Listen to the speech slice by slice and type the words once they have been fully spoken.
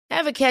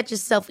Ever catch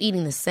yourself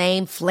eating the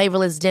same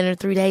flavorless dinner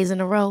 3 days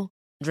in a row?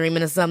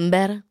 Dreaming of something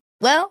better?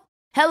 Well,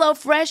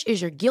 HelloFresh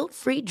is your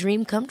guilt-free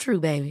dream come true,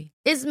 baby.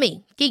 It's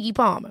me, Keke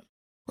Palmer.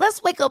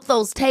 Let's wake up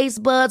those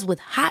taste buds with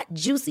hot,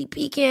 juicy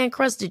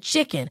pecan-crusted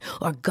chicken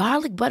or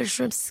garlic butter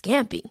shrimp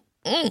scampi.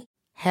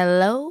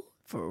 Hello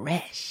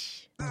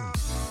Fresh.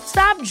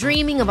 Stop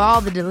dreaming of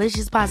all the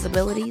delicious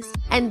possibilities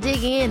and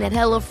dig in at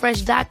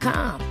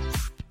HelloFresh.com.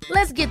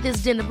 Let's get this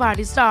dinner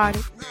party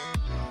started.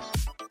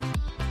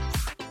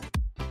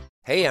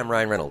 Hey, I'm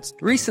Ryan Reynolds.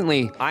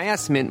 Recently, I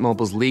asked Mint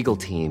Mobile's legal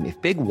team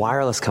if big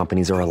wireless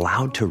companies are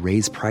allowed to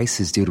raise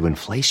prices due to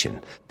inflation.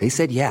 They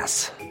said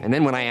yes. And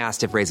then when I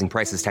asked if raising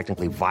prices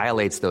technically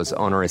violates those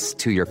onerous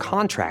two-year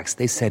contracts,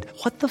 they said,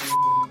 "What the f***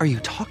 are you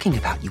talking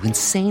about, you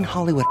insane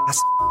Hollywood ass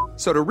f-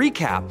 So to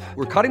recap,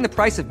 we're cutting the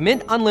price of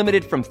Mint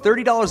Unlimited from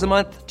 $30 a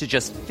month to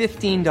just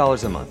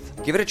 $15 a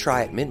month. Give it a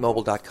try at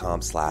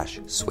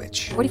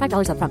mintmobile.com/switch.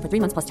 $45 up front for 3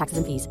 months plus taxes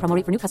and fees. Promo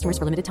rate for new customers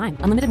for limited time.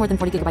 Unlimited more than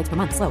 40 gigabytes per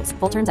month. Slows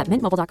full terms at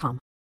mintmobile.com.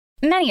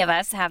 Many of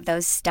us have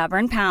those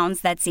stubborn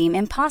pounds that seem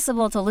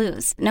impossible to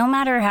lose, no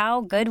matter how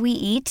good we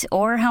eat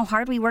or how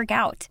hard we work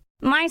out.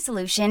 My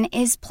solution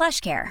is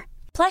PlushCare.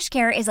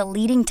 PlushCare is a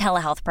leading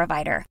telehealth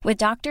provider with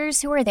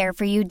doctors who are there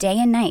for you day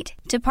and night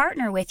to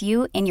partner with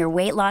you in your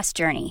weight loss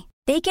journey.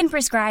 They can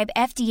prescribe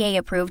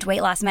FDA-approved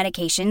weight loss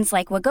medications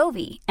like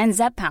Wegovy and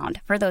Zepbound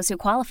for those who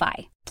qualify.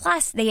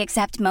 Plus, they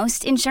accept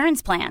most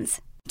insurance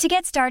plans. To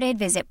get started,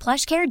 visit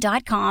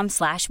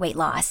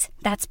plushcare.com/weightloss.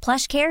 That's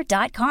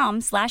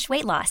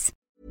plushcare.com/weightloss.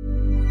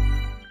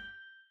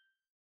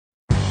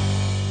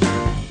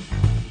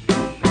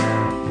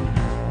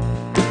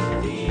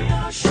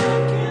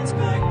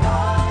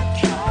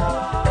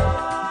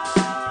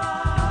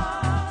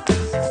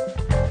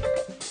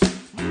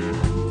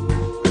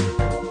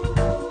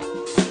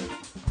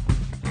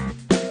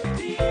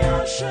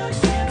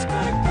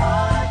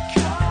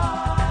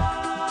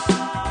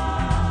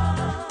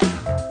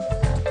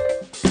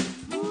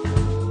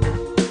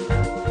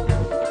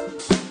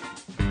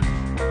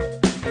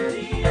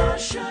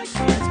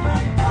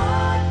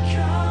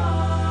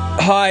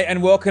 Hi,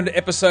 and welcome to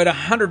episode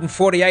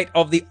 148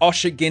 of the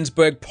Osher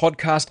Günsberg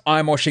podcast.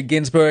 I'm Osher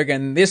Günsberg,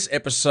 and this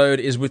episode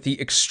is with the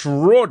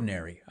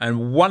extraordinary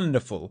and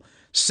wonderful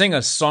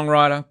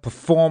singer-songwriter,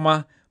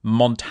 performer,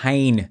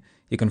 Montaigne.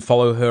 You can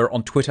follow her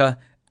on Twitter,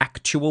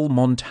 Actual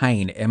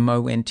Montaigne,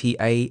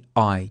 Montaigne.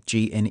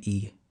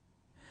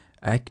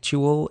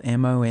 Actual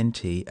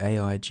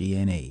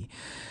Montaigne.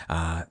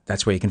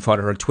 That's where you can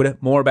find her on Twitter.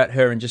 More about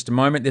her in just a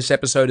moment. This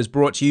episode is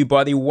brought to you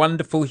by the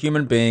wonderful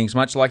human beings,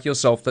 much like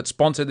yourself, that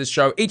sponsor this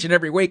show each and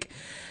every week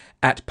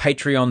at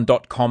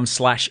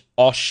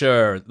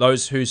patreon.com/Osher.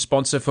 Those who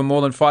sponsor for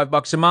more than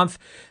 $5 a month,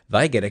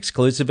 they get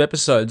exclusive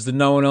episodes that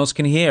no one else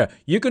can hear.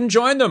 You can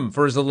join them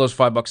for as little as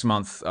 $5 a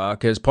month,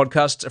 because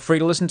podcasts are free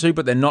to listen to,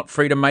 but they're not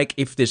free to make.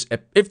 If this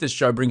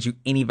show brings you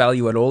any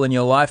value at all in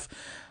your life,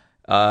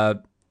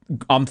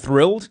 I'm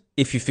thrilled.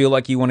 If you feel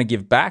like you want to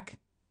give back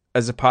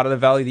as a part of the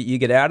value that you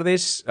get out of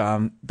this,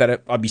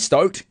 I'd be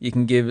stoked. You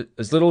can give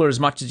as little or as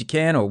much as you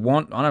can or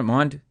want. I don't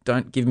mind.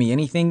 Don't give me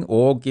anything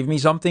or give me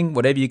something,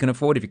 whatever you can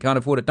afford. If you can't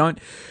afford it, don't.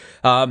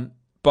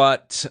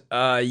 But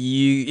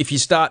if you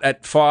start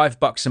at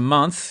 $5 a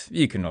month,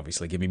 you can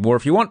obviously give me more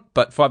if you want,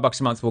 but $5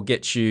 a month will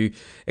get you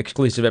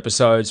exclusive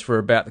episodes for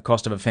about the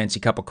cost of a fancy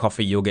cup of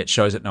coffee. You'll get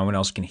shows that no one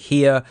else can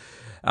hear,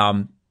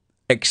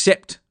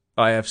 except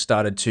I have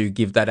started to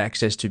give that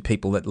access to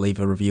people that leave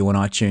a review on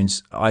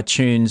iTunes.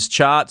 iTunes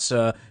charts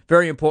are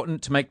very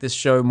important to make this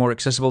show more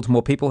accessible to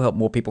more people, help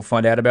more people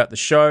find out about the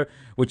show,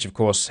 which of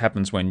course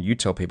happens when you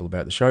tell people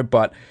about the show.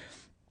 But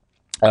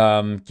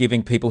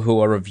giving people who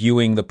are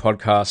reviewing the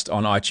podcast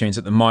on iTunes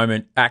at the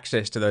moment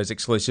access to those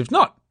exclusives,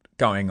 not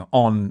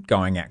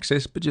ongoing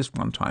access, but just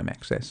one-time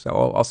access. So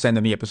I'll send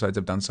them the episodes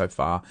I've done so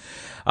far.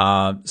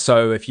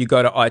 So if you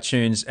go to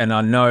iTunes, and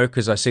I know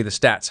because I see the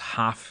stats,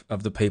 half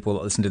of the people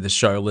that listen to this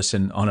show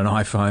listen on an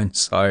iPhone.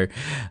 So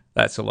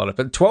that's a lot of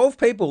it. 12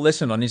 people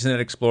listen on Internet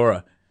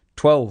Explorer.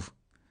 12.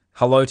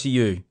 Hello to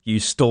you, you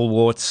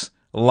stalwarts.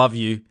 Love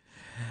you.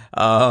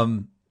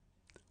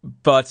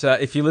 But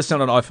if you listen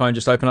on an iPhone,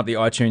 just open up the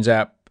iTunes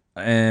app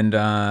and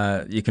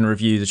you can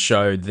review the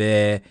show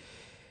there.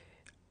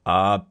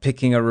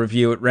 Picking a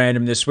review at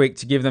random this week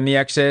to give them the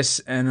access,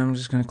 and I'm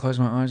just going to close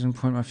my eyes and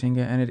point my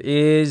finger, and it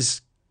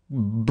is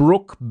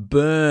Brooke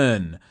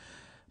Byrne.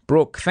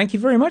 Brooke, thank you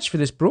very much for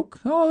this, Brooke.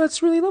 Oh,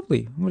 that's really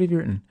lovely. What have you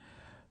written?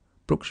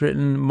 Brooke's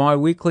written, my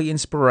weekly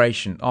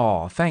inspiration.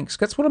 Oh, thanks.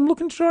 That's what I'm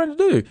trying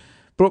to do.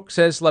 Brooke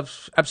says,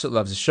 absolutely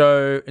loves the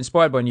show,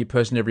 inspired by a new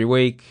person every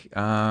week.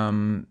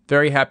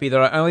 Very happy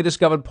that I only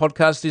discovered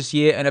podcasts this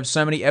year and have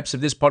so many eps of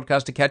this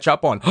podcast to catch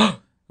up on.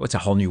 Well, it's a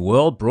whole new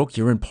world, Brooke.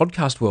 You're in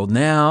podcast world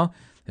now.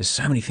 There's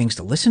so many things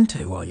to listen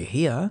to while you're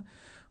here.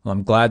 Well,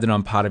 I'm glad that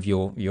I'm part of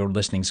your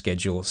listening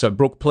schedule. So,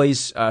 Brooke,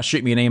 please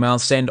shoot me an email.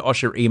 Send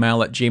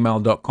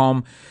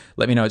osheremail@gmail.com.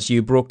 Let me know it's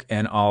you, Brooke,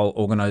 and I'll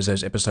organise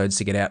those episodes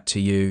to get out to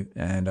you.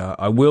 And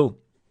I will,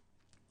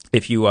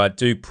 if you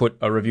do put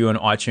a review on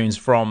iTunes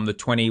from the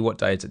what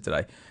day is it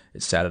today?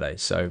 It's Saturday.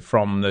 So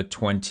from the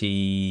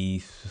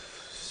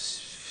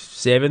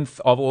 27th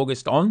of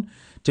August on,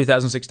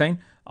 2016,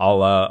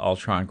 I'll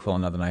try and call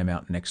another name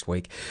out next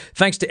week.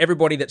 Thanks to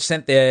everybody that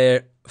sent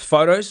their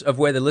photos of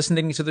where they're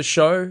listening to the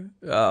show.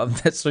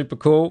 That's super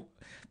cool.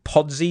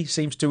 Podsy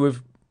seems to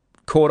have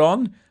caught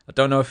on. I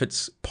don't know if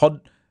it's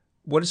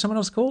what is someone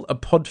else called? A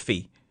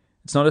podfee.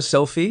 It's not a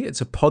selfie, it's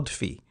a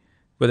podfee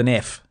with an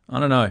F. I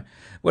don't know.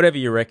 Whatever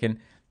you reckon.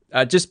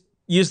 Just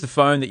use the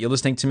phone that you're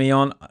listening to me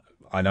on.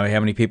 I know how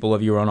many people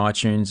of you are on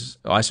iTunes,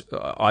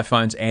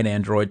 iPhones and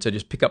Android, so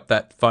just pick up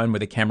that phone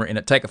with a camera in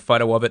it, take a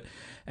photo of it,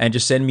 and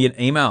just send me an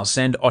email.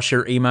 Send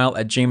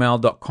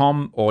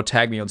osheremail@gmail.com or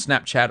tag me on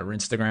Snapchat or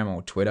Instagram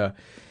or Twitter.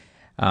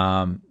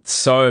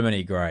 So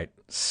many great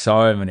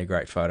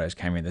photos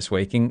came in this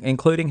week,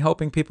 including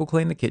helping people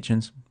clean the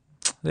kitchens.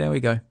 There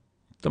we go.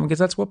 Because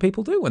that's what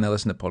people do when they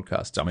listen to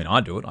podcasts. I mean, I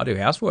do it. I do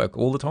housework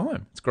all the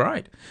time. It's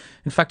great.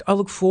 In fact, I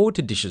look forward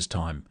to dishes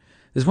time.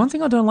 There's one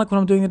thing I don't like when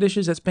I'm doing the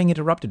dishes, that's being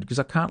interrupted, because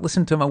I can't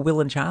listen to my Will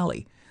and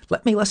Charlie.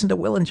 Let me listen to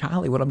Will and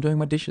Charlie when I'm doing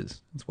my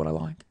dishes. That's what I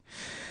like.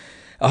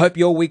 I hope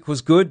your week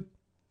was good.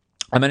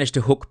 I managed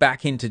to hook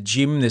back into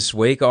gym this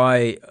week.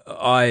 I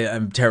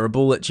am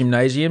terrible at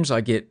gymnasiums. I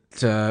get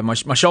my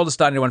shoulder's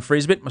starting to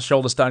unfreeze a bit. My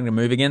shoulder's starting to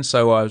move again,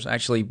 so I was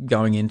actually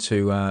going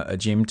into a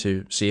gym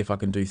to see if I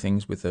can do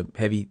things with the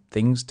heavy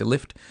things to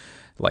lift,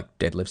 like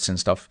deadlifts and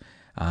stuff.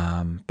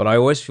 But I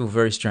always feel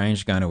very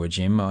strange going to a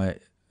gym.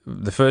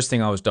 The first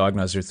thing I was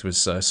diagnosed with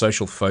was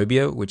social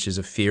phobia, which is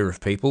a fear of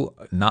people.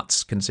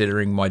 Nuts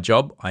considering my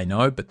job, I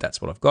know, but that's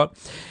what I've got.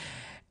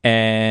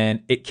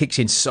 And it kicks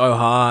in so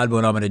hard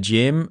when I'm at a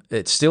gym.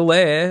 It's still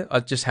there. I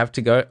just have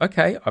to go,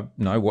 okay, I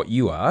know what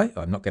you are.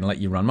 I'm not going to let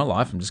you run my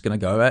life. I'm just going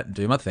to go out and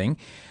do my thing.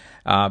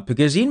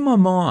 Because in my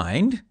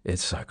mind,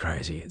 it's so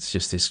crazy. It's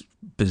just this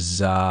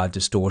bizarre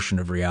distortion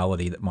of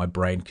reality that my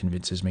brain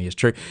convinces me is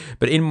true.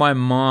 But in my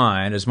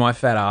mind, as my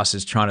fat ass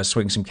is trying to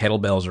swing some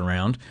kettlebells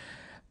around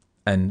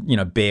and,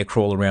 bear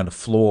crawl around a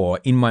floor,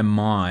 in my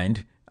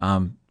mind,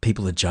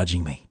 people are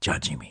judging me,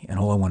 and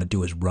all I want to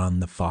do is run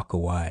the fuck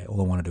away.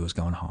 All I want to do is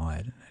go and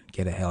hide and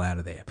get the hell out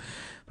of there.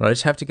 But I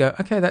just have to go,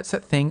 okay, that's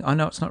that thing. I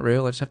know it's not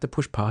real. I just have to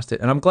push past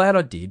it. And I'm glad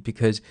I did,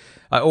 because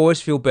I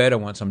always feel better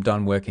once I'm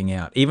done working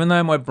out. Even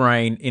though my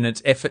brain, in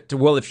its effort to,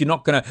 well, if you're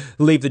not going to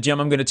leave the gym,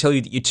 I'm going to tell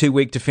you that you're too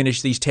weak to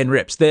finish these 10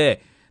 reps. There.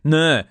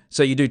 No.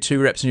 So you do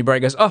 2 reps and your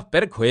brain goes, oh,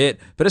 better quit,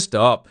 better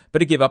stop,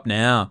 better give up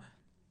now.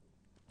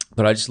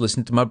 But I just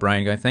listen to my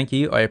brain going, thank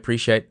you, I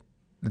appreciate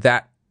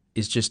that.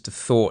 Is just a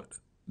thought.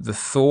 The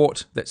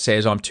thought that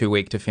says I'm too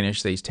weak to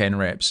finish these 10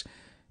 reps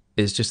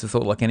is just a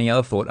thought like any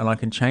other thought, and I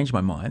can change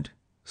my mind.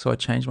 So I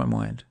change my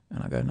mind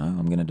and I go, no,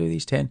 I'm going to do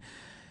these 10.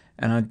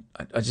 And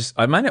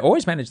I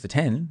always manage the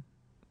 10,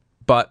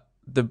 but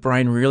the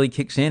brain really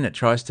kicks in. It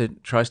tries to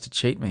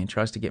cheat me and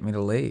tries to get me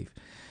to leave.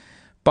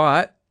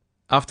 But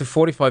after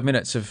 45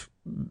 minutes of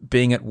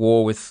being at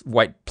war with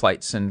weight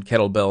plates and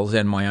kettlebells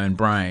and my own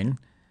brain,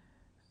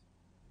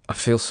 I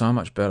feel so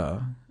much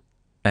better.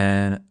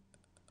 And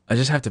I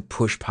just have to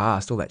push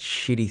past all that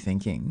shitty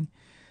thinking.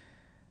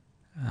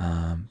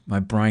 My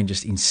brain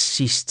just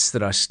insists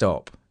that I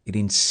stop. It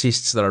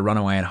insists that I run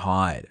away and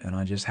hide, and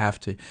I just have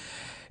to.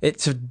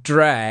 It's a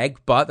drag,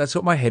 but that's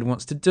what my head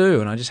wants to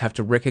do, and I just have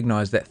to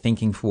recognize that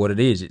thinking for what it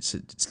is. It's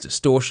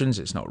distortions.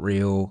 It's not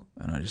real,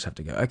 and I just have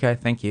to go, okay,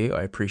 thank you,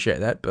 I appreciate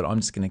that, but I'm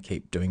just going to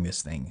keep doing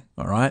this thing,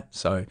 all right?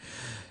 So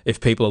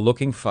if people are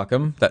looking, fuck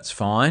them, that's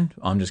fine.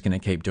 I'm just going to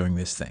keep doing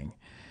this thing.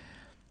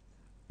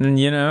 And,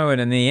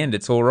 and in the end,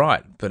 it's all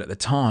right. But at the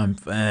time,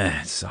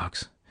 it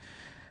sucks.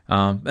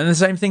 And the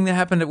same thing that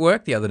happened at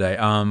work the other day.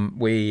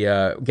 We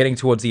getting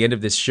towards the end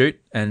of this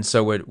shoot, and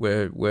so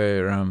we're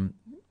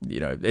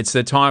it's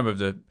the time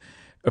of a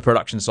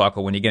production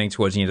cycle when you're getting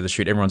towards the end of the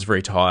shoot. Everyone's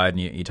very tired, and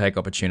you take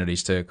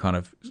opportunities to kind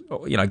of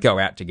go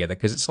out together,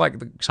 because it's like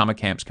the summer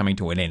camp's coming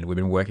to an end. We've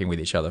been working with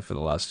each other for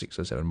the last 6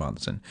 or 7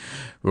 months, and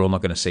we're all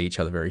not going to see each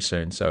other very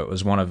soon. So it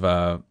was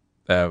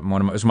it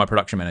was my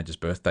production manager's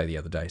birthday the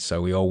other day,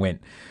 so we all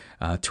went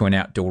to an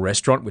outdoor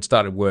restaurant. We'd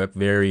started work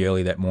very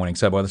early that morning,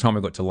 so by the time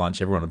we got to lunch,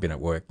 everyone had been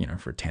at work,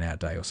 for a 10-hour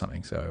day or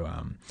something. So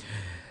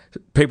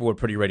people were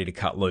pretty ready to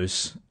cut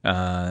loose,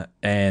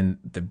 and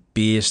the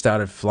beer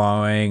started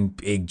flowing.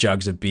 Big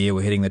jugs of beer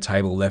were hitting the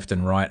table left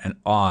and right, and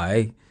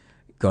I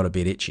got a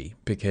bit itchy,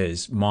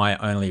 because my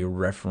only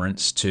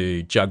reference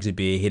to jugs of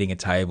beer hitting a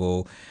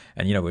table,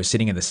 and we're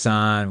sitting in the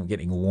sun, we're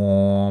getting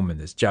warm, and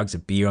there's jugs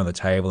of beer on the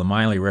table, and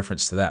my only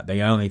reference to that,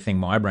 the only thing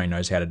my brain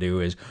knows how to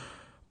do is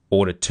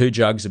order 2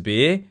 jugs of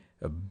beer,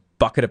 a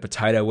bucket of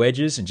potato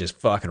wedges, and just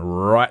fucking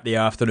write the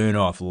afternoon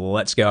off.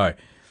 Let's go.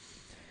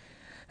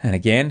 And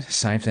again,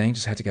 same thing,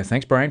 just had to go,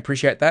 thanks brain,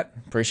 appreciate that,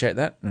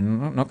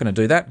 and I'm not going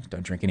to do that,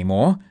 don't drink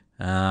anymore,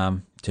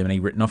 too many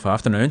written off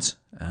afternoons,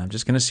 I'm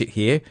just going to sit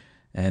here.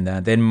 And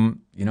then,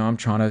 I'm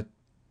trying to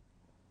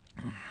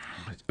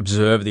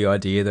observe the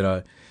idea that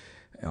I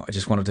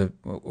just wanted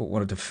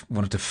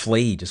to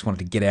flee, just wanted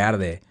to get out of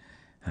there.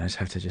 And I just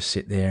have to just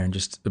sit there and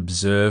just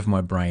observe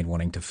my brain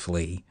wanting to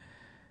flee.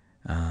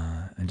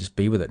 and just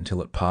be with it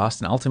until it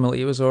passed. And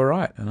ultimately, it was all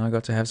right. And I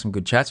got to have some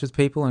good chats with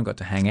people and got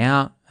to hang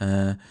out,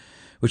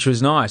 which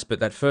was nice. But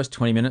that first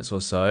 20 minutes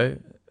or so,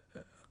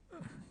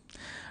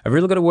 I've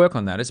really got to work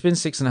on that. It's been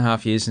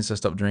 6.5 years since I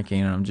stopped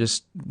drinking, and I'm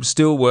just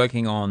still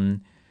working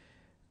on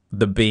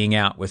the being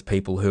out with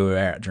people who are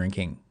out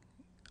drinking.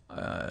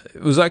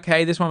 It was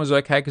okay. This one was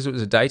okay because it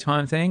was a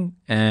daytime thing.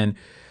 And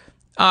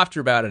after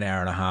about an hour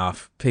and a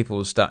half, people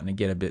were starting to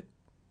get a bit,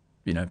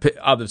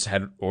 others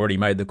had already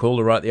made the call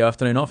to write the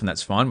afternoon off, and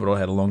that's fine. But I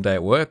had a long day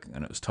at work,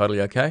 and it was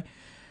totally okay.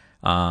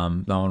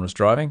 No one was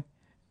driving.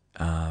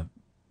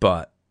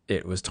 But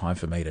it was time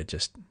for me to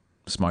just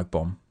smoke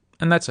bomb.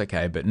 And that's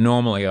okay. But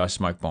normally I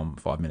smoke bomb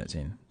 5 minutes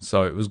in.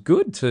 So it was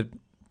good to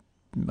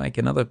make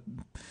another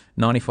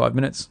 95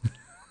 minutes.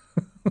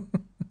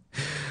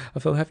 I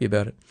felt happy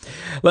about it.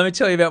 Let me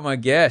tell you about my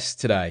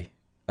guest today.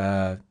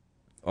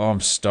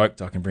 I'm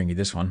stoked I can bring you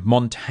this one.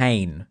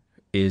 Montaigne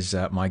is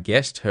my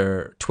guest.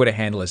 Her Twitter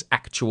handle is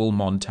Actual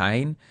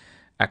Montaigne,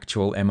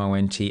 Actual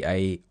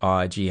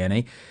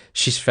Montaigne.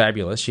 She's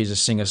fabulous. She's a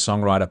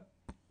singer-songwriter.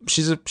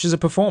 She's a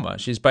performer.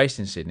 She's based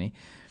in Sydney.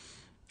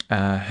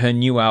 Her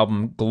new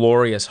album,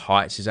 Glorious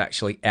Heights, is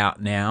actually out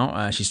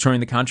now. She's touring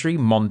the country.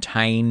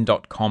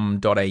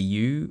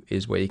 Montaigne.com.au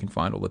is where you can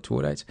find all the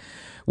tour dates.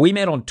 We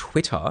met on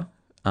Twitter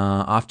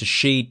after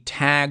she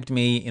tagged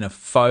me in a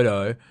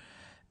photo,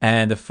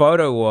 and the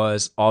photo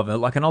was of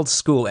an old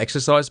school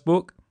exercise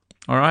book,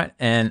 all right?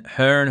 And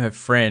her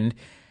friend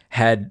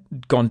had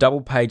gone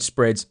double-page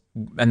spreads,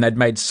 and they'd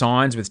made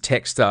signs with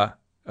Texter,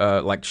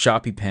 like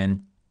Sharpie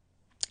pen,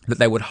 that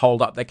they would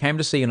hold up. They came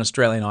to see an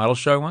Australian Idol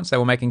show once. They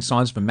were making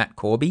signs for Matt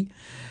Corby,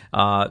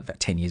 about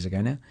 10 years ago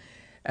now.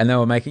 And they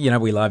were making,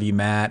 we love you,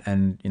 Matt,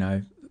 and,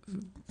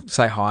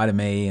 say hi to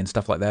me and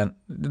stuff like that.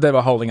 They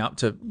were holding up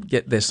to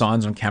get their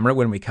signs on camera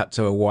when we cut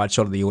to a wide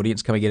shot of the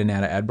audience coming in and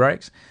out of ad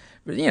breaks.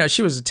 But,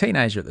 she was a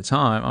teenager at the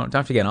time.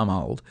 Don't forget, I'm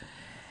old.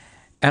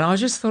 And I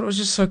just thought it was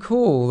just so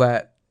cool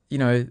that,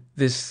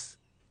 this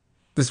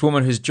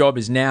woman whose job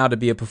is now to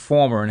be a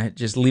performer and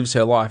just lives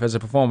her life as a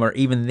performer,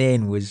 even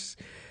then was...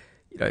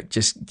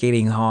 just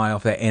getting high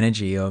off that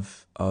energy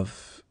of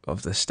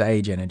the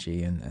stage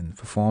energy and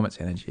performance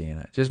energy,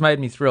 and it just made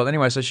me thrilled.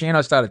 Anyway, so she and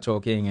I started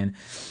talking, and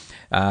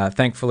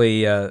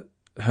thankfully her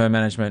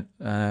management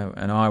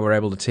and I were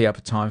able to tee up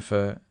a time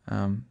for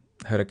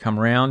her to come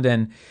around,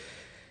 and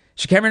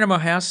she came into my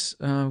house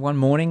one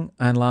morning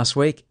and last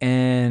week,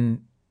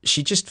 and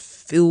she just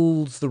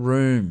fills the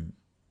room.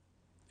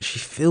 She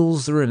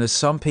fills the room. There's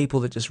some people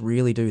that just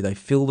really do. They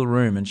fill the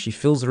room, and she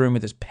fills the room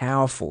with it's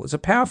a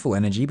powerful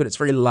energy, but it's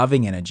very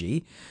loving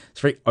energy. It's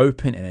very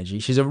open energy.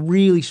 She's a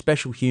really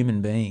special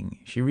human being.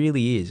 She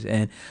really is.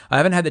 And I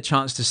haven't had the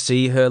chance to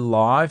see her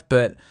live,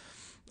 but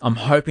I'm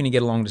hoping to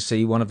get along to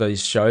see one of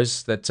those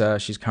shows that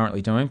she's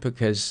currently doing,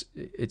 because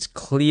it's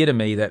clear to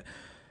me that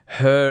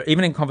her,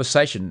 even in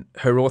conversation,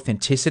 her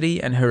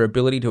authenticity and her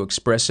ability to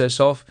express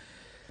herself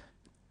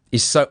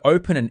is so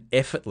open and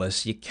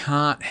effortless, you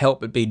can't help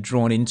but be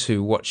drawn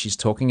into what she's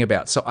talking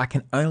about. So I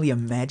can only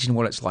imagine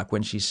what it's like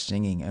when she's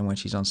singing and when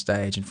she's on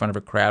stage in front of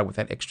a crowd with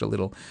that extra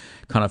little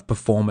kind of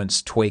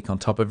performance tweak on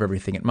top of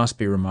everything. It must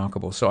be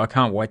remarkable. So I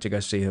can't wait to go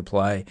see her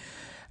play.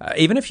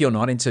 Even if you're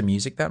not into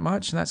music that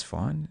much, that's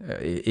fine.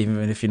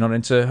 Even if you're not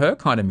into her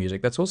kind of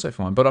music, that's also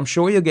fine. But I'm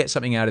sure you'll get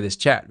something out of this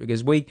chat,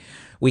 because we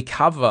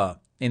cover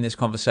in this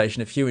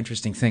conversation a few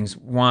interesting things.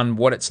 One,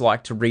 what it's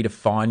like to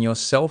redefine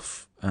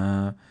yourself,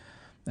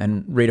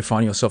 and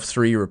redefine yourself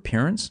through your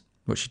appearance,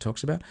 what she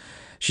talks about.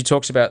 She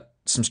talks about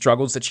some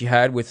struggles that she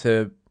had with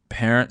her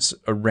parents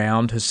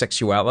around her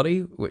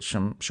sexuality, which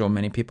I'm sure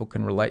many people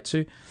can relate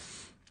to.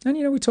 And,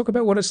 we talk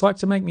about what it's like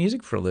to make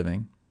music for a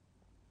living.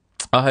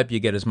 I hope you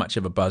get as much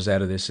of a buzz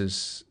out of this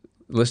as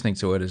listening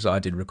to it as I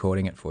did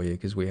recording it for you,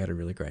 because we had a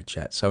really great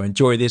chat. So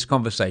enjoy this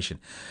conversation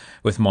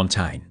with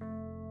Montaigne.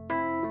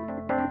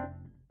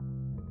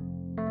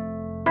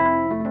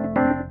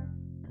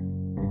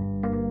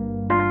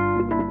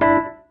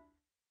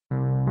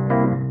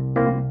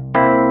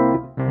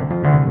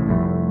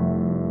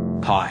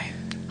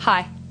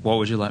 Hi. What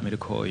would you like me to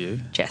call you?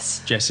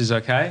 Jess. Jess is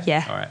okay?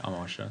 Yeah. All right, I'm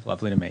Osher.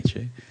 Lovely to meet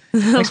you.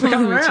 Thanks for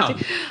coming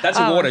around. That's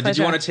a water. Did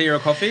you want a tea or a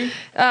coffee?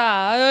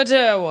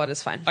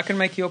 Water's fine. I can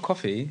make you a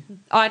coffee.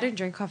 Oh, I don't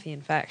drink coffee,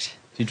 in fact.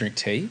 Do you drink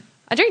tea?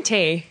 I drink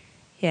tea.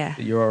 Yeah.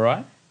 You're all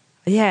right?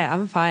 Yeah,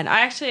 I'm fine.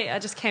 I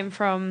just came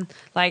from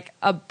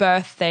a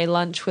birthday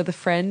lunch with a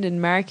friend in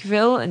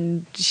Marrickville,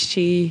 and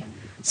she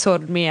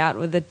sorted me out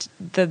with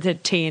the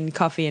tea and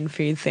coffee and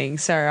food thing.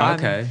 So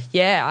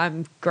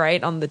I'm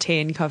great on the tea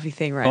and coffee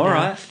thing right now. All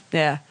right.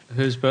 Yeah.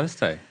 Whose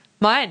birthday?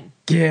 Mine.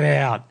 Get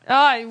out.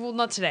 Oh, well,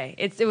 not today.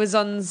 It was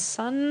on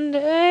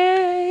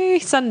Sunday.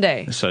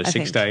 So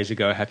 6 days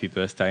ago, happy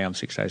birthday. I'm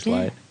 6 days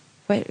late.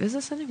 Wait, was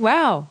it Sunday?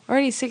 Wow.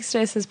 Already 6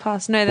 days has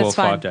passed. No, that's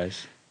fine. 5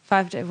 days.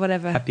 5 days,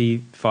 whatever.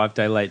 Happy 5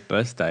 day late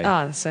birthday.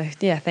 Oh, so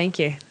yeah, thank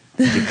you.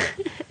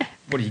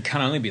 What, you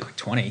can't only be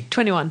 20?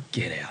 21.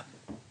 Get out.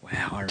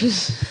 Wow,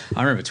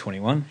 I remember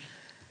 21. It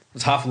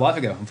was half a life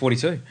ago. I'm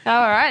 42.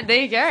 All right, there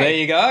you go. There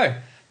you go.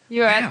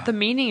 You're at the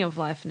meaning of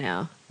life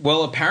now.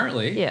 Well,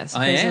 apparently, Yes,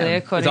 I supposedly, am.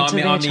 according to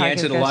the I'm the Hitchhiker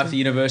answer to life, person. the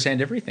universe,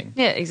 and everything.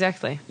 Yeah,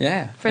 exactly.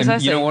 Yeah. Precisely.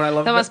 And you know what I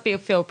love? That about-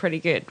 must feel pretty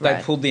good, They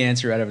right? pulled the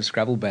answer out of a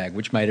Scrabble bag,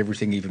 which made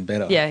everything even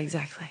better. Yeah,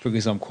 exactly.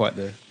 Because I'm quite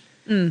the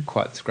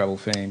Scrabble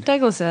fiend.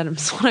 Douglas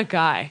Adams, what a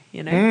guy,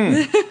 you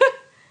know.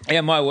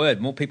 Yeah, my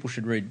word. More people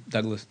should read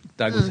Douglas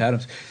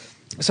Adams.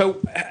 So,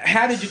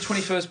 how did your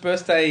 21st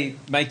birthday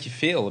make you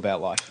feel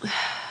about life?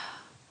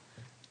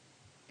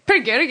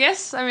 Pretty good, I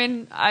guess. I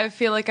mean, I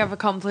feel like I've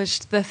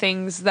accomplished the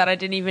things that I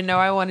didn't even know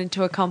I wanted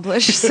to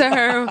accomplish. So,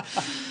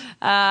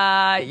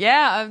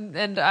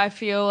 and I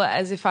feel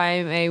as if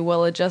I'm a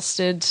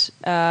well-adjusted,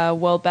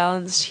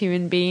 well-balanced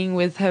human being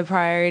with her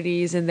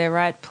priorities in their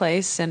right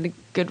place and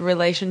good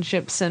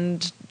relationships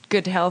and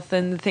good health,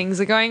 and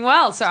things are going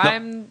well. So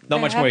I'm not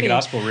much more you could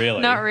ask for,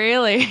 really. Not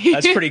really.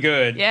 That's pretty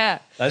good. Yeah.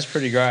 That's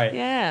pretty great.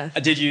 Yeah.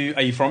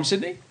 Are you from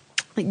Sydney?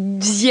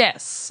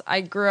 Yes,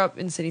 I grew up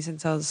in Sydney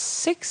since I was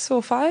 6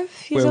 or 5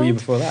 years Where old. were you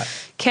before that?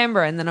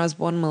 Canberra, and then I was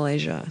born in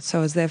Malaysia, so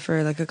I was there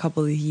for like a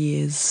couple of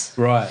years.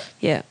 Right.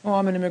 Yeah, Oh,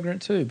 I'm an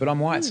immigrant too, but I'm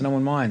white, so no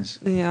one minds.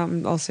 yeah,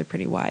 I'm also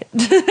pretty white.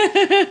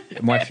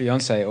 My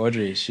fiance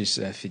Audrey, she's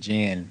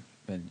Fijian,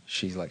 and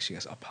she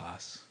goes, I'll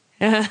pass.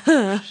 Yeah,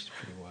 She's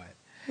pretty white.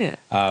 yeah,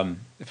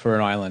 For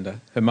an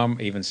islander, her mum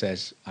even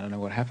says, I don't know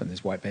what happened.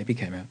 This white baby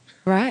came out.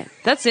 right.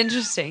 That's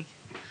interesting.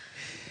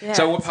 Yeah.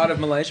 So, what part of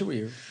Malaysia were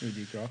you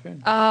grow up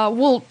in?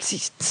 Well,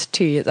 it's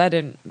 2 years. I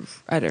don't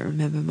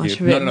remember much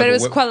of No, it, no, but it but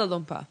was what- Kuala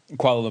Lumpur.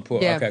 Kuala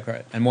Lumpur. Yeah. Okay,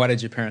 great. And why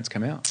did your parents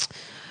come out?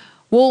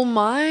 Well,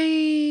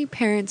 my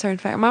parents are, in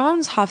fact, my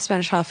mom's half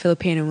Spanish, half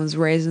Filipino, and was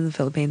raised in the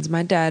Philippines.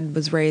 My dad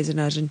was raised in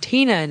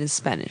Argentina and is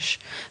Spanish.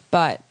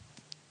 But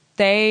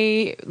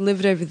they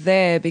lived over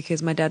there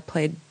because my dad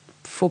played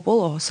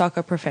football or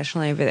soccer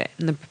professionally over there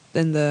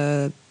in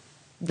the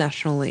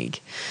National League.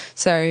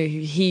 So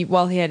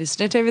while he had his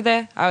stint over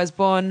there, I was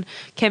born,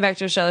 came back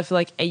to Australia for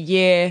like a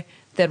year.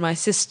 Then my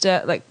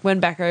sister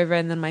went back over,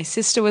 and then my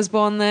sister was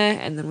born there,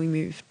 and then we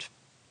moved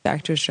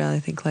back to Australia, I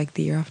think, like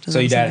the year after. So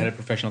that your or dad something. had a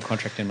professional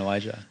contract in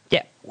Malaysia?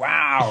 Yeah.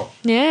 Wow.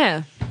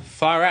 Yeah.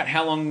 Far out.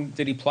 How long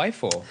did he play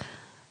for?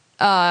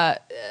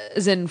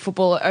 As in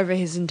football over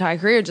his entire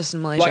career, or just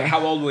in Malaysia? Like,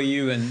 how old were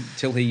you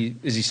until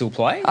does he still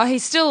play? He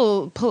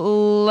still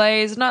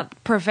plays, not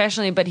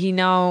professionally, but he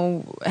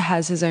now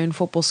has his own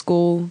football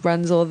school,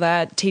 runs all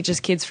that, teaches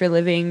kids for a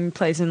living,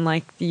 plays in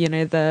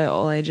the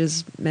all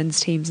ages men's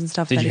teams and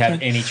stuff. Did you have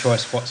any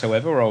choice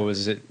whatsoever, or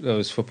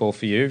was football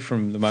for you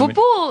from the moment?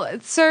 Football?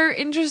 So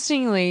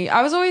interestingly,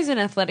 I was always an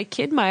athletic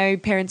kid. My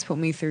parents put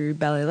me through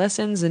ballet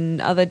lessons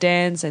and other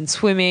dance and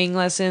swimming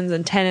lessons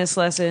and tennis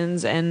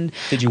lessons. And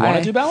Did you want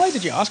to do ballet?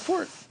 Did you ask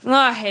for it? No,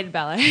 I hated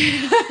ballet.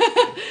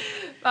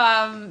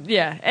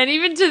 Yeah, and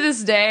even to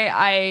this day,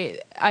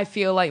 I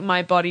feel like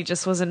my body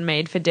just wasn't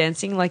made for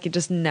dancing. Like, it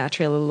just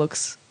naturally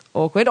looks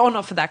awkward, or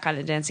not for that kind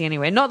of dancing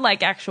anyway. Not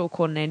like actual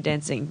coordinated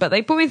dancing, but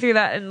they put me through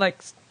that. And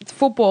like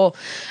football,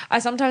 I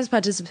sometimes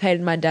participated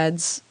in my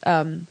dad's.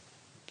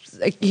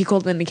 He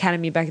called it an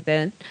academy back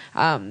then.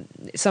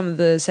 Some of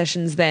the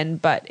sessions then,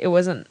 but it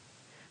wasn't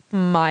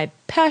my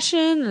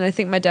passion, and I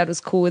think my dad was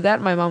cool with that.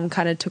 My mum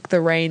kind of took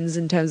the reins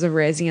in terms of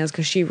raising us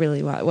because she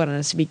really wanted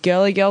us to be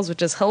girly girls,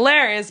 which is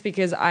hilarious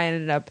because I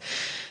ended up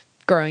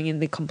growing in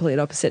the complete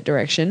opposite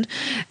direction.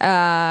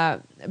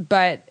 But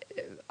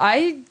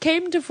I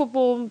came to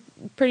football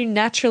pretty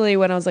naturally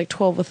when I was like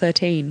 12 or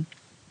 13.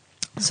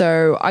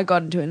 So I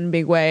got into it in a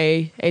big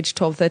way, age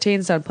 12,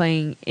 13, started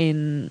playing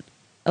in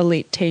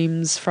elite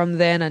teams from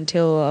then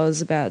until I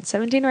was about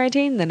 17 or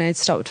 18. Then I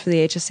stopped for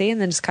the HSC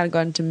and then just kind of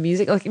got into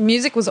music. Like,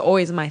 music was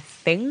always my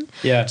thing.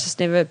 Yeah. Just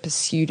never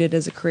pursued it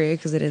as a career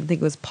because I didn't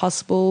think it was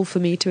possible for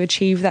me to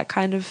achieve that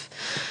kind of,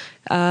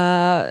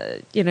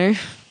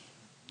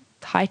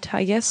 height,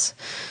 I guess.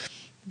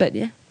 But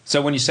yeah.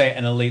 So when you say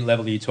an elite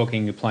level,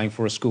 you're playing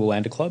for a school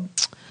and a club?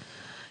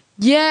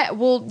 Yeah,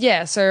 well,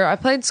 yeah. So I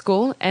played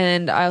school,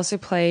 and I also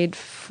played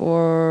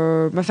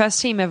for my first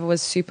team ever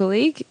was Super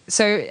League.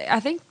 So I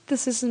think the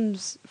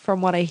system's,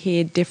 from what I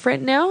hear,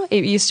 different now.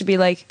 It used to be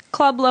like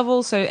club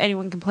level, so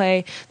anyone can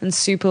play, then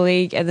Super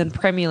League, and then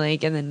Premier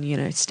League, and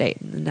then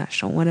state and the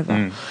national,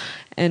 whatever.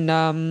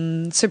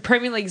 And so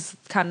Premier League's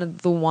kind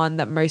of the one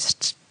that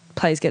most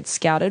players get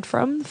scouted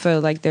from for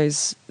like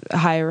those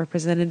higher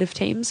representative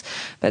teams.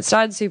 But it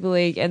started Super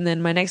League, and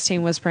then my next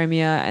team was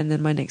Premier, and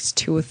then my next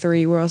 2 or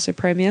 3 were also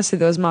Premier. So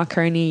there was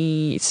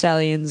Marconi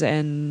Stallions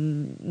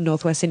and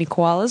Northwest Sydney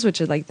Koalas,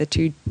 which are like the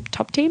 2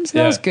 top teams.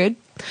 That was good.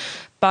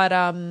 But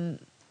You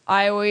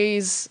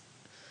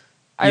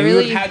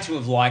would have had to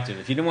have liked it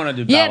if you didn't want to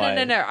do ballet.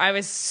 Yeah, no. I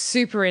was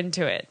super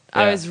into it.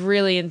 Yeah. I was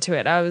really into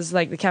it. I was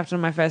like the captain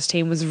of my first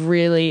team. I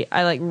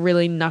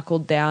really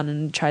knuckled down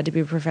and tried to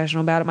be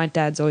professional about it. My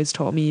dad's always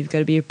taught me you've got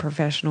to be a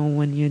professional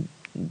when you're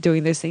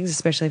doing those things,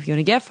 especially if you want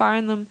to get far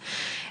in them.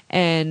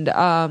 And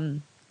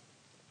I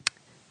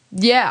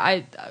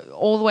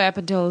all the way up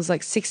until I was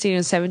like 16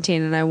 or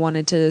 17, and I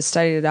wanted to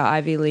study at an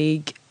Ivy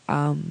League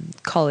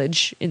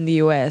college in the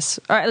US,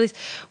 or at least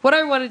what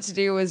I wanted to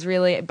do was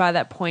really by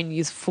that point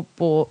use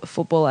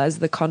football as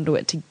the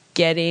conduit to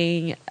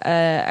getting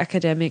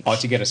academic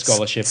to get a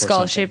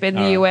scholarship in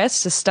the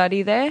US to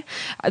study there.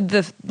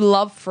 The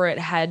love for it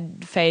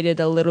had faded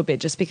a little bit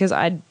just because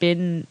I'd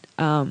been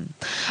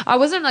I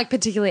wasn't like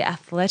particularly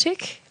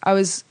athletic. I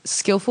was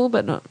skillful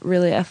but not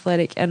really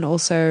athletic, and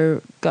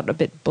also got a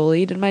bit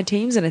bullied in my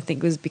teams, and I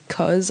think it was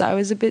because I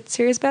was a bit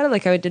serious about it.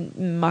 Like I didn't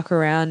muck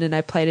around, and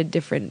I played a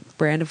different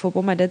brand of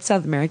football. My dad's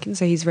South American,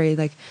 so he's very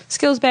like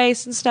skills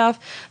based and stuff.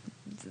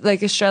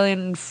 Like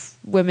Australian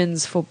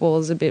women's football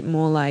is a bit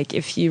more like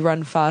if you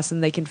run fast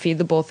and they can feed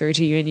the ball through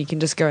to you and you can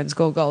just go and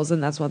score goals,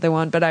 and that's what they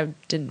want. But I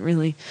didn't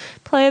really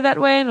play that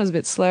way, and I was a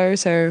bit slow,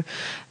 so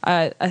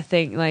I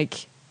think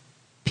like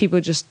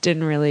people just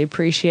didn't really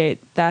appreciate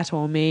that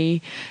or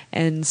me,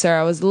 and so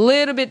I was a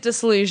little bit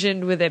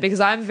disillusioned with it because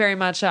I'm very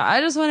much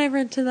I just want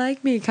everyone to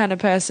like me kind of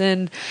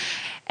person,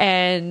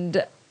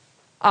 and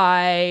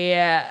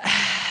I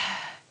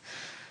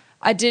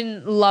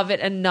didn't love it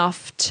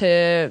enough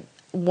to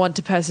want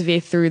to persevere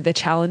through the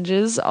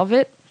challenges of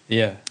it.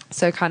 Yeah.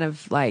 So kind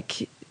of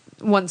like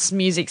once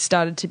music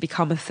started to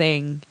become a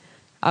thing,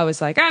 I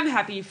was like, I'm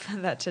happy for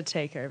that to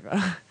take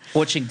over.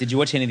 Did you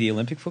watch any of the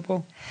Olympic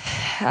football?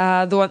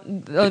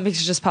 The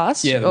Olympics just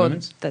passed? Yeah, the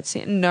women's? That's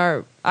it.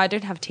 No, I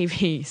don't have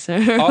TV, so...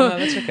 Oh, no,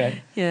 that's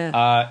okay.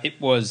 Yeah. It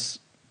was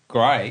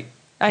great.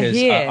 I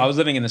hear. I was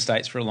living in the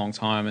States for a long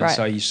time, and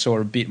so you saw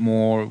a bit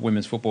more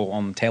women's football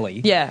on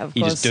telly. Yeah, of course.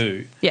 You just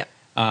do. Yeah.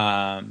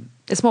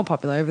 It's more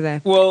popular over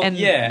there. Well, and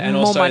and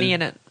more also money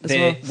in it as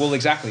well. Well,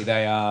 exactly.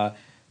 They are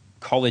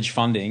college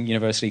funding,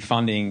 university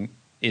funding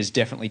is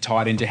definitely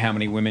tied into how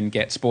many women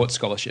get sports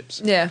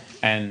scholarships. Yeah.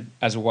 And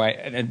as a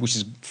way, which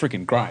is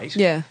freaking great.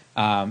 Yeah.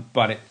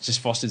 But it just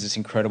fosters this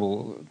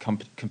incredible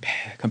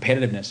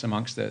competitiveness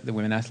amongst the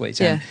women athletes.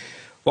 Yeah. And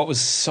what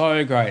was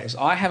so great is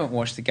I haven't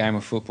watched the game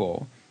of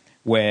football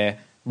where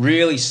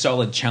really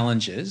solid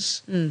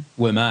challenges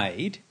were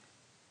made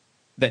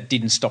that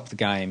didn't stop the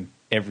game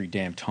every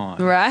damn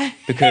time. Right.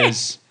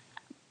 Because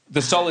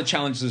the solid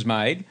challenge was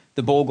made,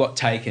 the ball got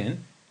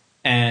taken,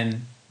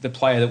 and the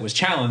player that was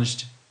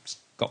challenged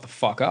got the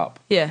fuck up.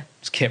 Yeah.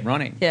 Just kept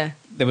running. Yeah.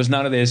 There was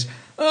none of this,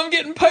 I'm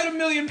getting paid £1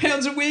 million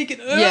a week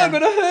and I've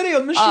got a hernia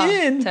on my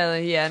shin.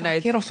 Totally, yeah. No,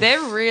 Get off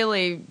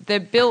the they're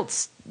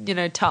built,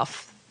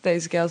 tough,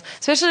 those girls.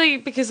 Especially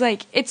because,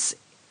 like, it's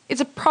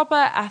a proper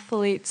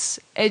athlete's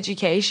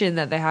education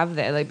that they have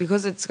there. Like,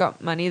 because it's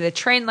got money, they're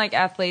trained like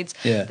athletes.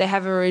 Yeah. They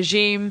have a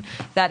regime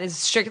that is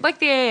strict, like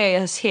the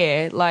AIS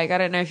here. Like, I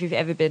don't know if you've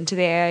ever been to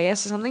the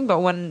AIS or something, but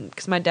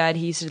because my dad,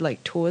 he used to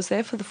like tours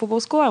there for the football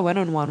school. I went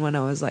on one when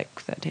I was like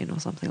 13 or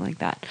something like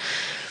that.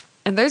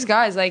 And those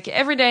guys, like,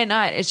 every day and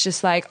night, it's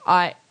just like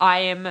I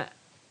am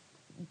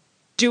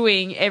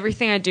doing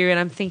everything I do and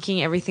I'm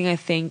thinking everything I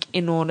think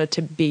in order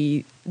to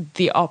be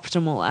the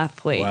optimal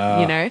athlete.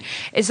 Wow.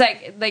 It's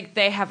like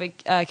they have a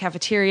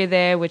cafeteria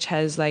there which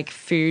has like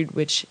food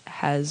which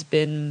has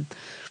been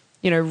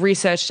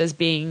researched as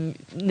being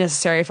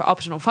necessary for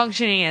optimal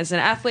functioning as an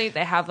athlete.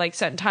 They have like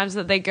certain times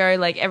that they go,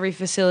 like every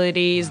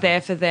facility is there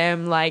for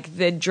them, like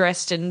they're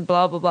dressed and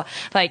blah blah blah,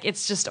 like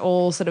it's just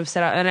all sort of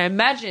set up. And I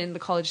imagine the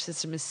college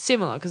system is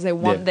similar because they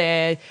want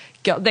they're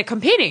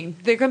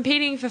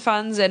competing for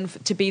funds and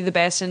to be the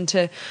best and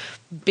to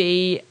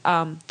be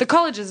the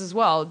colleges as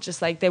well,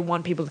 just like they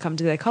want people to come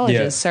to their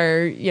colleges. So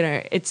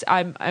it's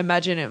I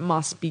imagine it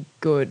must be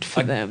good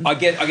for them. I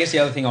guess the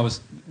other thing I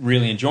was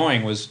really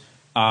enjoying was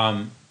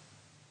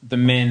the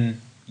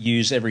men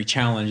use every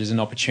challenge as an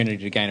opportunity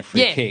to gain a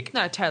free kick.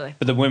 No, totally.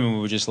 But the women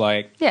were just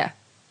like,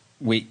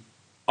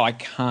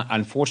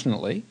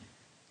 unfortunately,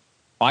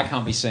 I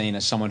can't be seen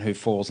as someone who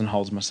falls and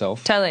holds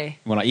myself. Totally.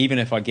 Even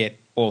if I get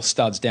all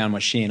studs down my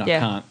shin, I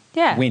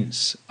can't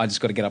wince. I just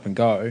got to get up and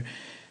go.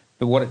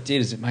 But what it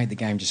did is it made the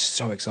game just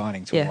so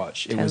exciting to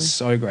watch. It was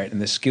so great.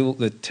 And the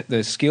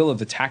skill of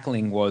the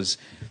tackling was,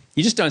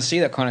 you just don't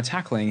see that kind of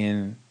tackling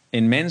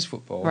in men's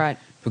football. Right.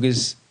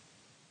 Because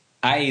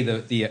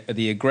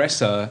the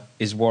aggressor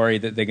is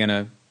worried that they're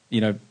going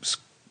to,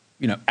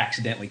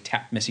 accidentally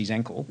tap Messi's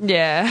ankle.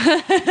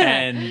 Yeah.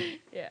 And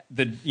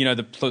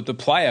the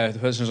player, the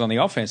person who's on the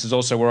offense, is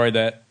also worried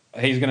that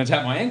he's going to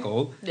tap my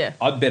ankle. Yeah.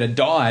 I'd better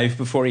dive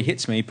before he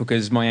hits me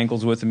because my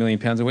ankle's worth £1 million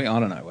a week. I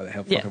don't know what the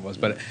hell fuck it was,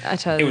 but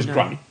it was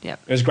great. Yeah.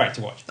 It was great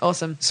to watch.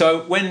 Awesome.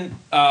 So when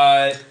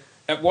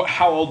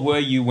how old were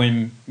you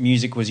when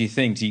music was your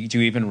thing? Do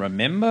you even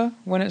remember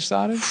when it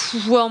started?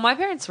 Well, my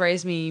parents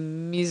raised me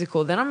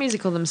musical. They're not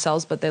musical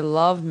themselves, but they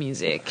love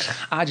music.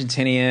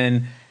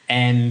 Argentinian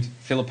and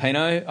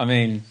Filipino. I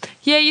mean,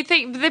 yeah, you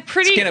think they're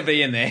pretty. It's gonna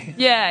be in there.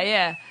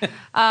 Yeah.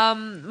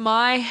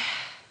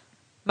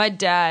 My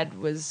dad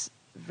was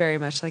very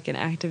much like an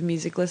active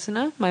music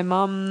listener. My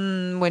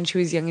mum, when she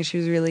was younger, she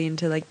was really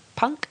into like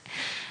punk,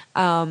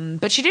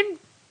 but she didn't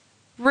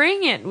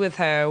bring it with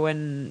her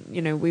when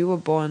we were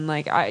born.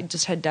 Like, I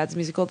just heard dad's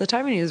music all the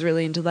time, and he was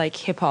really into like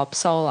hip hop,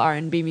 soul,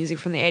 R&B music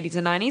from the 80s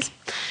and 90s.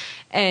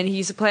 And he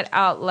used to play it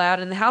out loud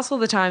in the house all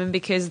the time. And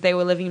because they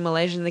were living in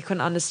Malaysia and they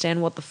couldn't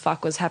understand what the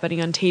fuck was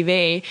happening on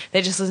TV,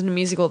 they just listened to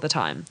music all the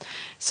time.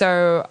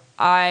 So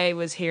I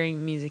was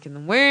hearing music in the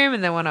womb,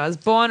 and then when I was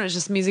born, it was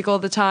just music all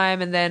the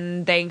time. And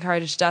then they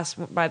encouraged us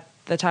by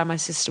the time my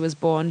sister was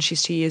born.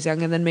 She's 2 years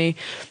younger than me.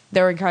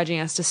 They were encouraging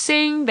us to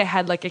sing. They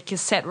had like a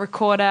cassette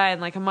recorder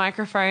and like a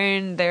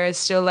microphone. There is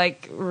still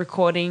like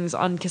recordings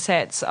on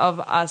cassettes of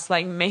us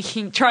like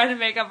trying to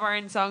make up our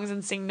own songs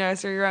and sing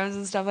nursery rhymes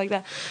and stuff like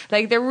that.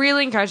 Like they're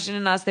really encouraging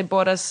in us. They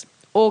bought us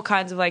all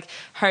kinds of like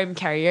home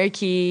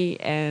karaoke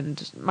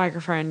and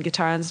microphone,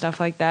 guitar and stuff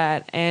like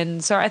that.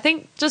 And so I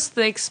think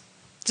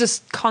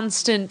just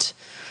constant,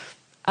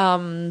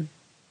 I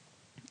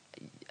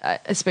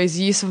suppose,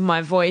 use of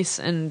my voice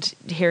and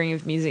hearing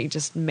of music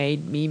just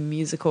made me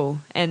musical.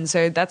 And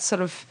so that's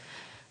sort of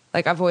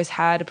like I've always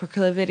had a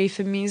proclivity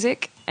for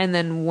music. And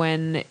then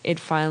when it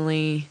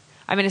finally,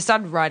 I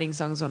started writing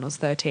songs when I was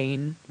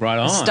 13. Right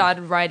on. I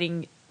started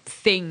writing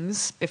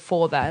things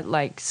before that,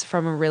 like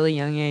from a really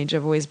young age.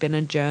 I've always been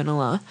a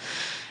journaler,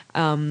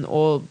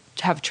 or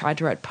have tried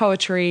to write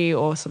poetry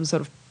or some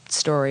sort of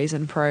stories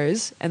and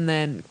prose. And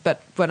then,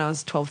 but when I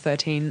was 12,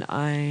 13,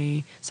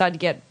 I started to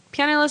get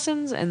piano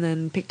lessons and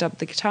then picked up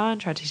the guitar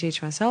and tried to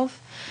teach myself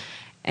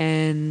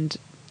and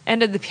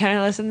ended the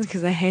piano lessons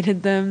because I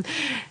hated them.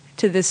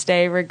 To this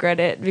day, regret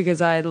it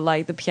because I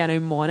like the piano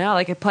more now.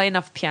 Like I play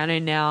enough piano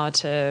now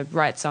to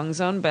write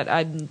songs on, but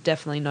I'm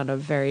definitely not a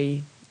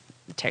very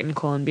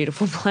technical and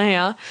beautiful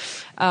player.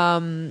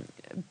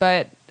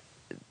 But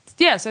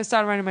yeah, so I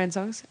started writing my own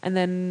songs. And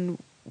then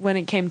when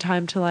it came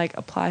time to like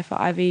apply for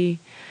Ivy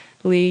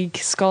League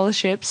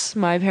scholarships,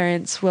 my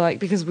parents were like,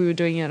 because we were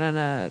doing it on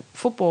a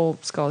football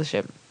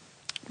scholarship,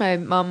 my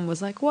mum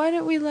was like, why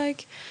don't we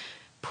like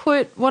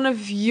put one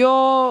of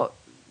your,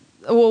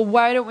 well,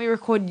 why don't we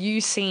record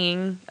you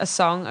singing a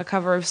song, a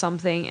cover of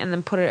something, and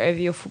then put it over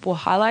your football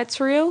highlights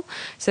reel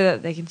so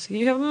that they can see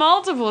you have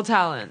multiple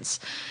talents.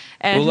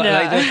 And,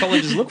 well, those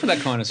colleges look for that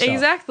kind of stuff.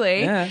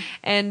 Exactly. Yeah.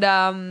 And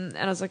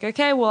I was like,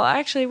 okay, well, I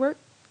actually wrote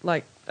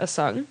like a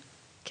song.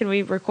 Can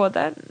we record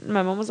that? And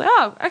my mom was like,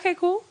 oh, okay,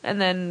 cool.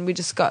 And then we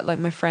just got like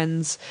my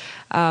friend's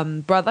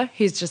brother,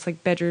 who's just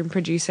like bedroom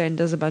producer and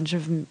does a bunch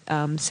of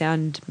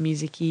sound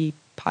music-y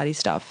party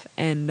stuff.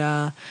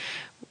 And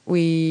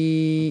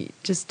we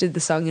just did the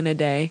song in a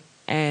day.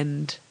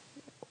 And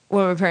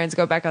when my parents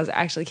got back, I was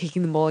actually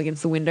kicking the ball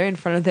against the window in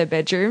front of their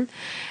bedroom.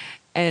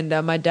 And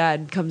my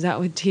dad comes out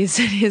with tears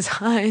in his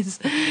eyes,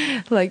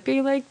 like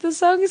being like, the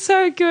song is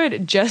so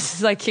good. Just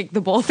as I kicked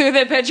the ball through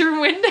their bedroom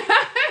window.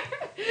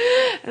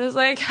 And I was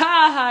like,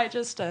 I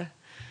just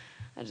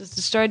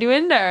destroyed your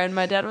window. And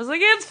my dad was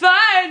like, it's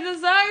fine, the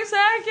song's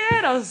so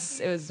good.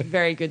 It was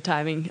very good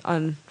timing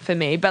for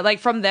me. But like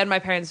from then, my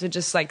parents were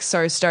just like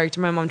so stoked.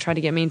 My mom tried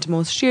to get me into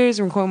more studios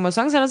and recording more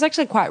songs. And I was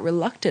actually quite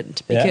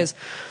reluctant because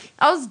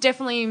I was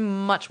definitely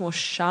much more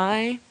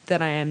shy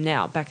than I am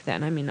now back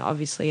then. I mean,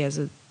 obviously as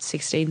a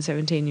 16,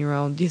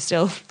 17-year-old, you're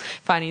still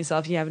finding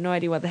yourself, you have no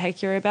idea what the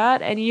heck you're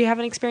about and you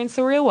haven't experienced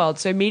the real world.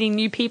 So meeting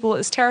new people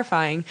is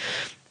terrifying.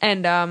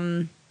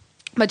 And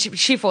but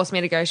she forced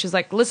me to go. She was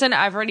like, listen,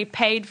 I've already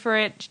paid for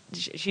it.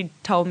 She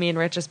told me in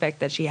retrospect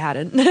that she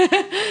hadn't.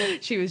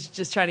 She was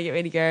just trying to get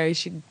me to go.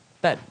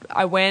 But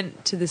I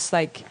went to this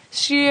like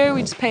studio.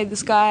 We just paid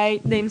this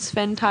guy named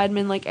Sven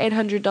Tideman like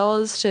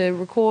 $800 to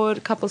record a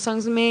couple of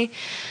songs with me.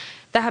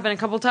 That happened a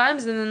couple of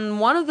times. And then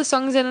one of the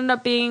songs ended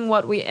up being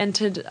what we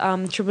entered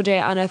Triple J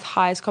Unearth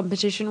High's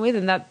competition with.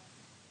 And that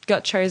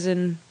got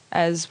chosen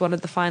as one of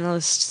the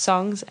finalist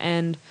songs.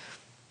 And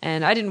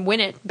I didn't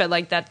win it, but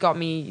like that got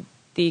me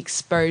the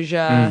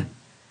exposure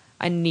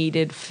I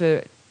needed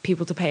for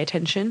people to pay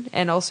attention,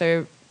 and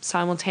also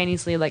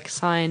simultaneously like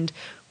signed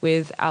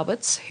with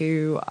Alberts,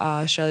 who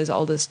are Australia's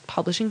oldest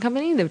publishing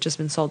company. They've just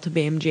been sold to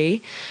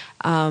BMG.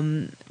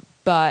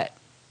 But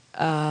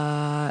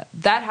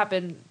that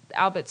happened.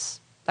 Alberts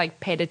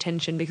like paid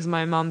attention because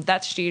my mum,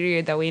 that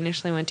studio that we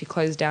initially went to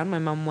closed down. My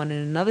mum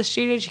wanted another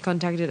studio. She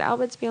contacted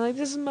Alberts being like,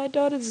 this is my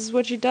daughter, this is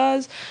what she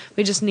does.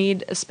 We just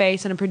need a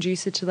space and a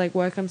producer to like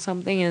work on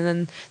something. And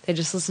then they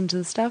just listened to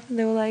the stuff and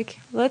they were like,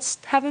 let's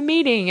have a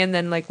meeting. And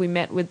then like we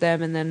met with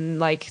them, and then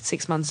like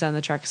 6 months down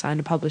the track signed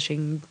a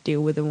publishing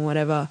deal with them or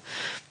whatever,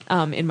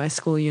 in my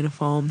school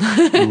uniform.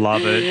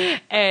 Love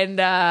it.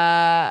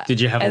 And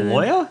did you have a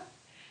lawyer?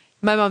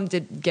 My mum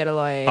did get a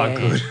lawyer. Oh,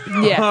 good.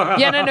 Yeah.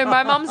 Yeah, no.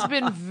 My mum's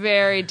been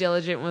very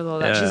diligent with all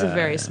that. She's a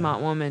very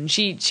smart woman.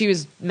 She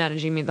was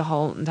managing me the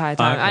whole entire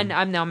time. Okay.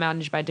 I'm now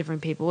managed by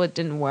different people. It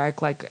didn't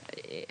work. Like,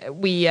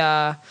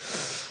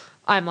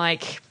 I'm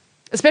like,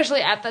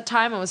 especially at that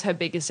time, I was her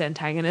biggest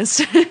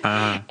antagonist.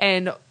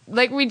 And,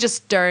 like, we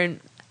just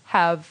don't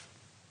have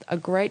a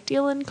great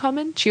deal in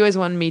common. She always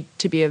wanted me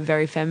to be a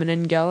very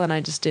feminine girl, and I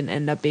just didn't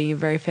end up being a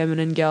very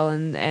feminine girl,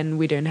 and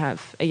we don't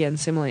have, again,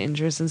 similar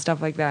interests and stuff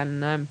like that.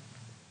 And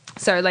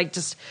so, like,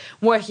 just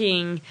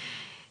working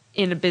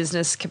in a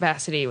business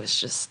capacity was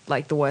just,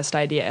 like, the worst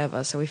idea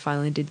ever. So we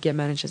finally did get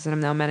managers, and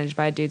I'm now managed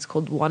by dudes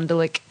called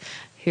Wonderlick,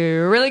 who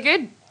are really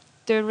good,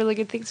 doing really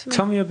good things for me.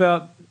 Tell me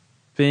about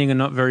being a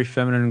not very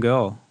feminine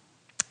girl.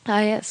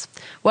 Ah, yes.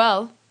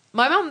 Well,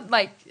 my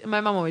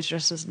mum always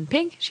dressed us in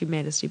pink. She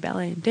made us do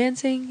ballet and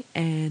dancing,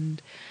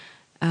 and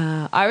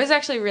I was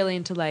actually really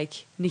into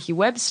like Nikki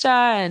Webster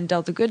and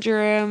Delta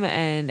Goodrem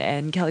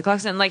and Kelly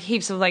Clarkson, and like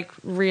heaps of like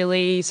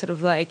really sort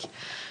of like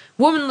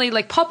womanly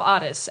like pop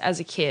artists as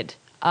a kid.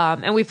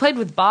 And we played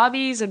with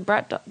Barbies and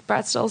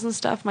Bratz dolls and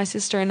stuff, my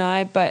sister and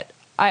I. But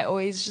I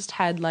always just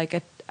had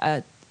like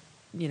a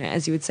you know,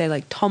 as you would say,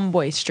 like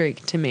tomboy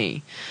streak to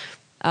me.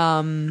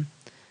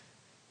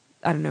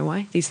 I don't know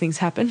why these things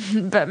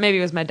happen, but maybe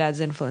it was my dad's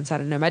influence. I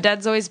don't know. My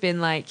dad's always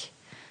been like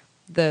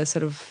the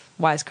sort of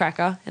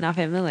wisecracker in our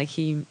family. Like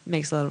he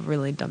makes a lot of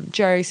really dumb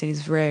jokes and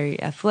he's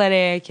very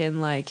athletic,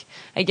 and like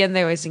again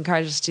they always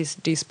encourage us to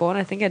do sport.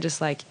 And I think I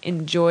just like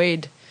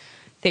enjoyed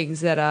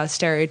things that are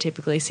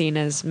stereotypically seen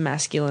as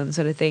masculine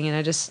sort of thing, and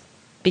I just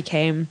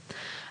became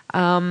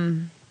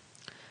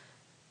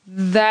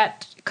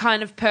that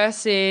kind of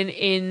person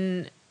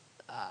in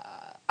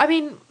I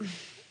mean,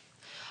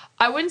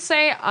 I wouldn't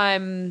say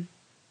I'm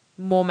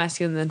more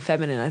masculine than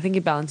feminine. I think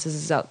it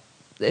balances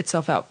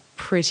itself out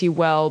pretty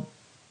well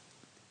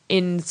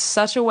in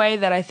such a way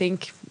that I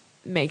think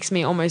makes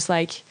me almost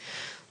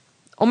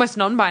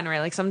non-binary.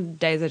 Like some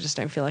days I just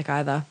don't feel like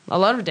either. A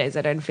lot of days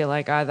I don't feel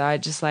like either. I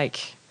just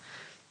like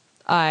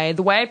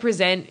the way I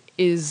present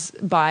is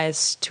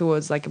biased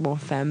towards like a more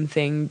femme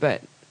thing,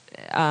 but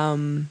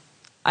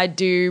I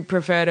do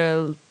prefer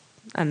to,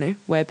 I don't know,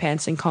 wear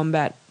pants and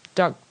combat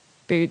dock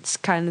boots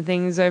kind of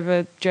things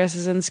over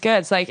dresses and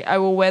skirts. Like I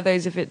will wear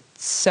those if it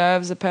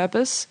serves a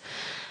purpose,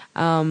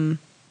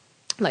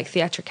 like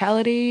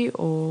theatricality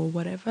or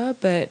whatever.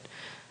 But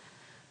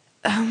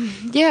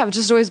yeah, I've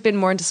just always been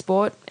more into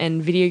sport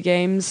and video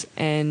games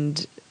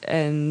and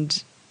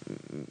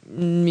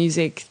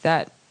music.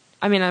 That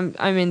I mean,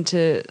 I'm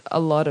into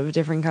a lot of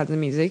different kinds of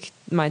music.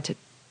 My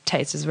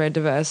taste is very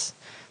diverse,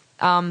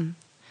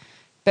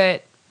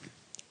 but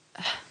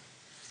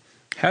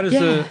how does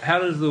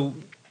the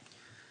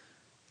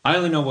I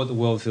only know what the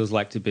world feels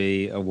like to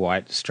be a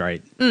white,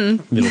 straight,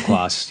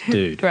 middle-class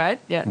dude. Right,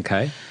 yeah.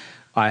 Okay.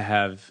 I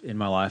have in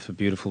my life a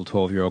beautiful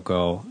 12-year-old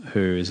girl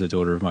who is the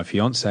daughter of my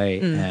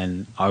fiancé,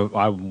 and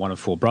I'm one of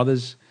 4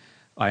 brothers.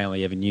 I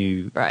only ever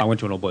knew, I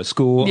went to an all-boys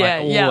school. Yeah,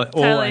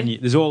 I knew,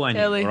 there's all I knew,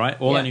 totally. right?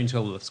 All I knew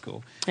until I left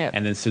school. Yep.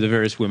 And then through the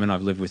various women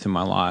I've lived with in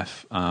my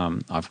life,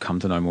 I've come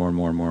to know more and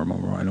more and more and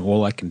more. And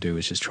all I can do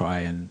is just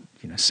try and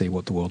see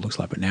what the world looks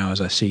like. But now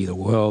as I see the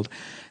world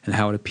and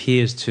how it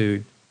appears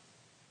to...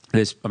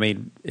 I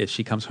mean, if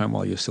she comes home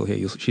while you're still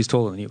here, she's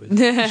taller than you.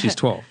 But she's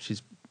 12.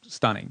 She's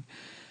stunning.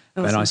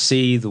 Awesome. And I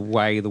see the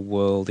way the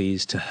world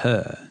is to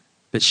her.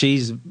 But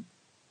she's,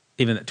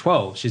 even at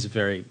 12, she's a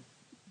very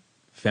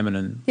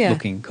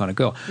feminine-looking kind of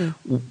girl. Yeah.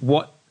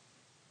 What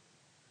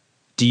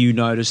do you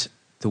notice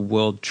the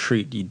world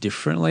treat you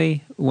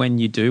differently when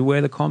you do wear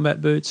the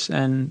combat boots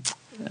and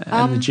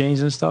the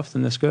jeans and stuff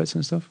than the skirts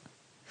and stuff?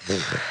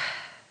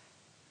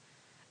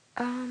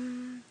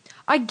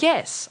 I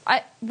guess.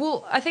 I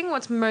think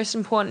what's most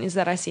important is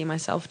that I see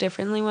myself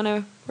differently when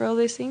I wear all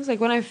these things. Like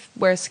when I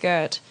wear a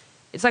skirt,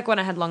 it's like when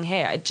I had long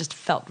hair, it just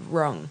felt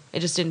wrong.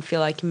 It just didn't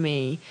feel like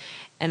me.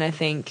 And I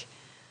think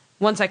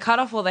once I cut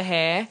off all the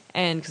hair,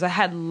 and because I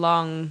had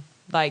long,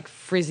 like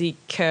frizzy,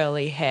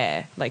 curly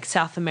hair, like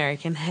South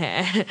American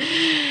hair,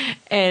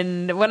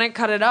 and when I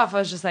cut it off, I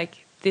was just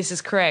like, this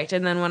is correct.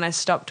 And then when I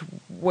stopped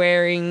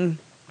wearing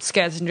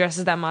skirts and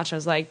dresses that much, I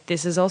was like,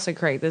 this is also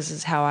correct. This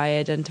is how I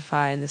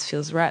identify and this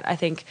feels right. I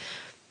think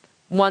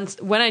when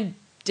I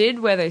did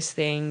wear those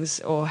things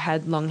or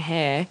had long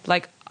hair,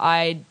 like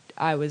I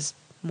was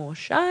more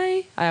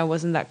shy. I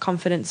wasn't that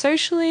confident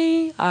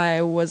socially.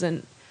 I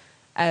wasn't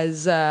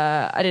as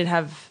I didn't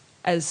have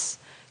as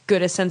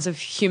good a sense of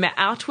humor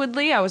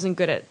outwardly. I wasn't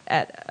good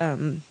at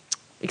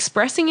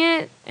expressing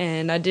it,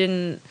 and I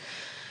didn't.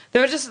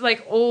 There were just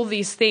like all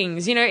these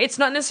things, it's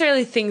not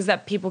necessarily things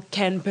that people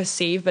can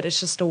perceive, but it's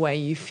just a way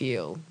you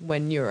feel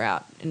when you're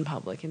out in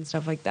public and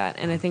stuff like that.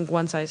 And I think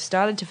once I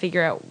started to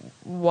figure out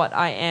what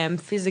I am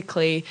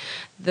physically,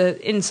 the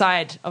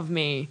inside of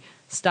me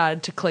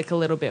started to click a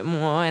little bit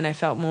more, and I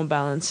felt more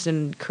balanced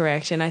and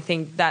correct. And I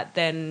think that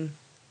then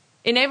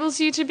enables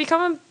you to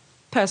become a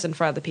person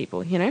for other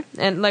people,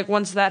 And like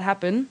once that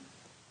happened,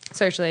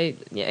 socially,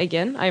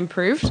 again, I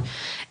improved,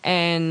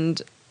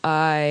 and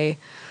I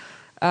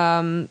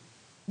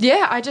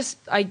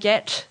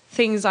get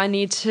things I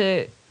need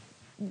to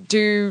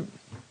do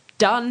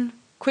done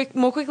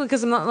more quickly,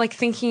 because I'm not like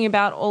thinking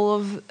about all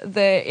of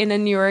the inner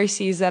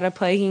neuroses that are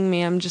plaguing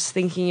me. I'm just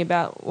thinking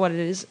about what it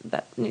is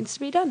that needs to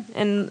be done.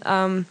 And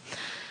so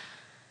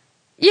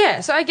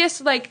I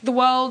guess like the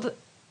world,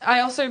 I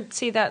also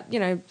see that,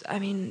 I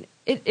mean,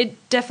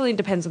 it definitely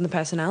depends on the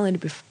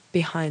personality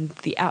behind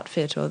the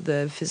outfit or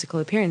the physical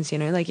appearance,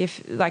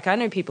 like I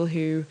know people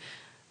who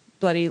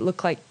bloody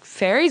look like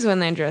fairies when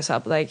they dress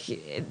up. Like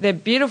they're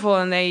beautiful,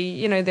 and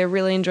they they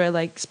really enjoy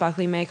like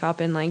sparkly makeup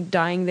and like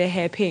dyeing their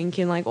hair pink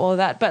and like all of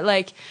that. But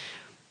like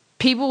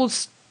people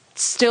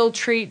still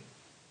treat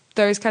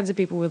those kinds of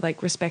people with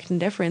like respect and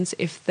deference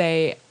if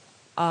they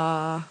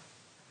are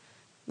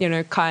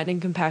kind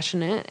and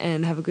compassionate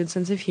and have a good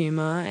sense of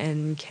humor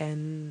and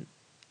can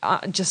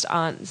just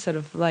aren't sort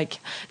of like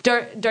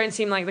don't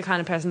seem like the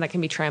kind of person that can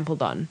be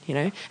trampled on, you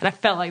know. And I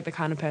felt like the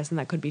kind of person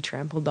that could be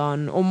trampled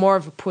on, or more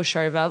of a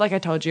pushover. Like I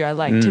told you, I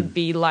like to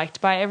be liked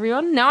by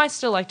everyone. Now I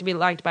still like to be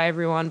liked by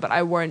everyone, but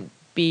I won't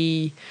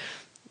be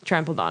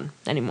trampled on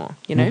anymore,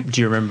 you know. Do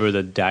you remember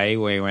the day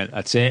where you went,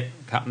 that's it,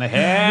 cutting the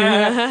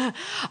hair?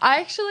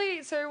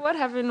 So what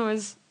happened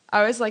was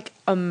I was like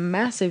a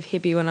massive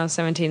hippie when I was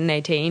 17 and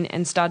 18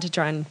 and started to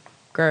try and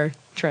grow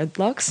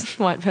dreadlocks,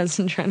 white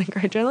person trying to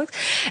grow dreadlocks.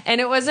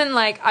 And it wasn't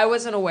like, I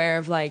wasn't aware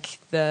of like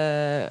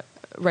the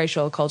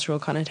racial, cultural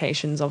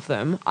connotations of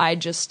them. I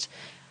just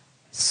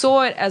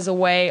saw it as a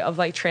way of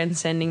like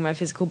transcending my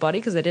physical body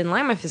because I didn't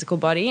like my physical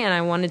body and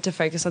I wanted to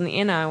focus on the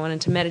inner. I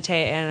wanted to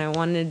meditate and I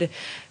wanted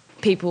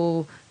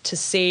people to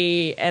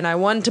see and I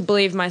wanted to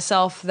believe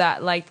myself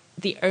that like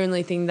the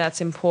only thing that's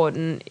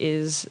important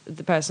is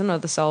the person or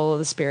the soul or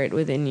the spirit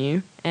within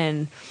you.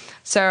 And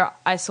so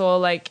I saw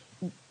like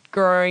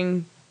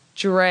growing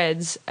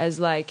dreads as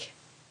like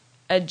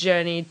a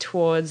journey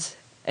towards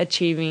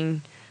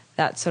achieving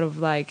that sort of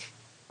like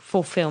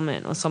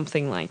fulfillment or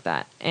something like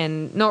that,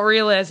 and not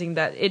realizing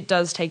that it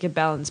does take a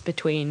balance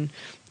between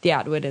the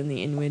outward and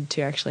the inward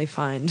to actually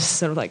find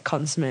sort of like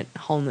consummate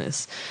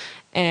wholeness.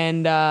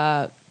 And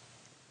I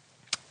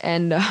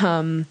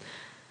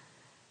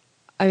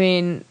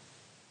mean,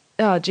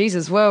 oh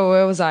Jesus,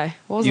 where was I?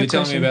 What was you the were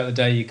telling question? me about the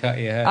day you cut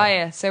your hair. Oh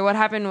yeah. So what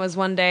happened was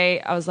one day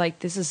I was like,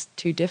 this is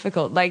too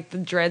difficult. Like the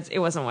dreads, it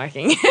wasn't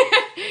working.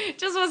 It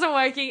just wasn't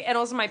working. And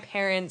also my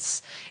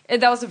parents,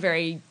 that was a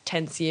very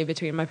tense year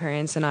between my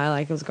parents and I.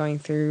 Like I was going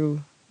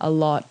through a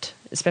lot,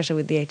 especially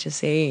with the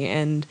HSC.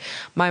 And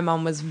my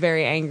mum was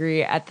very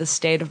angry at the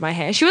state of my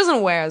hair. She wasn't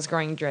aware I was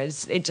growing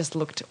dreads. It just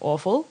looked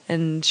awful.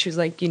 And she was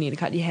like, you need to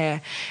cut your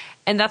hair.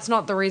 And that's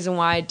not the reason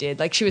why I did.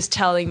 Like she was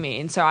telling me.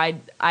 And so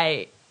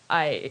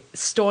I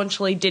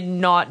staunchly did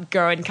not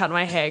go and cut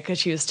my hair because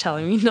she was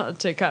telling me not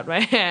to cut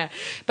my hair.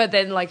 But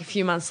then like a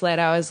few months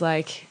later, I was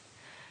like,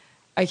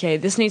 okay,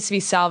 this needs to be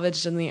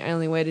salvaged and the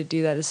only way to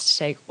do that is to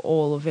take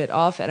all of it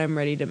off and I'm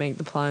ready to make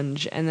the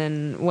plunge. And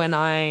then when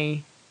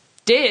I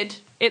did,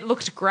 it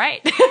looked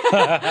great.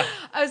 I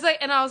was like,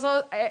 and I was,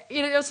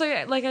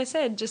 also, like I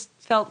said, just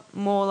felt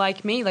more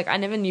like me. Like I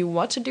never knew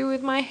what to do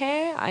with my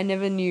hair. I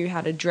never knew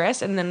how to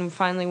dress. And then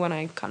finally when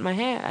I cut my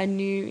hair, I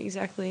knew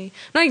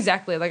not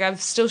exactly, like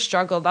I've still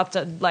struggled up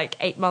to like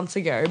 8 months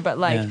ago, but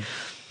like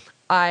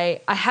I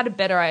had a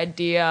better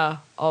idea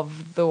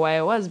of the way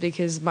I was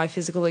because my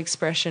physical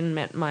expression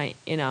met my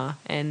inner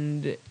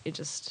and it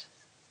just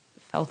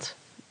felt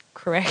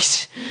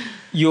correct.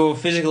 Your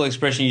physical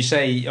expression, you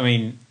say, I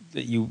mean,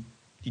 that you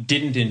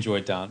didn't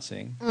enjoy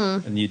dancing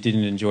and you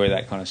didn't enjoy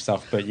that kind of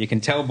stuff, but you can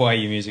tell by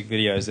your music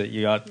videos that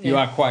you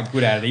are quite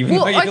good at it, even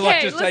though you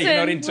like to say you're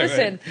not into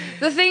it.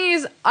 The thing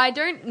is, I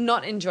don't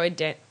not enjoy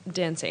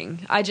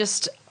dancing.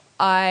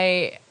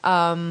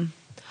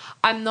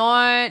 I'm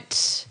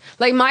not,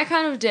 like my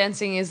kind of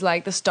dancing is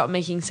like the Stop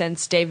Making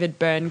Sense David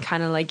Byrne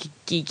kind of like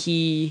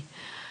geeky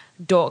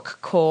dork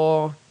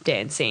core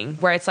dancing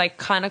where it's like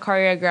kind of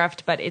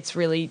choreographed, but it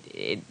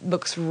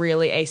looks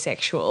really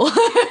asexual.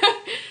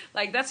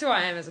 Like that's who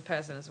I am as a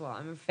person as well.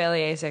 I'm a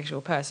fairly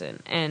asexual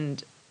person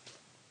and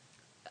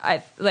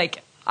I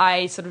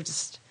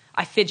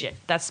fidget.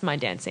 That's my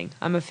dancing.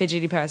 I'm a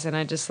fidgety person.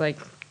 I just like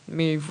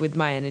move with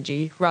my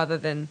energy rather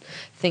than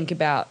think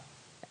about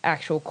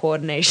actual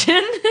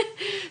coordination.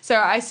 So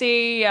I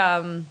see,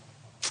 I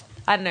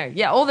don't know.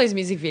 Yeah, all those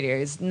music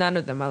videos, none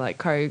of them are like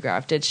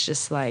choreographed. It's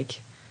just like,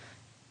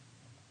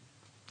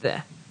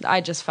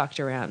 I just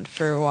fucked around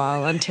for a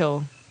while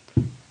until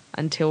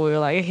we were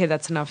like, okay,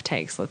 that's enough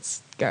takes.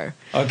 Let's go.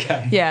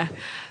 Okay. Yeah.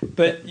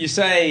 But you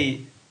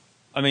say,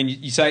 I mean,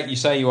 you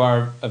say you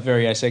are a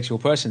very asexual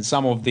person.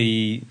 Some of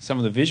the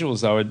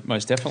visuals though are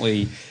most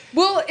definitely.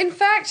 Well, in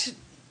fact,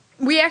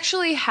 we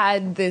actually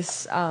had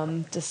this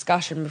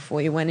discussion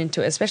before you went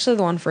into it, especially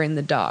the one for In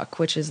the Dark,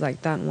 which is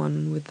like that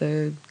one with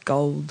the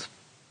gold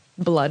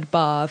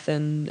bloodbath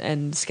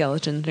and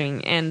skeleton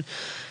thing. And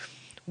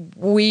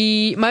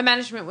my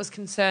management was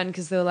concerned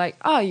because they were like,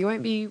 oh, you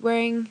won't be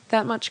wearing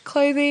that much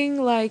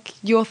clothing. Like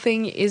your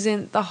thing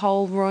isn't the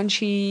whole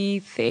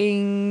raunchy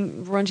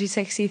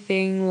sexy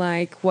thing.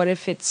 Like what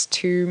if it's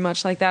too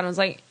much like that? And I was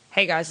like,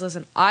 hey guys,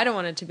 listen, I don't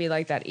want it to be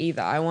like that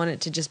either. I want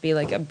it to just be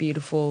like a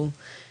beautiful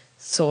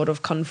sort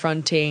of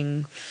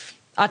confronting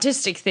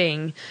artistic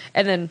thing.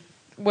 And then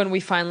when we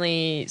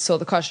finally saw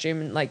the costume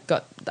and like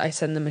I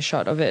sent them a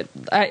shot of it.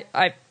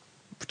 I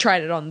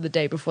tried it on the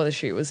day before the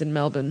shoot was in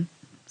Melbourne,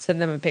 sent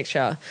them a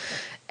picture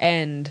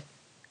and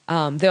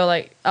they were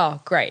like,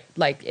 oh great,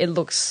 like it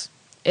looks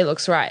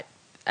right.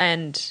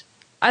 And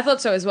I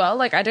thought so as well.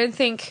 Like I don't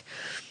think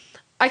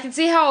I can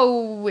see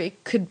how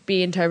it could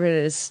be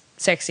interpreted as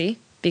sexy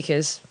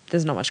because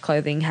there's not much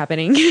clothing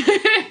happening.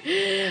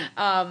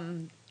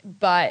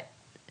 But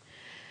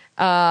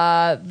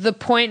the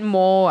point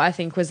more, I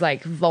think, was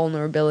like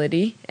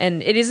vulnerability.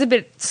 And it is a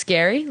bit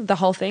scary, the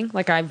whole thing.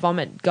 Like I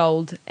vomit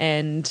gold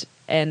and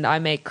I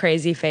make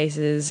crazy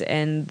faces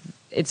and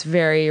it's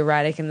very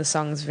erratic and the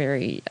song's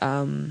very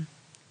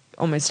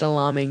almost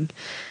alarming.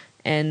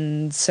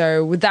 And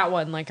so with that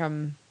one, like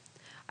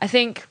I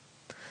think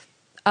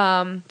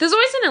there's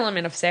always an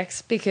element of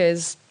sex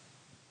because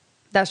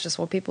that's just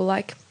what people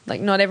like.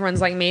 Like not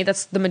everyone's like me.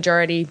 That's the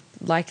majority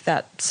like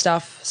that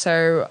stuff.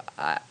 So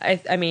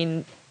I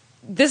mean,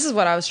 this is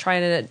what I was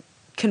trying to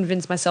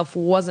convince myself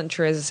wasn't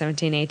true as a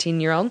 17,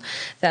 18-year-old,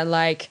 that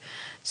like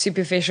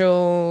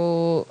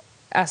superficial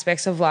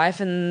aspects of life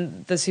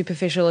and the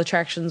superficial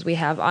attractions we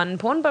have aren't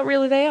important, but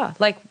really they are.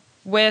 Like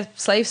we're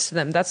slaves to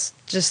them. That's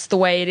just the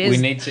way it is. We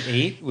need to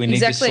eat. We need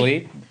to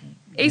sleep.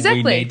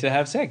 Exactly. We need to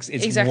have sex.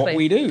 It's what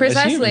we do.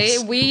 Precisely. As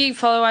humans. We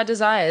follow our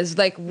desires.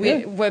 Like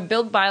we're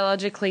built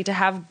biologically to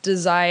have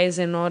desires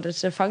in order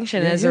to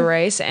function as a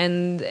race,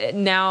 and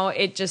now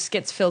it just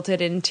gets filtered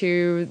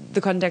into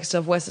the context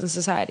of Western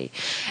society.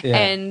 Yeah.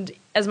 And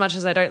as much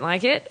as I don't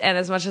like it, and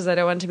as much as I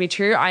don't want it to be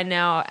true, I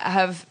now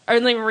have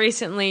only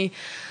recently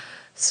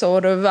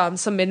sort of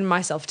submitted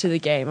myself to the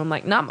game. I'm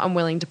like, nah, I'm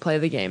willing to play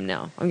the game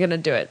now. I'm going to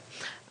do it.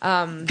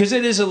 Because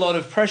it is a lot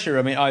of pressure.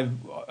 I mean,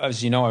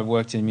 as you know, I've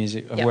worked in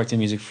music. I've worked in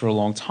music for a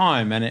long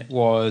time, and it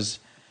was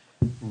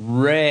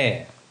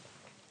rare.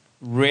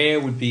 Rare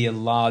would be a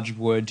large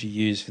word to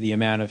use for the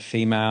amount of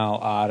female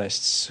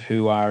artists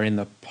who are in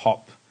the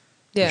pop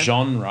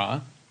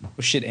genre,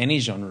 or shit, any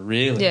genre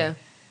really,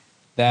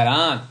 that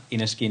aren't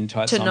in a skin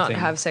tight to something, not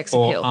have sex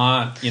or appeal,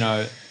 aren't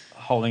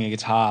holding a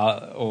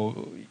guitar or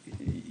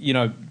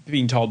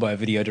being told by a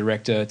video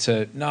director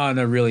to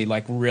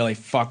really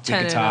fuck the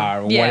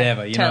guitar or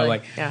whatever,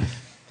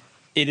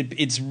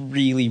 it's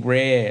really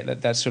rare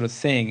that sort of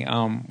thing,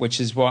 which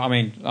is why, I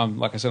mean,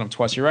 like I said, I'm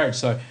twice your age,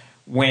 so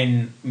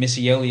when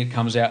Missy Elliott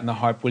comes out in the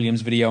Hype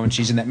Williams video and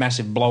she's in that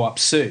massive blow-up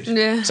suit,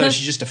 so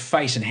she's just a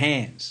face and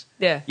hands,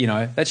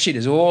 that shit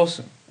is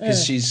awesome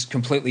because she's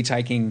completely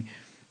taking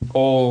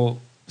all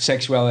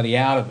sexuality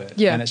out of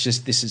it, and it's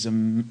just, this is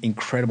an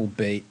incredible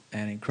beat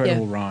and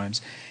incredible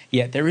rhymes.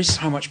 Yet there is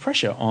so much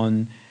pressure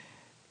on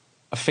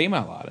a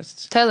female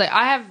artist. Totally.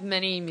 I have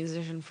many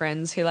musician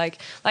friends who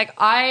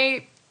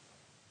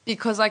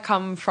because I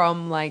come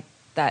from like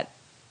that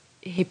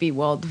hippie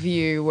world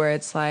view where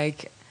it's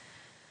like,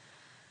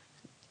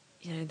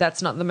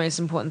 that's not the most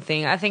important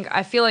thing.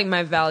 I feel like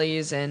my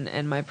values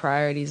and my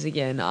priorities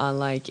again are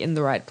like in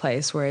the right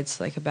place, where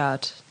it's like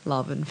about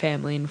love and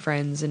family and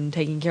friends and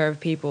taking care of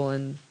people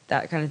and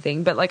that kind of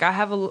thing. But like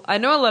I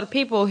know a lot of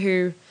people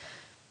who,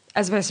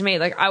 as opposed to me,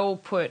 like I will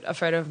put a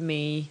photo of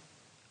me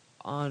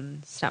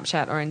on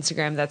Snapchat or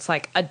Instagram that's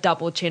like a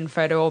double chin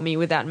photo or me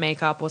without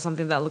makeup or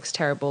something that looks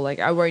terrible. Like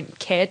I won't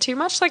care too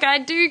much. Like I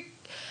do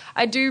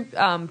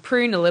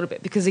prune a little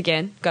bit because,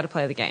 again, got to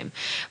play the game.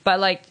 But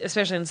like,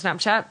 especially on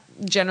Snapchat,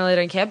 generally I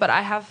don't care. But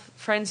I have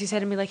friends who say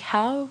to me like,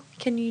 how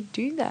can you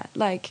do that?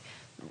 Like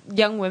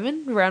young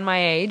women around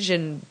my age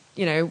and,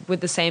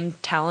 with the same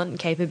talent and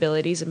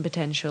capabilities and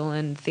potential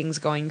and things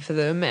going for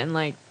them, and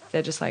like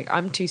they're just like,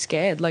 I'm too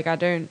scared. Like I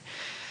don't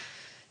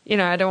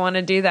want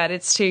to do that.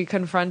 It's too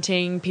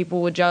confronting.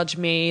 People would judge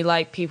me.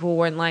 Like people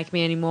won't like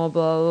me anymore,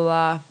 blah, blah,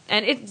 blah.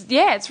 And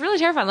it's really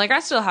terrifying. Like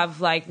I still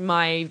have like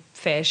my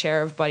fair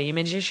share of body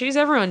image issues.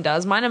 Everyone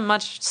does. Mine are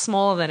much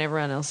smaller than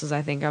everyone else's.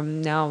 I think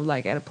I'm now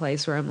like at a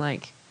place where I'm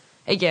like,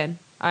 again,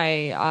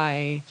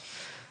 I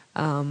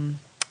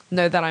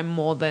know that I'm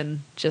more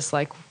than just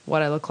like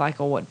what I look like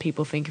or what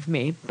people think of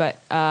me. But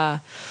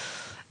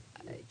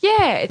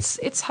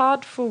it's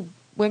hard for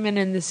women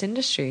in this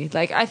industry.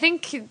 Like I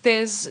think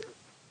there's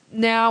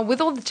now,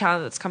 with all the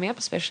talent that's coming up,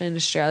 especially in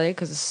Australia,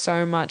 because there's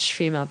so much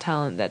female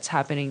talent that's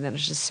happening that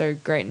is just so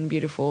great and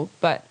beautiful.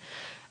 But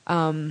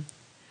now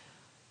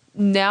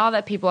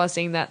that people are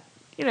seeing that,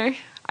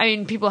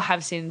 people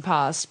have seen in the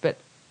past, but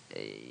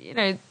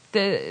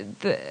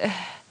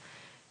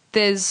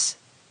there's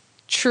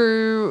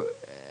true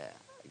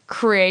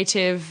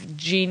creative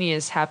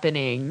genius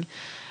happening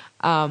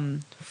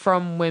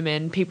from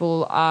women.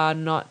 People are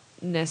not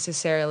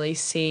necessarily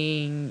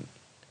seeing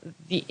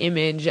the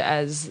image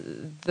as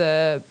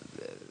the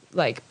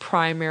like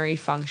primary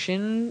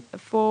function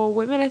for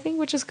women, I think,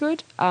 which is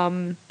good.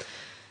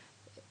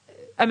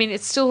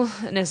 It's still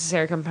a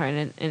necessary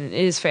component, and it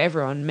is for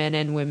everyone, men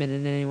and women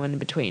and anyone in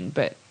between.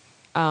 But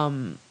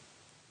hopefully,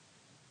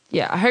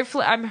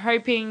 I'm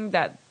hoping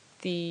that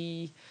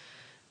the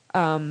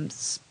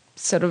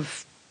sort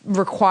of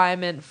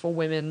requirement for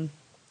women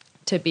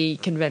to be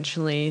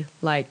conventionally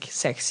like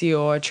sexy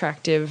or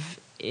attractive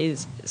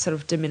is sort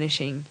of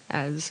diminishing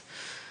as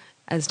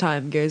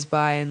time goes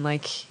by and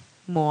like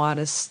more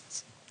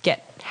artists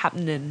get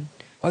happening.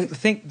 I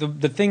think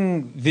the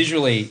thing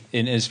visually,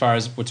 in as far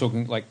as we're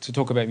talking, like to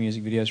talk about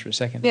music videos for a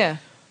second. Yeah.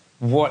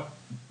 What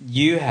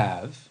you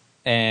have,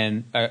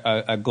 and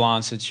a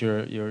glance at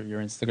your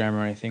Instagram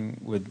or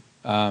anything would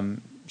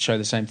show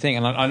the same thing.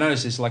 And I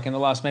noticed this, like in the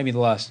last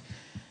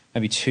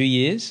 2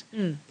 years,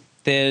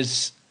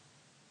 there's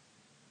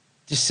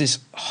just this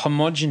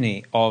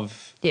homogeny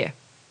of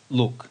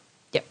look.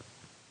 Yep.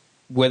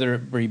 Whether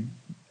it be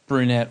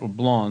brunette or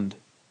blonde,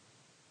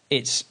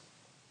 it's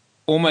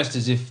almost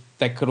as if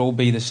they could all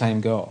be the same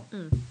girl.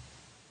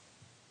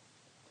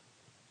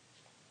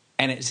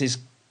 And it's this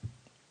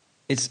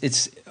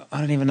it's I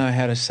don't even know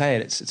how to say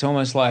it. It's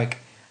almost like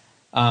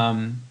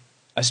a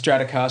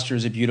Stratocaster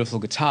is a beautiful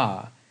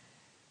guitar,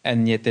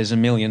 and yet there's a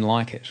million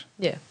like it.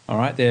 Yeah. All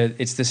right.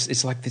 It's the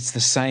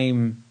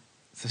same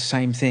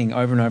thing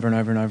over and over and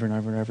over and over and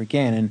over and over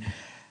again, and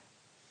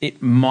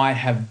it might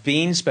have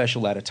been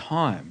special at a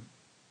time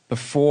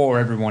before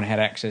everyone had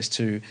access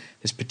to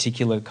this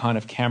particular kind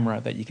of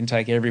camera that you can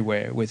take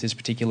everywhere with this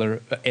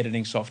particular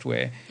editing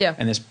software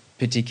and this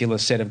particular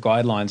set of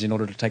guidelines in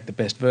order to take the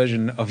best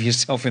version of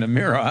yourself in a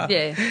mirror.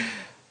 Yeah.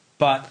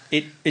 But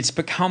it's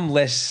become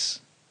less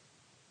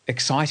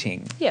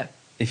exciting. Yeah.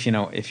 If you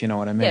know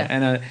what I mean.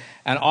 Yeah.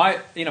 And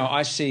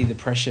I see the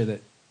pressure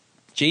that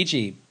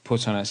Gigi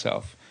puts on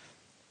herself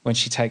when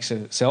she takes a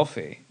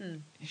selfie.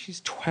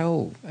 She's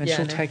 12 and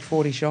she'll take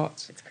 40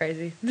 shots. It's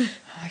crazy. Like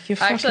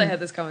I actually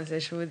had this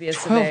conversation with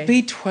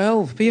yesterday.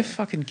 12. Be a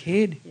fucking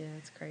kid. Yeah,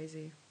 it's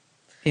crazy.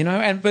 You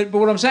know, but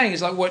what I'm saying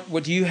is like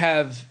what you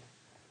have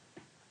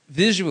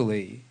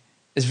visually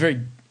is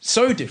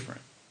so different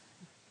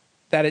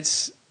that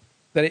it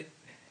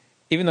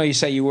even though you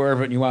say you were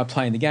over it and you are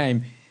playing the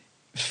game,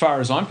 as far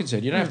as I'm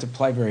concerned, you don't have to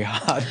play very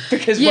hard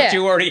because what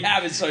you already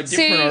have is so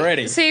different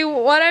already. See,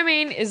 what I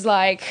mean is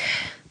like,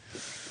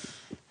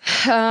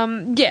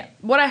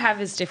 what I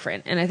have is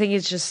different, and I think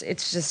it's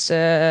just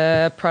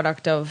a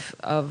product of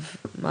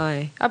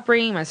my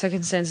upbringing, my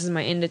circumstances,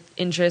 my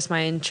interests.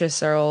 My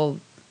interests are all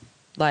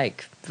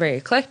like very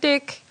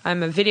eclectic.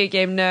 I'm a video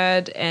game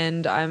nerd,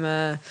 and I'm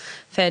a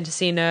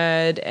fantasy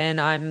nerd, and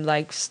I'm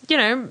like,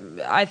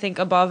 I think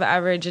above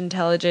average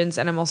intelligence,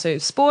 and I'm also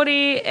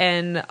sporty,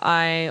 and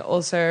I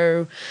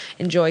also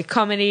enjoy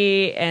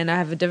comedy, and I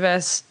have a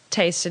diverse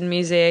taste in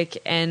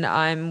music, and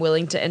I'm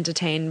willing to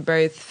entertain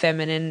both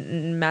feminine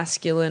and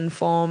masculine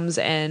forms,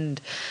 and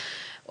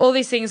all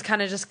these things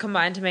kind of just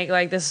combine to make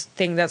like this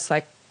thing that's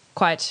like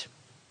quite,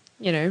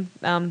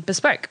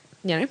 bespoke.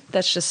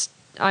 That's just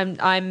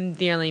I'm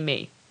the only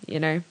me,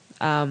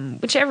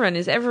 which everyone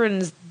is.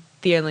 Everyone's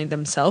the only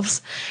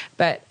themselves,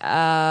 but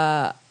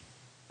I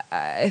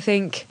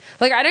think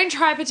like I don't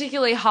try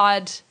particularly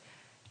hard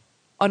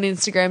on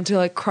Instagram to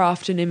like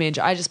craft an image.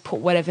 I just put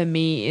whatever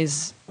me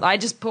is. I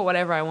just put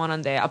whatever I want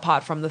on there,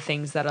 apart from the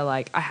things that are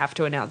like I have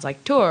to announce,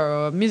 like tour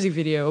or a music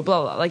video or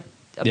blah blah. Like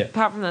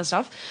apart from that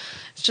stuff,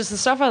 it's just the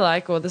stuff I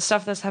like or the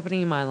stuff that's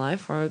happening in my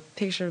life or a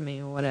picture of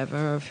me or whatever,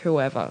 or of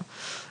whoever.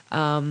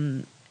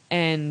 And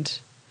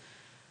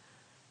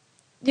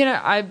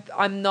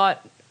I'm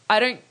not. I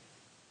don't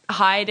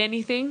hide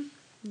anything.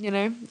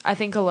 I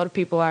think a lot of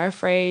people are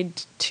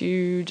afraid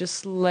to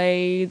just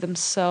lay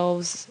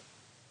themselves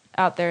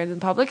out there in the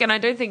public, and I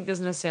don't think there's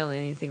necessarily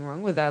anything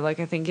wrong with that. Like,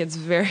 I think it's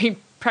very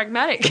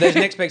pragmatic. There's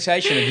an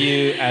expectation of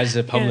you as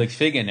a public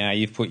figure now.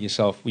 You've put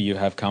yourself, you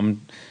have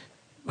come,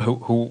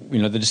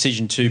 the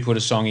decision to put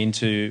a song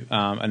into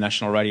a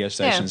national radio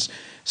station's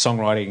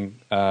songwriting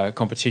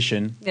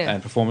competition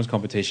and performance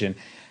competition.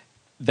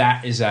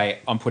 That is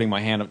I'm putting my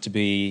hand up to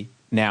be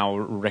now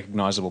a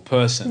recognisable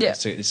person. Yeah.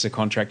 It's a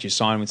contract you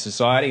sign with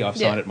society. I've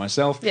signed it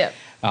myself. Yeah.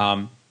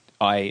 I'm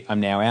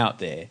now out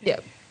there. Yeah.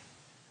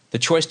 The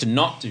choice to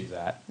not do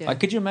that. Yeah. Like,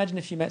 could you imagine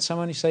if you met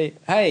someone, you say,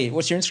 "Hey,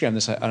 what's your Instagram?" They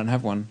say, "I don't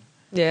have one."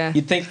 Yeah.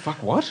 You'd think,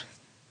 "Fuck, what?"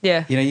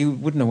 Yeah. You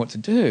wouldn't know what to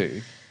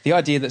do. The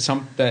idea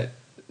that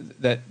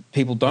that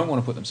people don't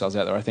want to put themselves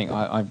out there, I think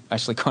I'm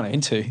actually kind of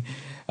into.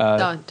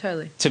 No,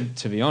 totally.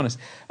 To be honest,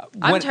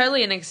 I'm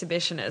totally an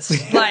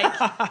exhibitionist. Like,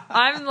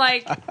 I'm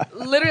like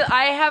literally.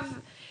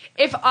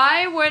 If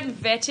I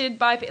weren't vetted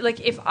by, like,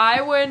 if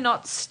I were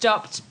not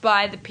stopped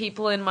by the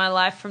people in my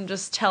life from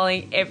just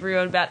telling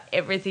everyone about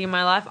everything in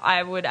my life,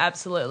 I would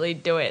absolutely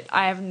do it.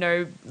 I have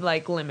no,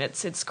 like,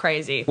 limits. It's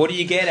crazy. What do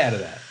you get out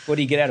of that? What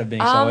do you get out of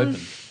being so open?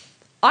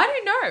 I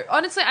don't know.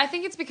 Honestly, I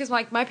think it's because,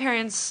 like, my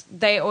parents,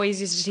 they always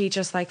used to teach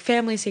us, like,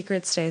 family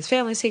secrets stays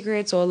family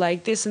secrets, or,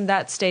 like, this and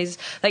that stays,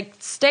 like,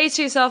 stay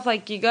to yourself.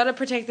 Like, you got to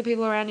protect the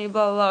people around you,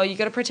 blah, blah, blah. You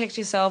got to protect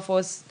yourself,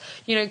 or,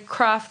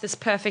 craft this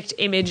perfect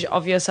image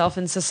of yourself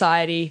in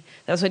society.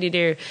 That's what you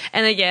do.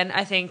 And again,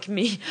 I think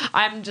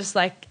I'm just,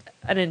 like,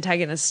 an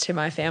antagonist to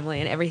my family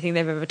and everything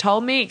they've ever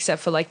told me,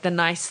 except for, like, the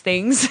nice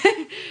things.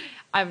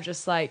 I'm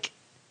just, like,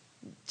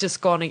 just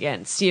gone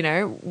against,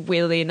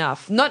 weirdly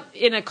enough. Not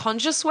in a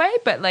conscious way,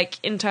 but like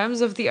in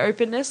terms of the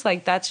openness,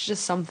 like that's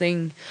just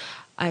something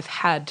I've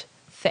had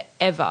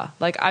forever.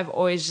 Like I've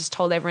always just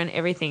told everyone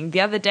everything.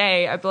 The other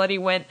day I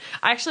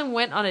actually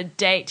went on a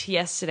date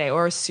yesterday,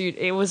 or a suit.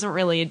 It wasn't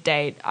really a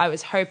date. I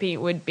was hoping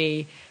it would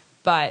be,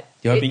 but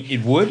you're hoping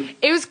it would?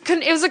 It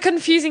was a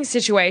confusing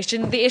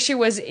situation. The issue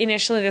was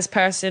initially this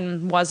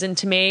person wasn't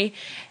to me,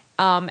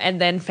 and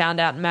then found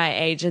out my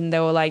age, and they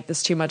were like,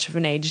 there's too much of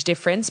an age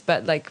difference,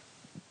 but like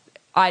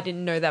I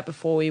didn't know that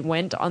before we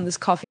went on this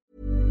coffee.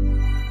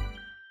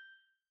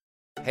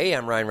 Hey,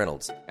 I'm Ryan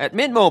Reynolds. At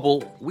Mint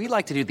Mobile, we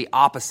like to do the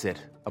opposite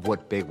of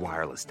what Big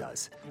Wireless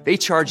does. They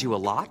charge you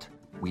a lot,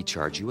 we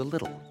charge you a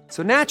little.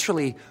 So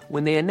naturally,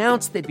 when they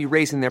announced they'd be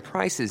raising their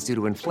prices due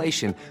to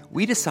inflation,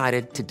 we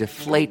decided to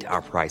deflate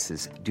our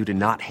prices due to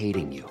not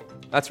hating you.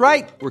 That's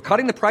right. We're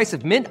cutting the price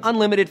of Mint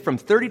Unlimited from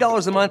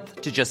 $30 a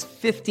month to just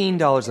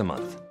 $15 a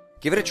month.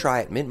 Give it a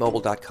try at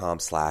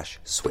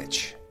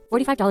mintmobile.com/switch.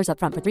 $45 up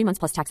front for 3 months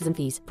plus taxes and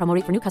fees. Promo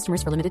rate for new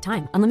customers for limited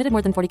time. Unlimited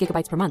more than 40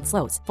 gigabytes per month.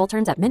 Slows full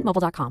terms at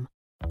mintmobile.com.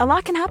 A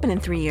lot can happen in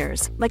 3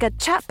 years, like a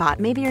chatbot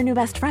may be your new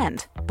best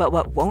friend. But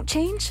what won't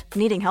change?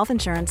 Needing health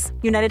insurance.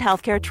 United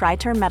Healthcare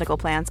Tri-Term Medical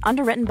Plans,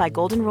 underwritten by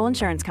Golden Rule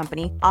Insurance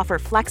Company, offer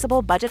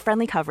flexible,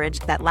 budget-friendly coverage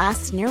that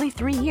lasts nearly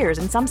 3 years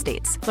in some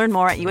states. Learn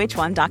more at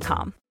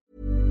uh1.com.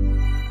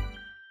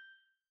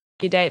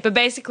 Date, but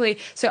basically,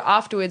 so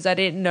afterwards, I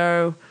didn't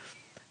know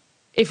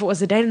if it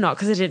was a date or not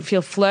because I didn't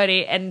feel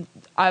flirty, and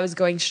I was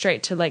going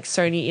straight to like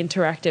Sony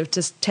Interactive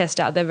to test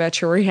out their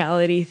virtual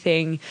reality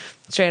thing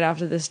straight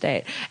after this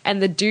date.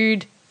 And the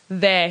dude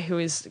there who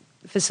is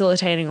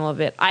facilitating all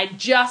of it, I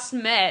just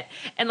met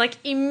and like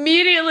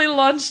immediately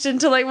launched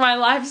into like my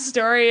life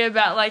story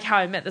about like how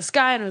I met this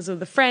guy and I was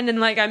with a friend and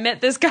like I met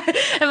this guy and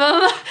blah, blah,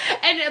 blah,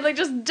 and like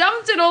just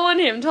dumped it all on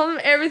him, told him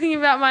everything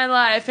about my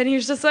life, and he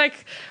was just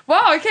like,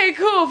 wow, okay,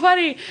 cool,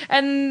 funny,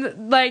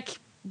 and like.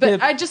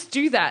 But I just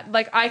do that.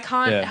 Like, I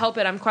can't help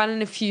it. I'm quite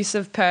an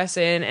effusive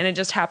person, and it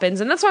just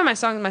happens. And that's why my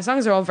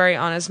songs are all very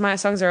honest. My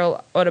songs are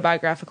all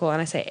autobiographical,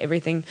 and I say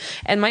everything.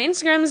 And my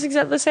Instagram is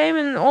exactly the same,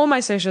 and all my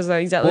socials are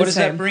exactly the same. What does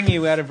that bring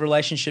you out of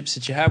relationships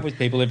that you have with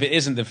people if it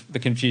isn't the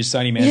confused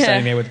Sony man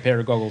standing there with a pair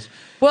of goggles?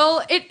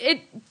 Well,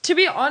 it to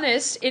be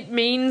honest, it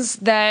means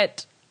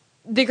that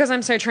because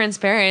I'm so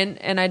transparent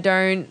and I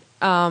don't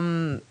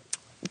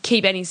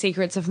keep any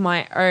secrets of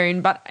my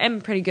own, but I'm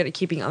pretty good at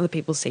keeping other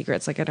people's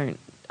secrets. Like,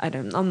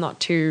 I'm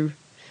not too,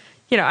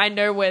 I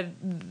know where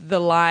the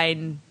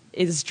line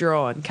is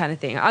drawn kind of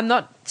thing. I'm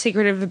not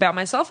secretive about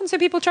myself, and so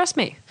people trust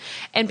me.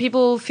 And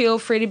people feel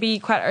free to be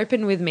quite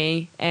open with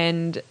me,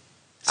 and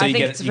so I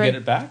think you get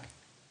it back?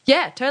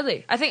 Yeah,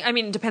 totally.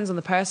 It depends on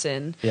the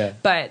person. Yeah.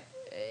 But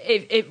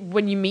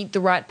when you meet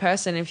the right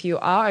person, if you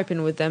are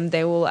open with them,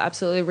 they will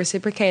absolutely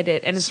reciprocate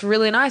it, and it's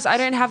really nice. I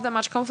don't have that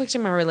much conflict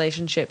in my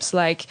relationships.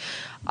 Like,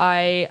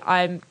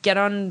 I get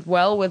on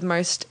well with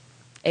most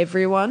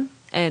everyone.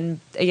 And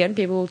again,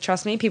 people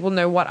trust me. People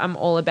know what I'm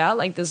all about.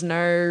 Like, there's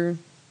no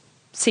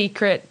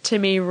secret to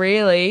me,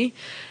 really.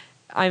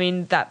 I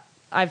mean, that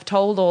I've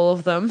told all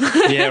of them.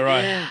 Yeah,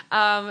 right.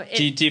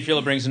 Do you feel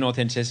it brings an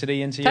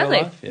authenticity into your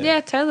life?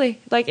 Yeah,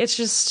 totally. Like, it's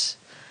just,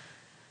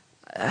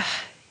 But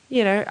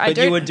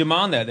you would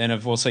demand that then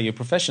of also your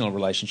professional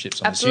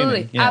relationships, I'm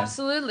assuming. Yeah.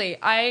 Absolutely.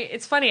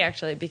 It's funny,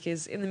 actually,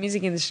 because in the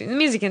music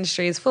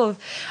industry is full of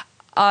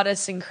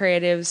artists and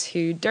creatives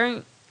who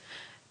don't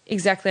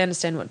exactly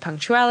understand what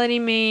punctuality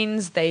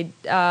means. They,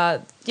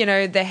 their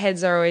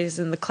heads are always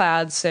in the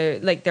clouds, so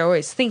like they're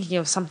always thinking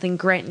of something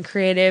great and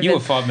creative. You were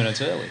 5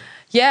 minutes early.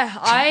 Yeah,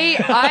 I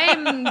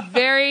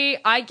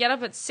get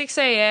up at 6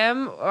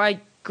 a.m. I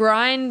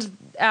grind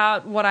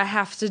out what I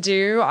have to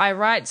do. I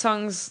write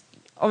songs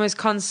almost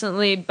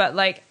constantly, but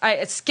like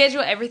I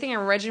schedule everything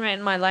and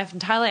regiment my life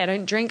entirely. I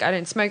don't drink, I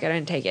don't smoke, I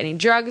don't take any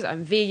drugs.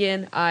 I'm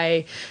vegan.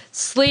 I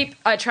sleep.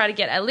 I try to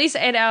get at least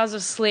 8 hours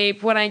of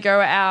sleep when I go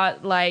out.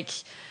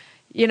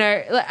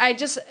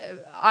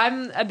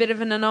 I'm a bit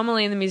of an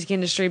anomaly in the music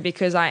industry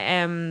because I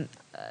am,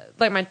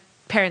 my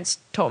parents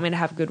taught me to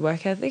have a good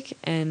work ethic,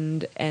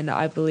 and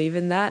I believe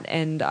in that,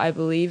 and I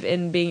believe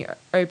in being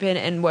open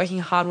and working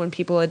hard when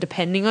people are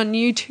depending on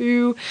you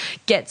to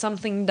get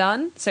something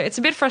done. So it's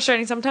a bit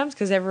frustrating sometimes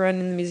because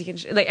everyone in the music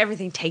industry, like,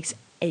 everything takes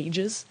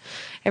ages.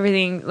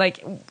 Everything,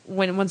 like,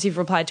 once you've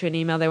replied to an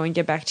email, they won't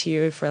get back to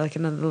you for like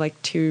another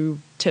 2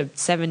 to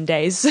 7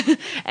 days,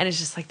 and it's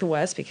just like the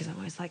worst because I'm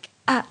always like,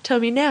 tell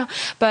me now.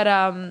 But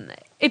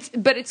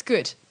it's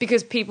good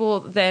because people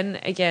then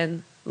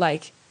again,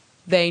 like,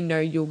 they know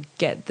you'll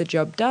get the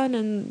job done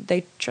and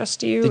they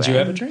trust you. Did you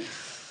have a drink?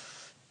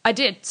 I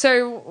did.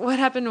 So what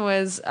happened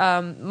was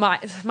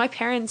my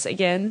parents,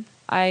 again,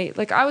 I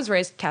was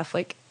raised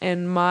Catholic,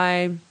 and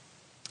my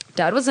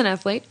dad was an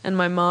athlete and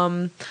my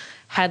mom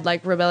had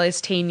like rebellious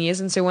teen years,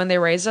 and so when they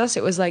raised us,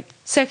 it was like,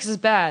 sex is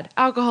bad,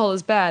 alcohol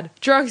is bad,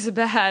 drugs are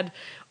bad,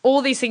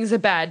 all these things are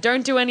bad,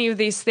 don't do any of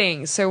these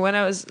things. So when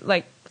I was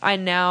like, I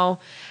now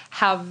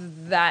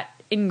have that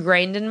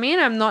ingrained in me,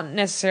 and I'm not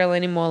necessarily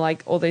anymore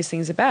like all these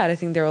things are bad. I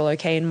think they're all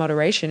okay in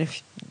moderation,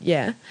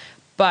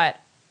 but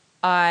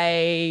when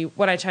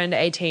I turned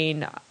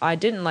 18, I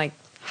didn't like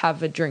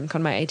have a drink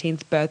on my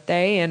 18th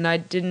birthday, and I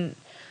didn't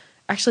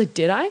actually,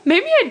 did I?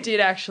 Maybe I did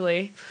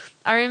actually.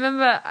 I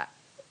remember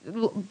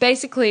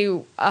basically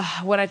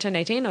when I turned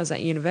 18, I was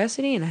at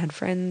university and I had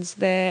friends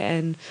there,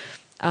 and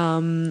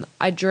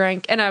I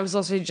drank, and I was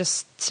also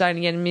just starting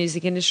to get in the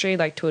music industry,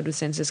 like toured with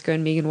Francisco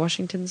and Megan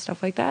Washington and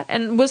stuff like that,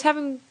 and was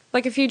having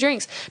like a few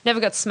drinks. Never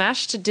got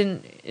smashed,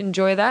 didn't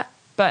enjoy that,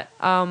 but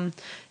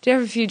did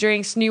have a few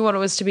drinks, knew what it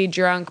was to be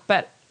drunk,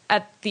 but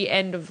at the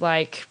end of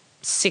like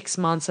 6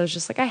 months, I was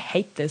just like, I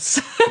hate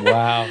this.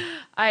 Wow.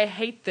 I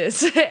hate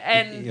this.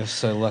 And you're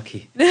so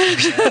lucky. It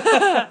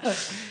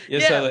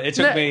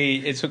took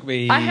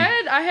me I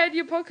heard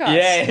your podcast.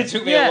 Yeah, it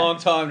took me a long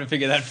time to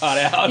figure that part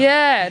out.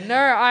 Yeah, no,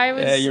 I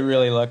was. Yeah, you're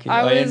really lucky.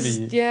 I envy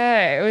you.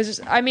 Yeah, it was just,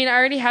 I mean, I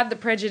already had the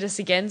prejudice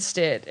against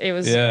it. It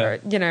was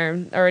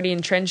already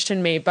entrenched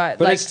in me,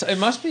 but like, it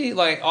must be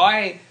like,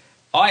 I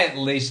I at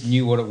least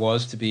knew what it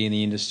was to be in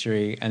the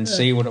industry and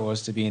see what it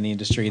was to be in the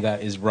industry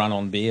that is run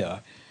on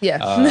beer. Yeah,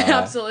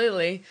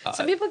 absolutely.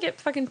 Some people get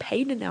fucking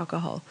paid in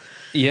alcohol.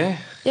 Yeah.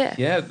 Yeah.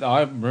 Yeah,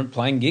 I remember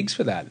playing gigs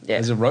for that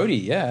as a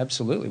roadie. Yeah,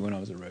 absolutely, when I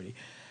was a roadie.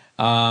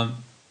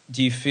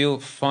 Do you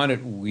find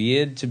it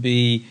weird to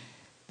be...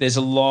 There's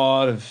a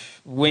lot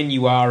of... When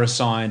you are a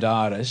signed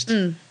artist,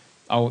 you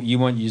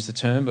won't use the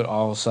term, but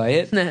I'll say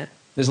it. Nah.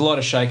 There's a lot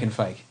of shake and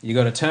fake. You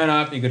got to turn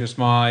up, you got to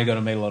smile, you got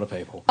to meet a lot of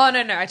people. Oh,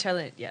 no, I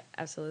totally... Yeah,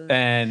 absolutely.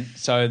 And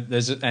so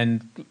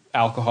and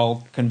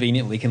alcohol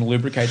conveniently can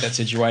lubricate that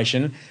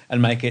situation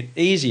and make it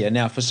easier.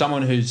 Now, for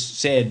someone who's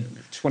said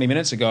 20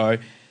 minutes ago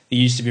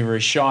you used to be very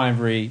shy and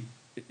very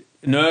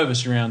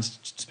nervous around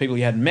people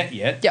you hadn't met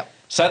yet,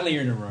 suddenly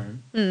you're in a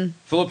room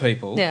full of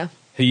people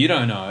who you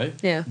don't know.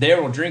 Yeah. They're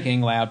all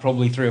drinking loud,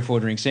 probably 3 or 4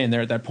 drinks in.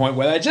 They're at that point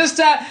where they just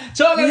start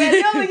talking about,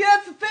 yeah,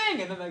 that's the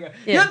thing. And then they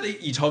go,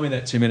 you told me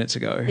that 2 minutes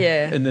ago.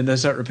 Yeah. And then they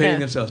start repeating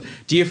themselves.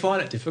 Do you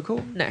find it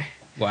difficult? No.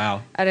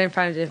 Wow. I don't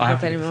find it difficult I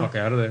have to anymore. get the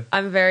fuck out of there.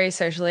 I'm very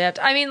socially apt.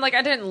 I mean, like,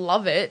 I don't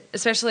love it,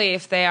 especially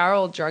if they are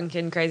all drunk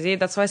and crazy.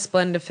 That's why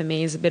Splendor for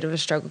me is a bit of a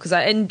struggle because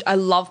I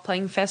love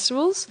playing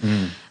festivals,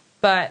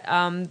 but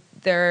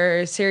there are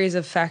a series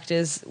of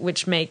factors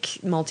which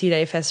make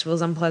multi-day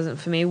festivals unpleasant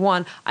for me.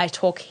 One, I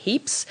talk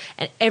heaps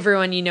and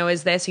everyone you know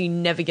is there, so you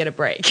never get a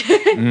break.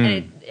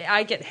 And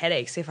I get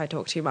headaches if I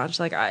talk too much.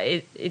 Like,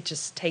 it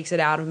just takes it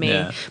out of me.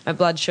 Yeah. My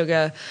blood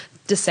sugar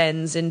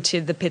descends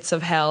into the pits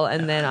of hell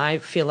and then I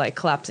feel like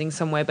collapsing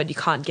somewhere, but you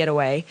can't get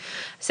away.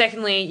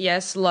 Secondly,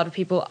 yes, a lot of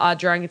people are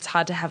drunk. It's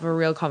hard to have a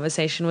real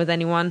conversation with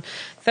anyone.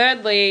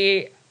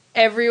 Thirdly,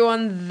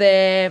 everyone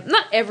there,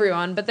 not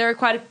everyone, but there are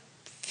quite a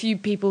few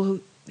people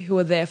who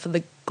are there for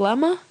the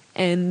glamour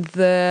and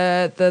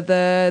there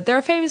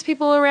are famous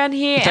people around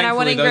here and I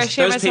want to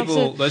ingratiate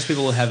myself. Those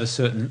people will have a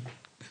certain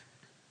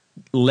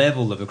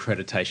level of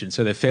accreditation,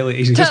 so they're fairly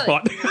easy to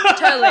spot.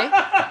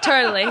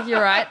 Totally,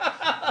 you're right.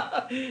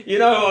 You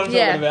know what I'm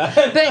talking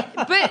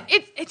about. but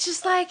it's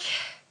just like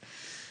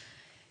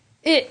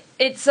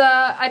it's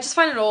I just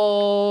find it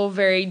all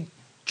very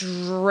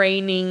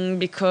draining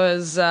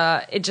because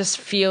it just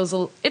feels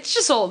it's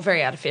just all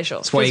very artificial.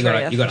 That's why you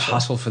got to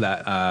hustle for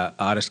that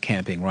artist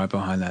camping right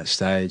behind that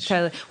stage.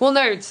 Totally. Well,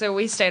 no, so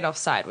we stayed off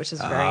site, which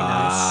is very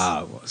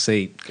nice. Well,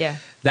 see, yeah,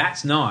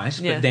 that's nice,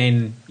 but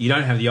then you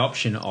don't have the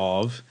option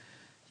of,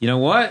 you know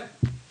what?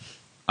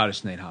 I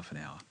just need half an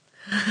hour.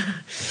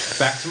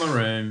 Back to my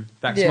room,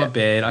 back to my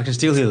bed. I can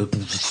still hear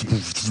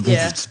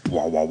the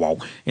wow, wow, wow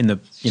in the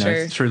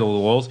through all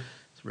the walls.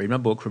 Read my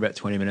book for about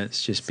 20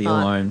 minutes, just be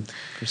alone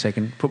for a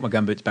second, put my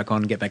gumboots back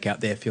on, get back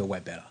out there, feel way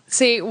better.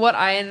 See, what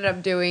I ended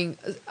up doing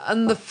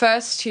on the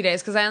first 2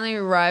 days, because I only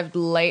arrived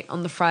late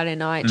on the Friday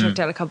night, checked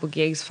out a couple of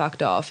gigs,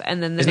 fucked off,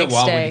 and then the next day... Isn't it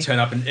wild when you turn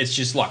up and it's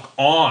just like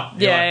on?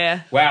 You're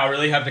like, wow, I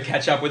really have to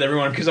catch up with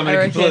everyone because I'm in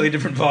a completely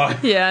different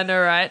vibe. Yeah, I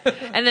know, right?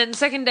 And then the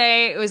second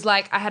day, it was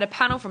like I had a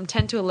panel from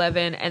 10 to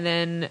 11 and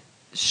then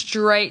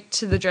straight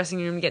to the dressing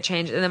room to get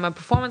changed, and then my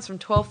performance from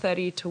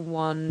 12:30 to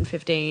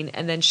 1:15,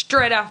 and then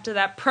straight after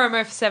that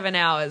promo for 7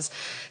 hours.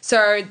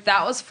 So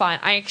that was fine.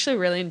 I actually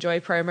really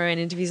enjoy promo and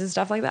interviews and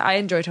stuff like that. I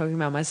enjoy talking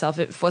about myself.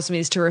 It forced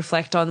me to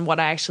reflect on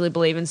what I actually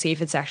believe and see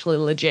if it's actually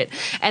legit.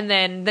 And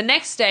then the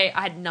next day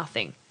I had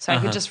nothing, so I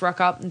could just rock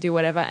up and do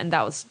whatever, and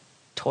that was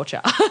torture.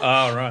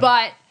 Oh, right.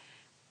 But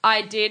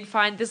I did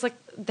find this, like,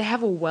 they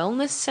have a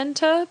wellness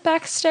center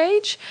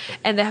backstage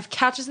and they have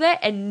couches there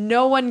and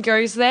no one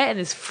goes there and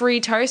there's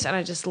free toast, and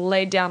I just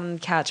laid down on the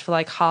couch for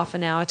like half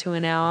an hour to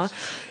an hour.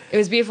 It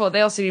was beautiful.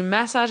 They also do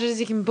massages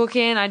you can book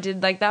in. I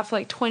did like that for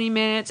like 20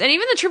 minutes. And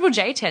even the Triple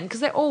J tent, because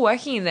they're all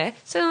working in there,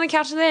 sitting on the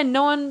couch in there,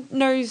 no one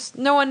knows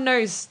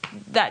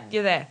that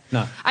you're there.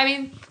 No. I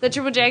mean, the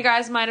Triple J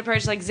guys might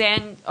approach, like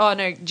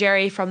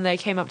Jerry from there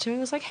came up to me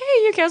and was like, hey,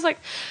 you okay? I was like,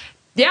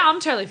 yeah,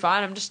 I'm totally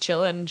fine. I'm just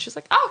chilling. And she was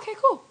like, oh, okay,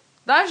 cool.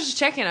 I was just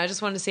checking. I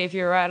just wanted to see if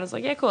you were right. I was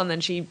like, yeah, cool. And then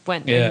she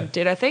went and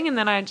did her thing, and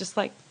then I just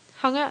like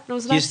hung out, and it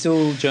was nice. You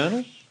still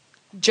journal?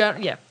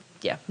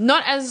 Yeah.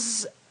 Not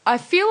as... I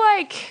feel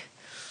like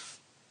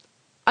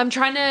I'm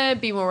trying to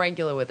be more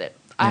regular with it.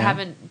 I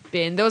haven't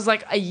been... There was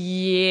like a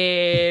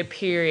year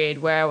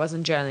period where I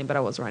wasn't journaling, but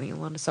I was writing a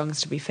lot of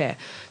songs, to be fair.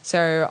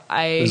 So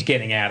It was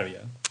getting out of you.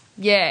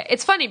 Yeah.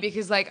 It's funny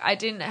because like I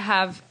didn't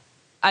have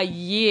a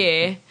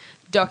year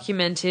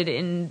documented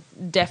in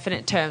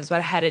definite terms, but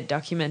I had it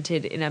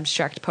documented in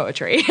abstract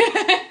poetry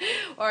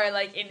or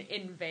like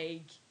in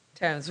vague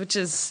terms, which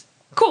is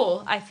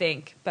cool, I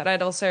think. But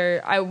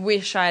I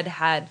wish I'd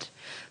had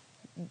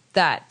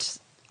that.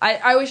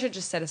 I wish I'd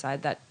just set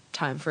aside that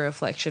time for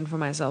reflection for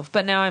myself.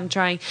 But now I'm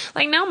trying,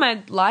 like, now my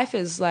life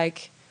is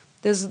like,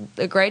 there's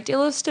a great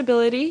deal of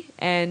stability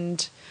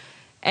and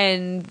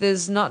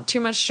there's not too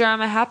much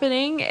drama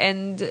happening,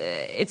 and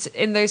it's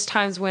in those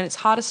times when it's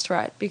hardest to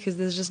write because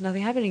there's just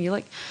nothing happening. You're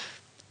like,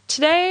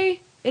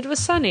 today it was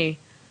sunny,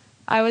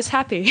 I was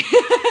happy.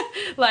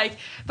 Like,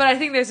 but I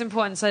think there's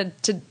importance are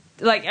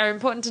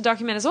important to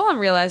document as well, I'm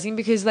realizing,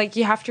 because like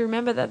you have to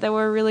remember that there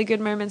were really good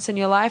moments in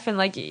your life, and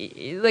like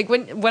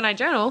when I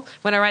journal,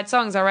 when I write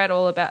songs, I write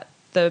all about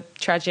the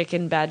tragic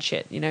and bad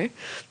shit, you know?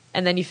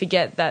 And then you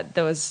forget that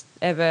there was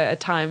ever a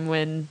time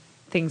when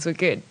things were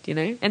good, you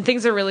know? And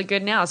things are really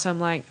good now. So I'm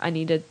like, I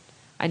need to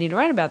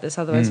write about this.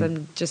 Otherwise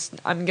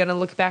I'm going to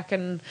look back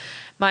in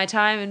my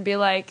time and be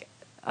like,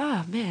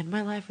 oh man,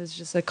 my life was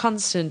just a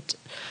constant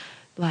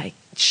like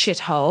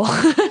shithole.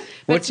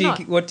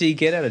 What do you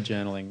get out of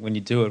journaling when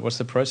you do it? What's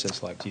the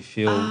process like? Do you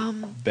feel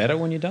better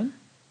when you're done?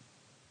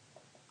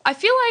 I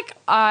feel like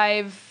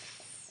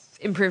I've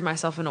improved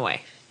myself in a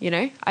way, you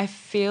know? I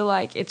feel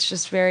like it's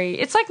just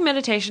it's like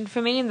meditation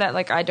for me in that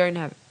like I don't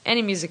have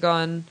any music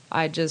on.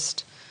 I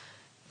just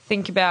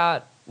think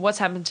about what's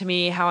happened to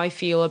me, how I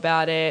feel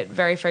about it,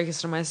 very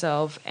focused on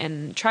myself,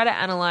 and try to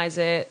analyze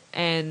it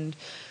and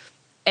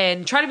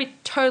try to be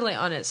totally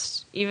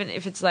honest, even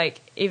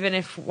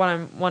if what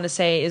I want to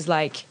say is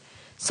like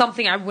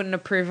something I wouldn't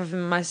approve of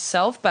in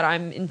myself, but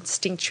I'm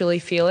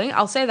instinctually feeling.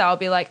 I'll say that. I'll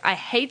be like, I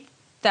hate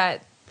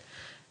that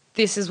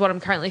this is what I'm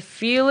currently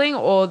feeling,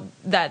 or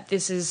that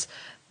this is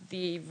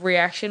the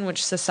reaction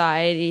which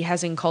society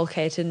has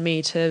inculcated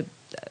me to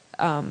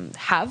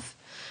have.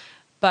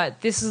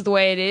 But this is the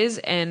way it is,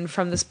 and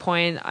from this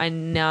point, I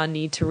now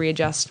need to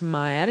readjust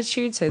my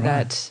attitude so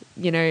that,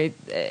 you know,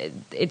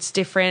 it's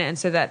different, and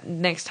so that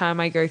next time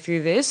I go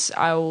through this,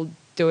 I will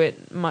do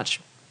it much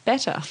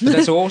better. But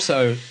that's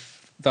also,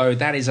 though,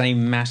 that is a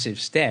massive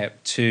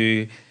step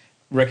to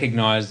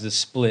recognise the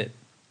split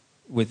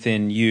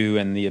within you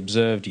and the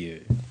observed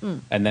you,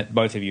 and that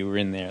both of you were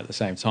in there at the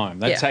same time.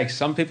 That takes,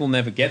 some people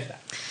never get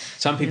that.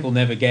 Some people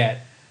never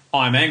get,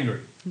 I'm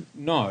angry.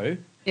 No.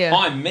 Yeah.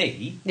 I'm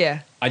me. Yeah.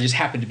 I just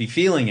happen to be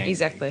feeling angry.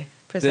 Exactly.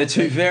 They're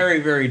Precisely. two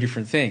very, very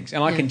different things.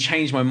 And I can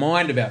change my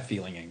mind about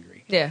feeling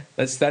angry. Yeah.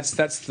 That's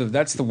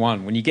the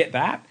one. When you get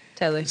that,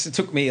 Totally. it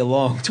took me a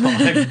long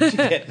time to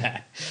get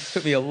that. It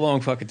took me a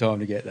long fucking time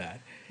to get that.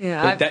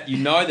 Yeah. But that, you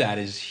know, that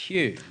is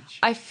huge.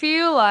 I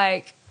feel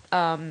like,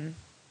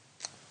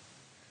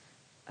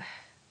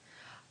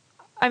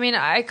 I mean,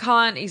 I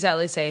can't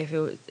exactly say if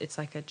it's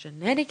like a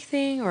genetic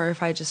thing or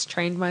if I just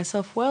trained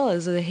myself well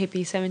as a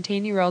hippie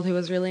 17-year-old who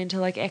was really into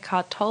like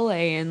Eckhart Tolle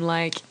and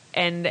like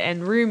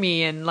and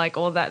Rumi and like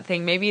all that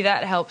thing. Maybe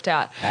that helped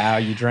out. How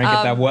you drank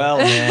it that well,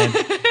 man.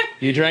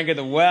 You drank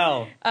it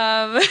well.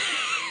 But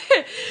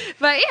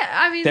yeah,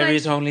 I mean, There like,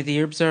 is only the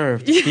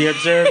observed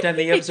and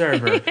the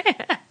observer.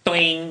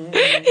 Doing.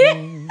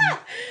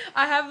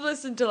 I have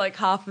listened to like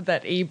half of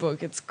that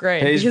ebook. It's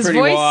great. He's his pretty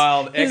voice,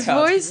 wild. His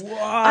Eckhart's voice,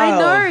 wild. I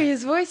know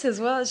his voice as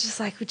well. It's just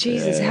like,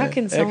 Jesus, how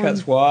can someone?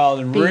 Eckhart's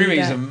wild and be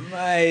Rumi's that?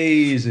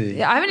 amazing.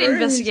 Yeah, I haven't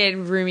investigated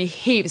Rumi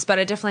heaps, but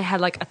I definitely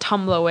had like a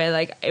Tumblr where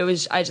like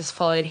I just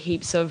followed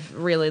heaps of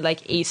really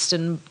like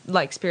Eastern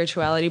like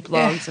spirituality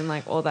blogs and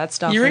like all that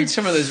stuff. You read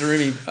some of those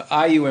Rumi,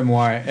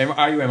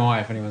 R-U-M-I,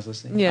 if anyone's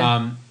listening.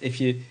 Yeah. If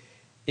you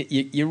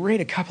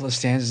read a couple of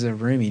stanzas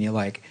of Rumi and you're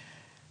like,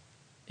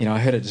 you know, I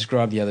heard it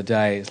described the other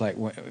day. It's like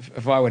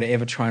if I were to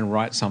ever try and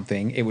write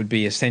something, it would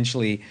be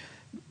essentially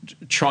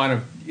trying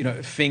to, you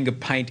know, finger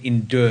paint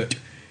in dirt.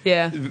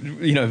 Yeah.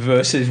 You know,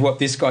 versus what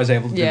this guy's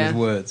able to do with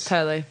words.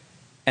 Totally.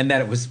 And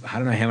that it was, I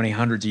don't know how many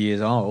hundreds of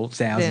years old,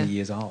 thousands of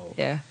years old.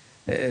 Yeah.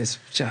 It's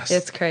just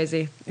It's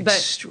crazy.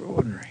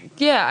 extraordinary.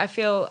 But yeah, I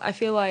feel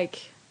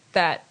like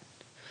that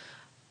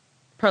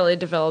probably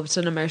developed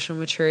an emotional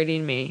maturity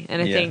in me.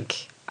 And I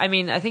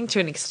think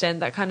to an extent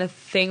that kind of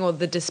thing or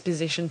the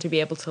disposition to be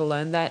able to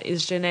learn that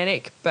is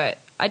genetic. But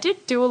I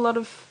did do a lot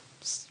of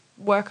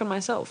work on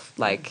myself,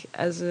 like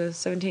as a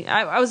 17.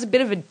 I was a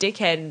bit of a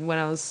dickhead when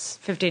I was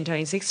 15,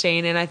 turning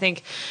 16. And I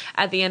think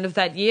at the end of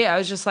that year, I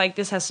was just like,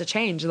 this has to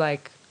change.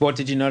 Like, what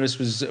did you notice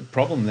was a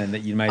problem then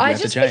that you made you I have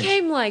to just change?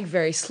 became like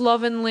very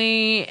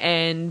slovenly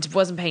and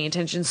wasn't paying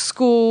attention in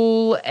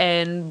school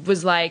and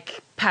was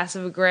like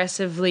passive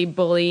aggressively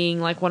bullying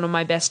like one of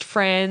my best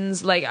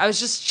friends. Like there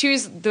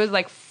was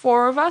like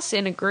 4 of us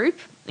in a group,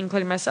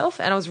 including myself,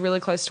 and I was really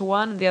close to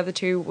one. The other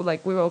 2 were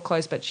like, we were all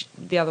close, but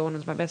the other one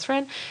was my best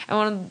friend. And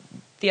one of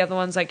the other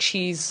ones, like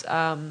she's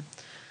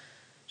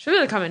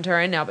really come into her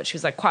own now, but she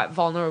was like quite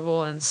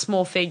vulnerable and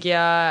small figure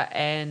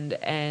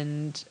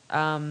and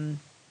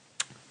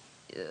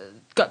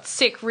got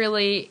sick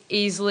really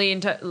easily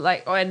and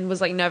was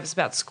like nervous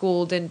about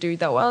school, didn't do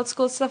that well at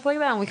school, stuff like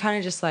that, and we kind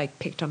of just like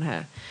picked on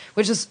her,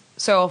 which is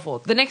so awful.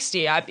 The next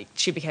year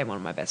she became one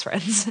of my best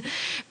friends.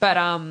 But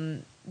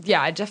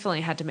yeah, I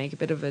definitely had to make a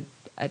bit of a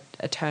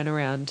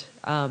turnaround.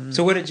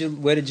 So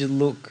where did you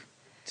look?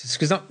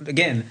 Because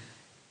again,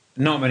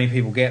 not many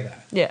people get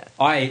that. Yeah.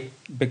 I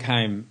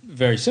became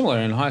very similar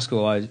in high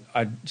school. I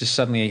just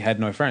suddenly had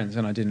no friends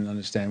and I didn't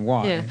understand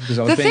why. Yeah. Because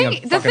I was being a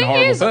fucking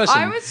horrible person.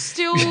 I was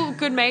still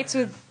good mates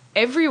with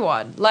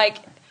everyone. Like,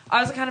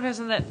 I was the kind of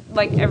person that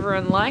like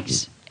everyone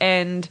liked,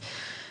 but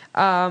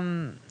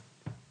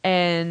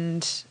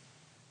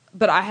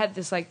I had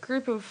this like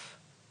group of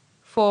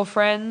 4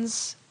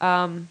 friends.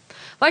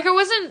 Like, I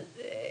wasn't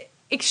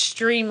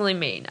extremely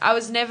mean. I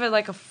was never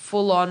like a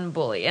full-on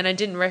bully, and I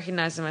didn't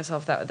recognize in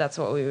myself that that's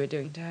what we were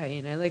doing to her,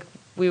 you know? Like,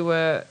 we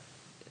were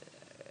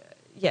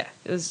it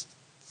was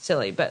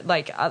silly, but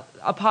like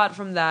apart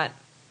from that,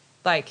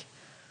 like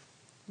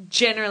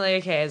generally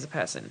okay as a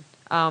person.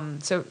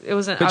 So it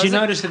wasn't. But you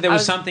noticed that there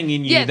was something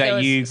in you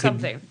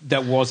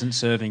that wasn't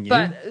serving you.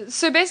 But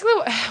so basically,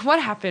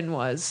 what happened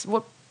was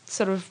what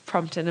sort of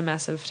prompted a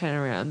massive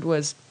turnaround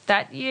was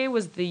that year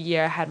was the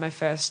year I had my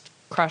first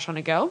crush on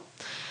a girl,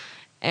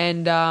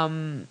 and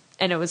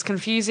it was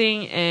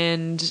confusing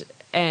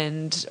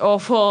and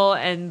awful,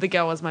 and the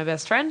girl was my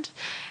best friend.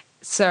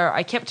 So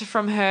I kept it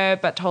from her,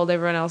 but told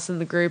everyone else in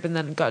the group, and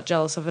then got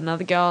jealous of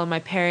another girl. And my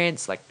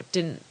parents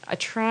didn't. I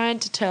tried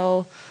to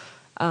tell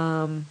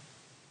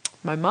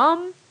my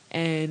mum,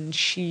 and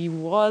she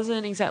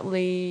wasn't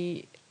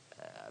exactly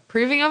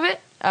approving of it.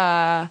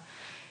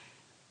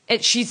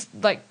 She's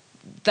like,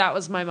 that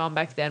was my mum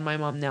back then. My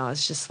mum now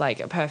is just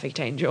like a perfect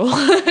angel.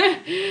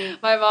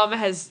 My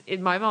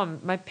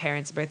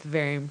parents are both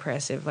very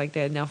impressive. Like,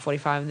 they're now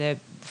 45 and they're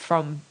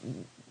from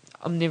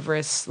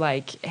omnivorous,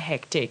 like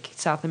hectic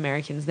South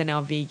Americans. They're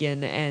now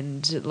vegan,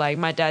 and like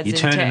my dad's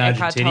into Eckhart Tolle. You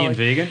turned an Argentinian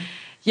vegan?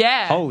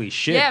 Yeah. Holy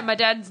shit. Yeah, my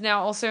dad's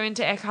now also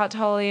into Eckhart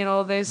Tolle and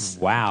all those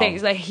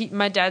things. Like,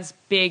 my dad's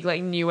big,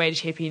 like, new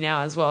age hippie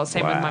now as well.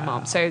 Same with my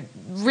mom. So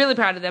really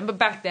proud of them. But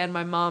back then,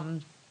 my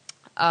mom,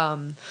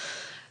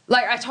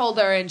 like, I told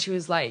her, and she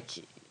was like,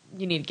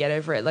 "You need to get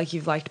over it. Like,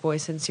 you've liked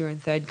boys since you were in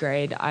 3rd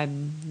grade.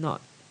 I'm not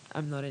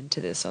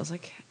into this." I was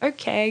like,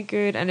 okay,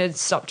 good. And I'd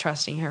stopped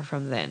trusting her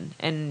from then.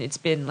 And it's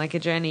been like a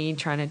journey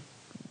trying to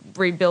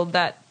rebuild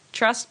that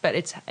trust, but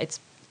it's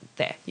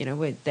there. You know,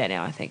 we're there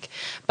now, I think.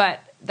 But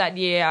that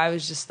year I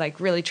was just like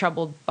really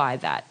troubled by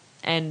that.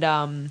 And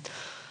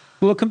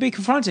well, it can be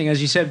confronting, as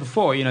you said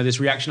before. You know, this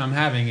reaction I'm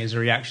having is a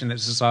reaction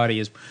that society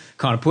has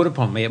kind of put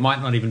upon me. It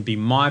might not even be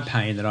my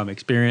pain that I'm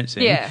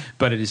experiencing,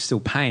 but it is still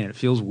pain. It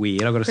feels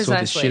weird. I've got to sort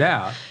this shit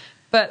out.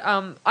 But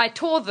I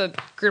tore the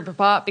group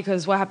apart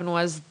because what happened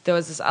was there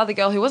was this other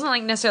girl who wasn't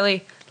like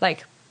necessarily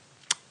like,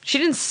 she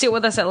didn't sit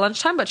with us at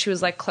lunchtime, but she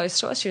was like close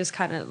to us. She was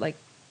kind of like,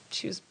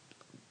 she was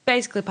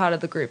basically part of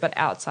the group, but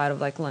outside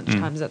of like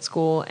lunchtimes at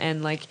school.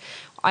 And like,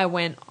 I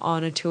went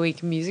on a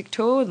 2-week music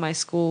tour with my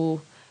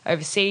school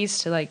overseas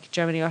to like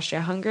Germany,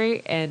 Austria,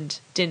 Hungary, and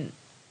didn't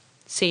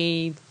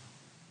see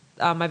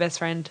my best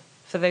friend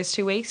for those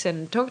 2 weeks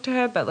and talked to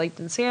her, but like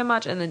didn't see her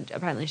much. And then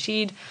apparently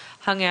she'd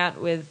hung out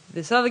with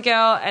this other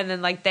girl, and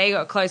then like they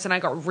got close, and I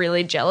got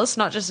really jealous,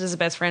 not just as a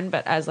best friend,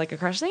 but as like a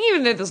crush thing,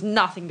 even though there's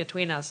nothing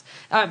between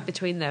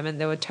them, and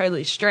they were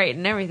totally straight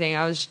and everything.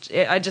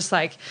 I just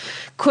like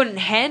couldn't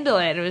handle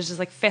it. It was just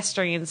like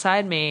festering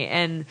inside me,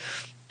 and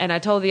I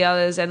told the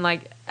others, and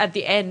like at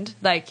the end,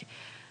 like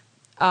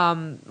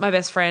my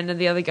best friend and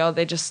the other girl,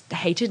 they just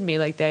hated me.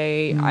 Like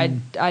I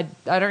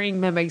don't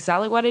remember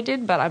exactly what I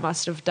did, but I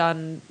must have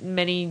done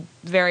many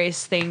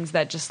various things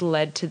that just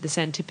led to this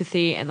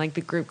antipathy, and like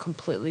the group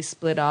completely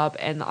split up,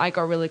 and I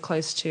got really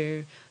close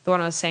to the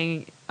one I was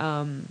saying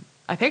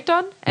I picked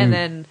on, and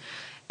then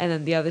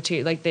the other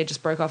two, like, they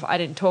just broke off. I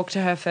didn't talk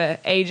to her for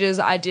ages.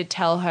 I did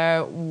tell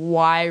her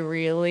why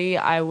really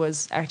I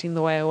was acting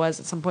the way I was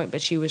at some point,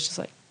 but she was just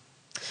like,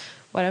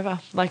 whatever,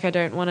 like, I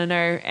don't want to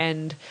know.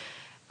 And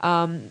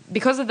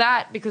because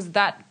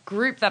that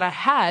group that I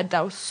had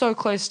that was so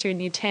close to in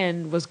year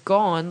 10 was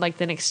gone, like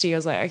the next year I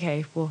was like,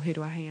 okay, well, who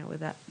do I hang out with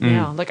that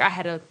now? Like, I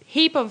had a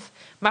heap of,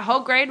 my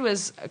whole grade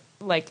was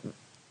like,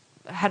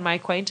 had my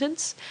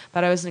acquaintance,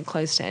 but I wasn't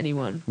close to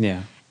anyone.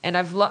 Yeah. And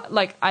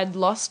I'd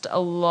lost a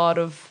lot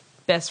of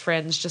best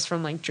friends just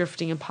from like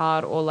drifting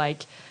apart, or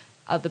like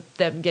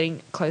them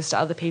getting close to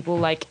other people,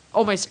 like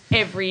almost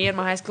every year in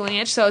my high school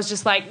age. So I was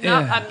just like, no,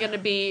 I'm going to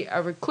be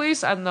a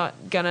recluse. I'm not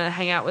going to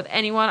hang out with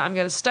anyone. I'm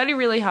going to study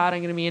really hard.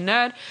 I'm going to be a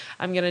nerd.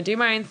 I'm going to do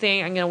my own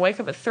thing. I'm going to wake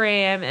up at 3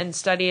 a.m. and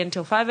study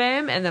until 5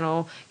 a.m. and then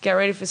I'll get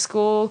ready for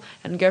school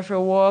and go for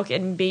a walk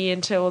and be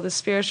into all the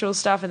spiritual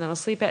stuff, and then I'll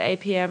sleep at 8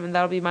 p.m. and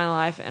that'll be my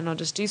life, and I'll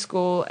just do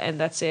school, and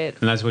that's it.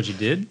 And that's what you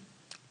did?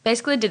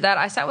 Basically did that.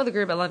 I sat with a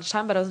group at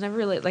lunchtime, but I was never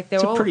really like, they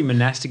were all... It's a pretty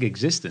monastic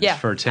existence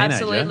for a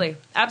teenager.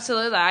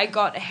 Absolutely. I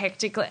got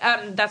hectically...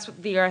 that's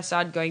the year I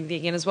started going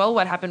vegan as well.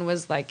 What happened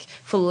was, like,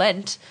 for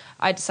Lent,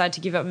 I decided to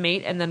give up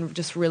meat, and then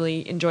just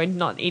really enjoyed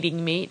not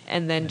eating meat,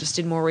 and then just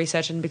did more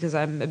research. And because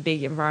I'm a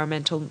big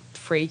environmental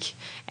freak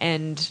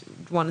and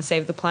want to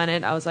save the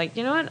planet, I was like,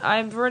 you know what?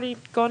 I've already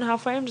gone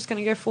halfway. I'm just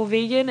going to go full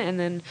vegan, and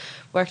then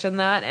worked on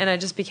that, and I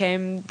just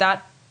became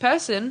that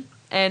person.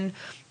 And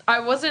I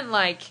wasn't,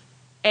 like...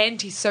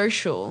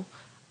 antisocial.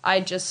 I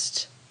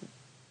just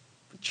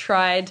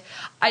tried.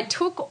 I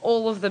took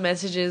all of the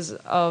messages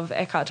of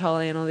Eckhart Tolle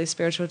and all these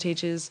spiritual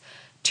teachers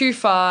too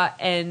far,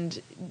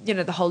 and you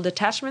know, the whole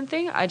detachment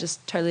thing, I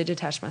just totally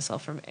detached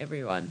myself from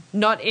everyone.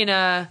 Not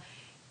even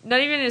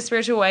in a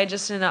spiritual way,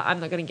 just in a I'm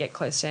not going to get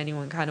close to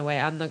anyone kind of way.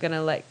 I'm not going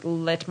to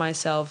let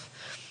myself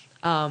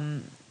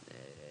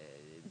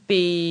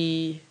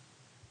be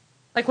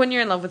like, when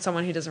you're in love with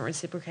someone who doesn't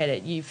reciprocate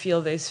it, you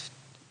feel those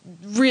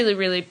really,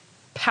 really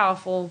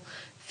powerful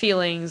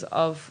feelings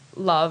of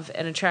love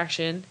and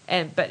attraction,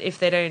 but if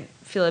they don't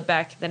feel it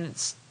back, then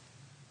it's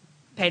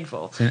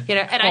painful, you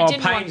know. And I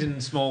didn't pain's in a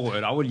small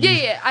word. I would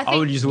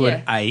use the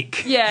word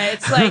ache. Yeah,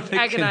 it's like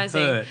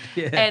agonizing.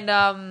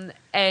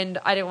 And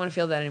I didn't want to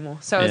feel that anymore.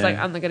 So I was like,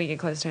 I'm not going to get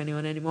close to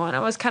anyone anymore. And I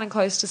was kind of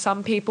close to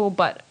some people,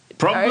 but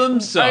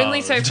Problem solved.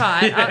 only so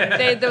far.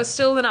 There was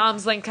still an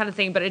arm's length kind of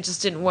thing, but it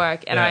just didn't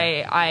work. And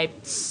I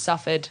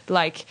suffered.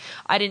 Like,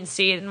 I didn't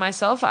see it in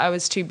myself. I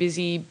was too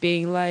busy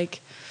being like,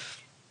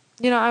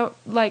 you know,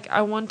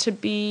 I want to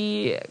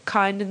be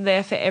kind and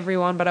there for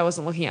everyone, but I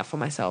wasn't looking out for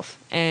myself.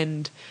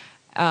 And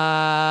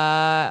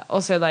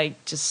also,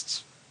 like,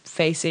 just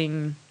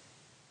facing,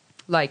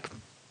 like,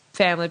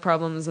 family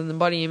problems and the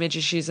body image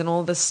issues and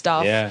all this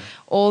stuff. Yeah.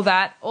 All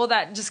that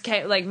just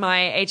came, like,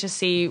 my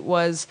HSC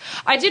was,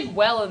 I did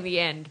well in the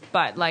end,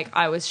 but, like,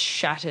 I was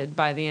shattered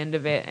by the end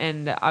of it,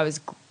 and I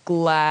was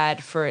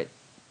glad for it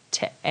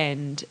to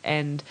end.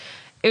 And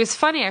it was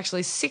funny,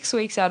 actually, 6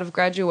 weeks out of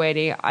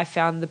graduating, I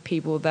found the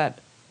people that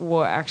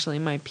were actually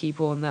my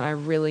people and that I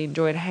really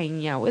enjoyed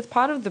hanging out with.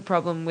 Part of the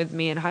problem with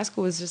me in high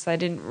school was just I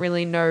didn't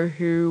really know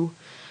who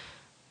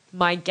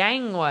my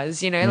gang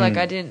was, you know, like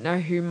I didn't know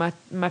who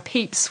my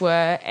peeps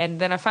were, and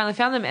then I finally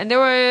found them, and they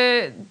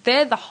were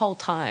there the whole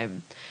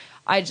time.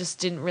 I just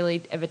didn't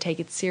really ever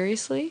take it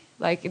seriously.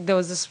 Like, there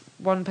was this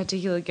one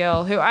particular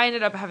girl who I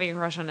ended up having a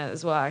crush on it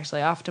as well, actually.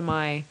 After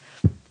my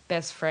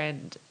best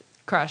friend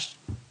crushed,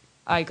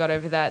 I got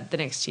over that. The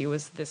next year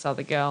was this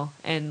other girl,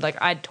 and, like,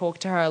 I'd talk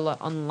to her a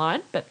lot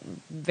online, but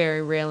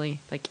very rarely,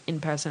 like, in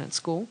person at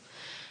school,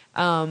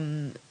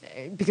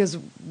 because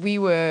we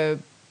were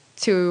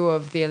two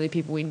of the only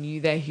people we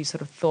knew there who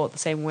sort of thought the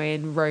same way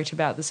and wrote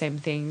about the same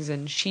things.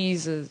 And she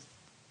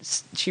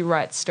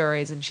writes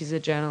stories, and she's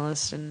a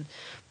journalist and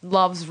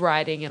loves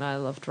writing, and I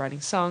loved writing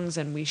songs,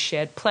 and we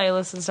shared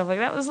playlists and stuff like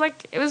that.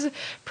 It was a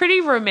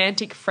pretty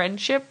romantic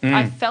friendship,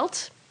 I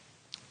felt,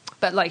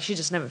 but, like, she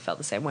just never felt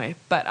the same way.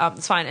 But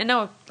it's fine. And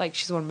now, like,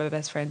 she's one of my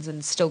best friends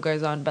and still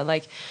goes on. But,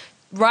 like,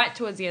 right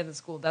towards the end of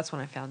school, that's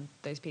when I found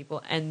those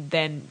people, and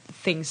then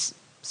things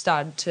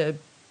started to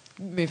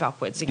move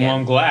upwards again. Well,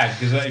 I'm glad,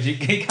 because you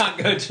can't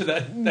go to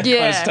that kind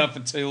of stuff for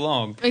too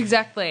long.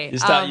 Exactly. You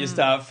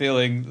start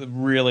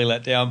feeling really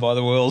let down by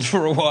the world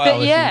for a while.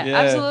 But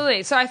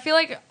absolutely. So I feel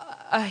like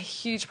a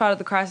huge part of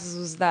the crisis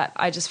was that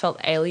I just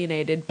felt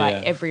alienated by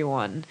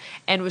everyone,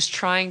 and was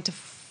trying to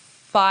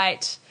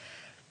fight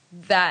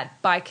that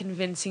by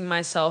convincing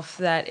myself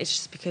that it's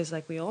just because,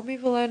 like, we all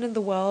move alone in the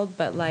world,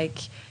 but,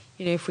 like,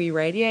 you know, if we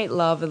radiate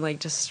love and, like,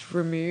 just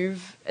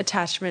remove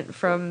attachment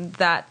from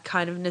that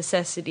kind of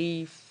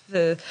necessity.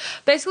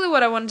 Basically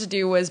what I wanted to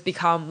do was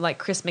become like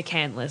Chris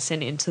McCandless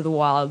in Into the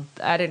Wild.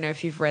 I don't know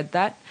if you've read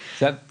that.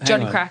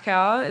 John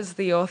Krakauer is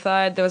the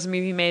author. There was a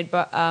movie made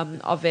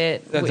of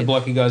it. That's the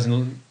bloke who goes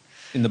in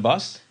the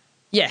bus?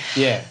 Yeah.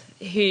 Yeah.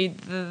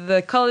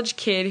 The college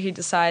kid who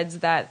decides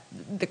that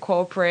the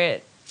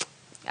corporate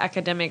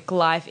academic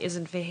life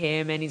isn't for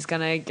him, and he's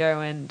going to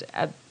go and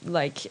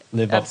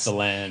live off the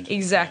land.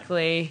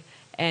 Exactly.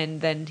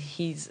 And then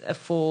he's a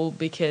fool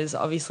because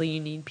obviously you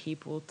need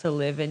people to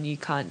live, and you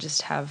can't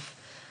just have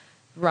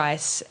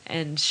rice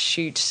and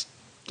shoot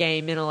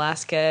game in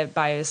Alaska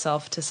by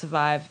yourself to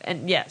survive.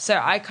 And yeah, so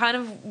I kind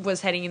of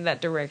was heading in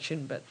that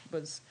direction, but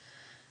was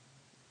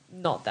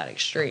not that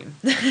extreme,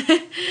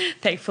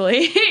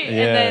 thankfully.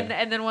 Yeah.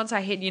 And then once I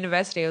hit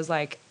university, I was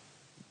like,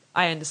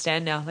 I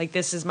understand now. Like,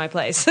 this is my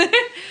place.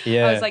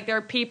 Yeah. I was like, there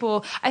are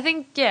people. I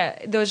think, there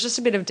was just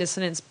a bit of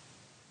dissonance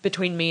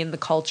between me and the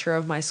culture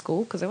of my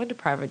school, because I went to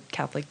private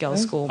Catholic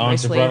girls' school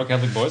mostly. I went to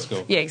private Catholic boys'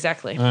 school. Yeah,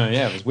 exactly. Oh,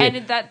 yeah, it was weird.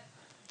 And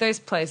those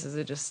places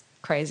are just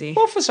crazy.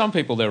 Well, for some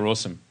people, they're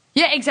awesome.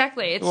 Yeah,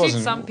 exactly. It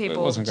suits some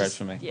people. It wasn't great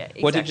for me. Yeah,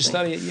 exactly. What did you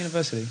study at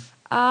university?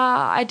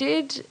 I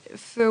did,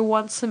 for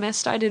one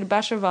semester, I did a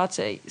Bachelor of Arts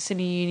at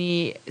Sydney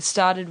Uni.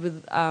 Started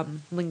with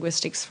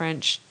linguistics,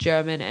 French,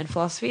 German, and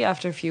philosophy.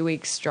 After a few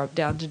weeks, dropped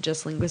down to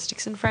just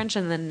linguistics and French.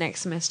 And then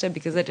next semester,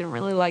 because I didn't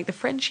really like the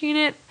French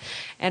unit,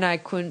 and I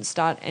couldn't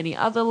start any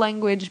other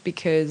language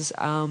because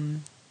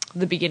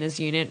the beginners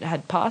unit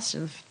had passed.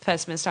 And the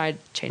first semester, I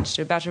changed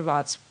to a Bachelor of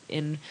Arts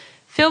in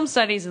film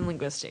studies and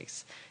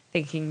linguistics,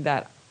 thinking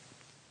that,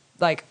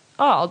 like,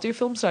 I'll do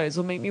film studies.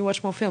 It'll make me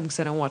watch more film because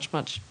I don't watch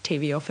much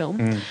TV or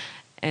film.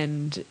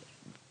 And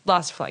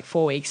lasted for like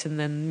 4 weeks, and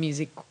then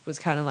music was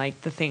kind of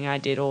like the thing I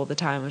did all the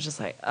time. I was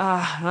just like,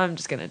 I'm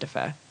just going to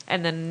defer.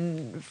 And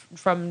then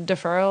from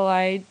deferral,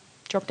 I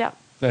dropped out.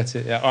 That's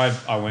it. Yeah,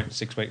 I went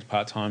 6 weeks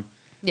part-time.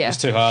 Yeah. It was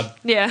too hard.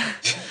 Yeah.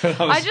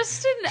 I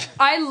just didn't...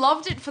 I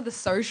loved it for the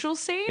social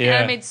scene. Yeah.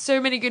 And I made so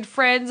many good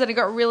friends, and I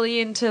got really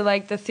into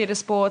like the theatre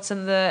sports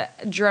and the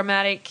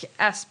dramatic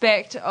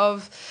aspect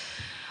of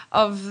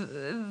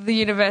the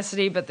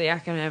university, but the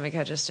academic,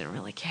 I just didn't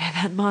really care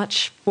that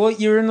much. Well,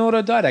 you're an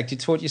autodidact. You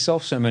taught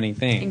yourself so many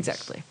things.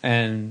 Exactly.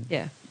 And,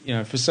 you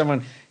know, for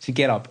someone to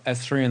get up at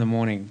 3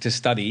 a.m. to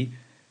study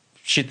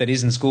shit that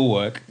isn't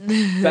schoolwork,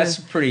 that's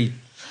pretty...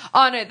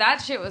 Oh, no,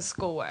 that shit was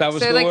schoolwork. That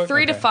was so, schoolwork? like,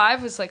 3 to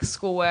 5 was, like,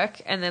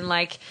 schoolwork, and then,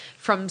 like,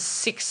 from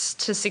 6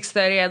 to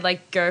 6:30, I'd,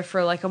 like, go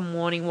for, like, a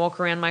morning walk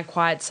around my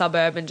quiet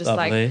suburb and just,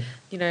 like,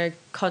 you know,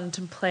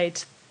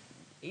 contemplate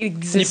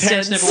existence. Your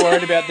parents never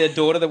worried about their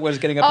daughter that was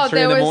getting up at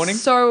 3 in the morning? They were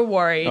so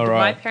worried. All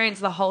right. My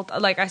parents,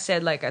 like I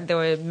said, like, there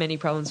were many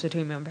problems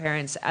between my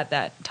parents at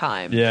that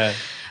time. Yeah.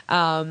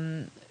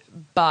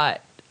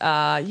 But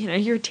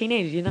you're a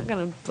teenager. You're not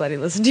going to bloody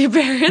listen to your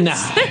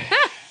parents.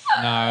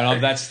 No,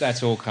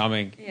 that's all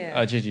coming.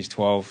 Yeah. Gigi's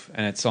 12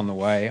 and it's on the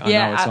way. I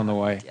know it's on the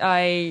way.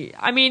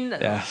 I mean,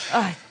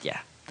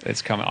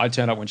 It's coming. I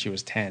turned up when she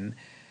was 10.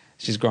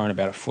 She's grown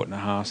about 1.5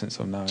 foot since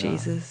I've known her.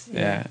 Jesus.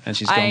 Yeah. And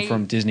she's gone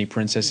from Disney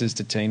princesses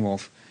to Teen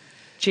Wolf.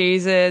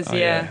 Jesus, Oh,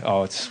 yeah.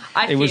 Oh,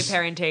 I fear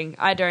parenting.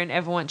 I don't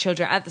ever want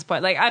children at this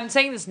point. Like, I'm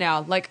saying this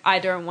now. Like, I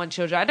don't want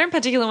children. I don't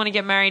particularly want to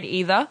get married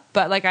either.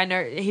 But, like, I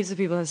know heaps of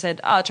people have said,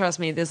 oh, trust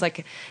me, there's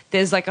like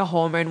a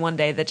hormone one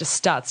day that just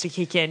starts to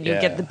kick in. You'll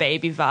get the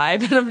baby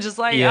vibe. And I'm just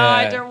like, oh,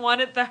 I don't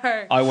want it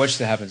though. I watched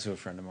it happen to a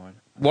friend of mine.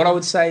 What I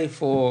would say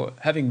for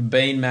having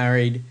been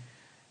married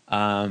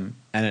and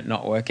it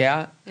not work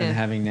out and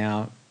having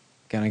now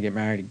going to get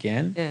married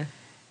again,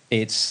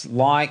 it's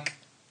like...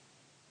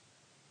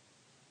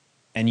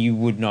 And you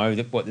would know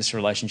that what this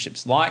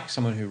relationship's like,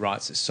 someone who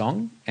writes a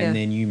song and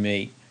then you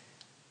meet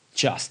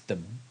just the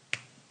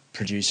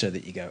producer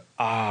that you go,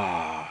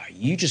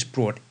 you just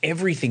brought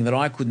everything that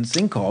I couldn't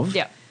think of.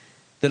 Yeah.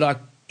 That I,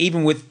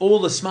 even with all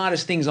the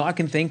smartest things I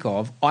can think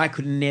of, I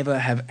could never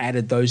have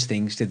added those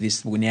things to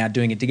this. We're now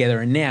doing it together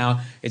and now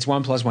it's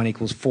 1 + 1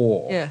 =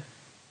 4. Yeah.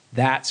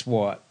 That's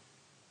what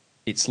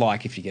it's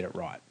like if you get it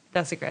right.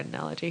 That's a great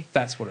analogy.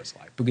 That's what it's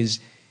like because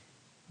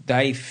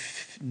they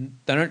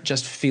don't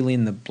just fill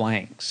in the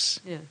blanks.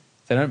 Yeah.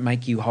 They don't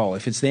make you whole.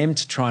 If it's them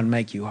to try and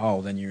make you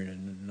whole, then you're in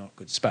a not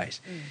good space.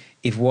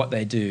 If what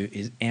they do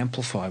is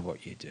amplify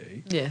what you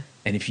do,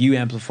 and if you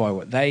amplify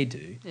what they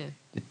do,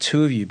 the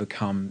two of you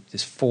become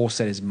this force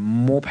that is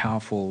more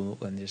powerful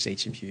than just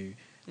each of you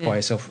by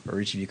yourself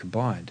or each of you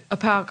combined. A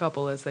power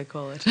couple, as they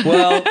call it.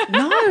 Well,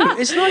 no,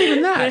 it's not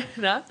even that.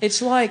 No?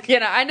 It's like... Yeah,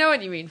 no, I know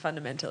what you mean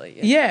fundamentally.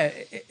 Yeah,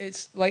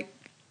 it's like...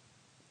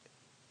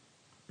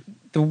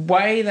 The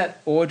way that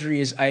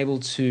Audrey is able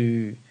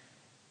to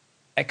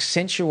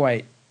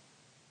accentuate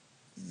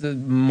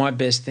my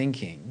best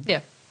thinking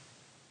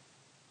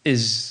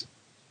is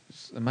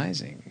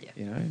amazing,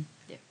 you know?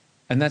 Yeah.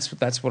 And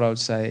that's what I would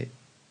say.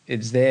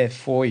 It's there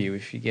for you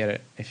if you get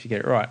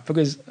it right.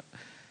 Because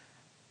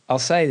I'll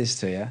say this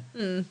to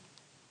you.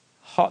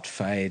 Hot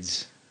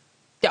fades.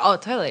 Yeah, oh,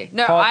 totally.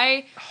 No, Hot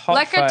I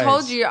fades.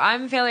 told you,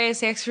 I'm fairly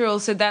asexual,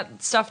 so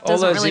that stuff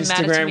doesn't really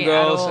matter to All those Instagram me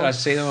girls, at all. I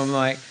see them, I'm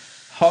like...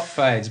 Hot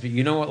fades, but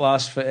you know what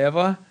lasts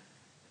forever?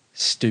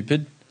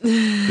 Stupid.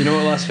 You know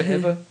what lasts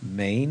forever?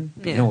 Mean.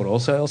 But you know what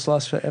also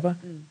lasts forever?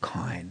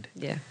 Kind.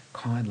 Yeah.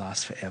 Kind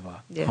lasts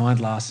forever. Yeah.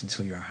 Kind lasts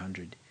until you're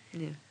 100.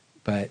 Yeah.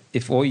 But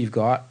if all you've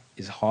got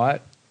is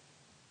hot,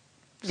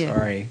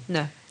 sorry.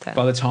 No.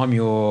 By the time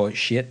you're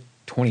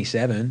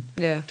 27,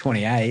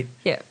 28,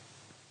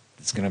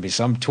 it's going to be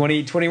some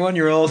 20,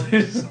 21-year-old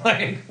who's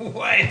like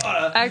way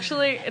hotter.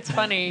 Actually, it's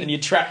funny. And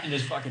you're trapped in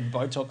this fucking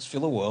Botox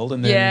filler world.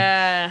 And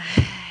then,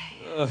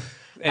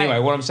 anyway,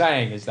 what I'm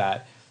saying is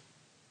that,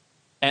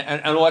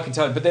 and all I can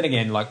tell you, but then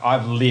again, like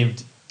I've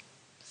lived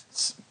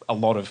a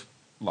lot of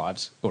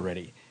lives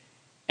already,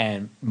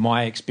 and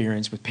my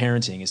experience with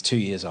parenting is 2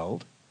 years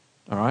old,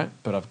 all right?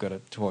 But I've got a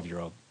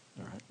 12-year-old,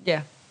 all right?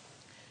 Yeah.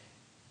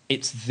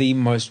 It's the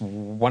most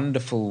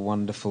wonderful,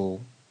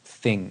 wonderful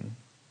thing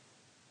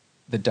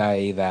the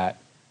day that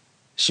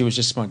she was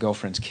just my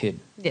girlfriend's kid,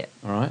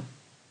 all right?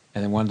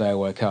 And then one day I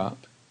woke up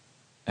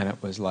and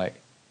it was like,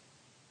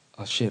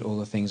 oh shit, all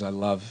the things I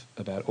love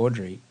about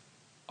Audrey,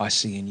 I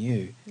see in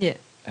you. Yeah.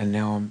 And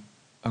now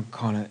I'm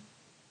kind of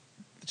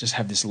just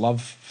have this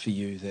love for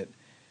you that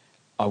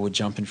I would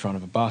jump in front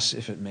of a bus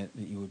if it meant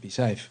that you would be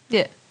safe.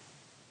 Yeah.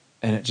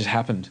 And it just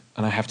happened.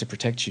 And I have to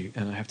protect you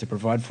and I have to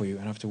provide for you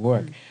and I have to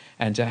work.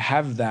 And to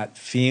have that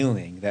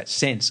feeling, that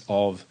sense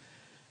of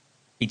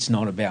it's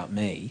not about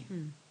me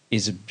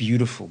is a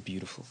beautiful,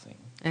 beautiful thing.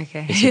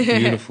 Okay. It's a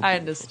beautiful, I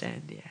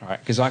understand, thing. All right,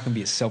 because I can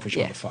be a selfish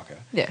motherfucker.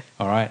 Yeah.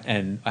 All right,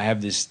 and I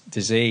have this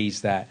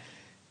disease that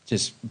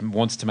just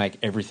wants to make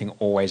everything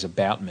always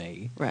about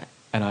me. Right.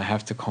 And I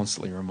have to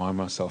constantly remind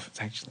myself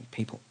it's actually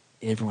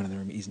everyone in the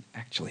room isn't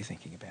actually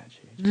thinking about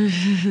you.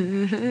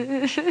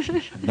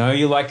 I know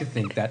you like to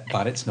think that,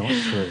 but it's not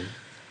true.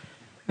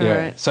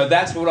 Yeah. Right. So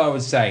that's what I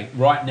would say.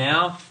 Right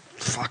now,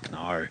 fuck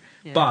no.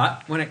 Yeah.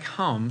 But when it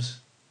comes,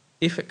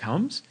 if it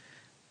comes,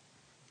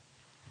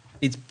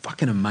 it's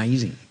fucking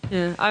amazing.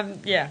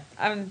 Yeah.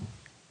 I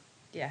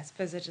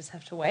suppose I just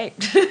have to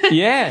wait.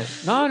 Yeah.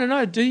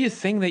 No. Do your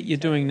thing that you're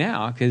doing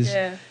now, because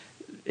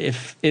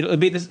if it'll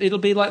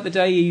be like the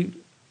day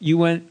you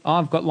went, oh,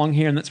 I've got long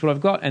hair and that's what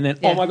I've got, and then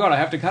oh my god, I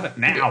have to cut it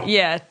now.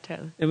 Yeah,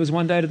 totally. It was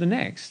one day to the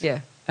next.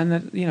 Yeah. And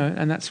that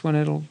and that's when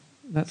it'll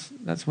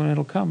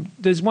come.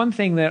 There's one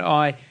thing that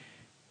I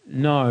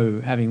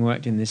know, having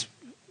worked in this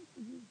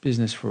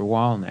business for a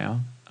while now,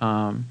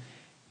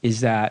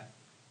 is that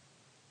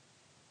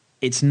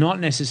it's not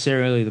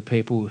necessarily the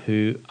people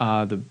who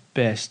are the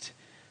best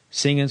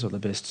singers or the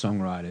best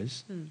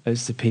songwriters.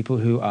 It's the people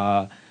who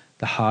are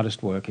the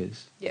hardest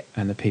workers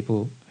and the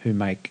people who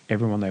make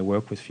everyone they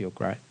work with feel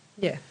great.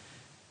 Yeah.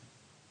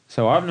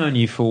 So I've known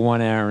you for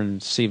 1 hour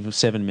and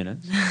 7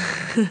 minutes.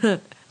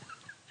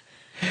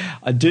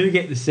 I do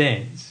get the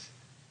sense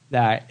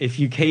that if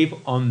you keep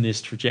on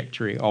this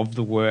trajectory of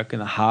the work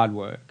and the hard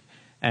work,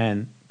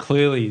 and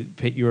clearly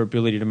your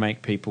ability to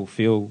make people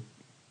feel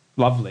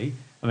lovely.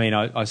 I mean,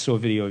 I saw a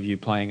video of you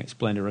playing at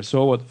Splendor. I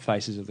saw what the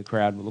faces of the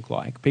crowd would look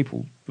like.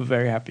 People were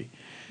very happy.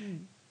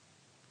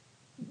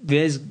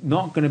 There's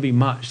not going to be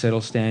much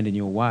that'll stand in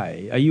your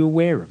way. Are you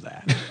aware of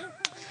that?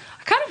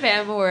 I kind of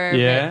am aware of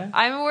it.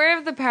 I'm aware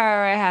of the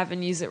power I have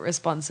and use it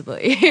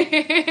responsibly.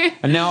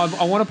 And now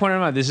I want to point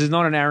out, this is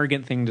not an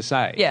arrogant thing to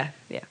say. Yeah.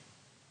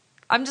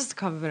 I'm just a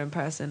confident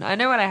person. I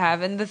know what I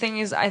have, and the thing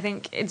is, I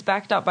think it's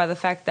backed up by the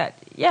fact that,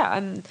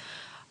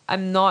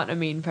 I'm not a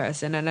mean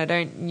person, and I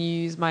don't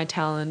use my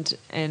talent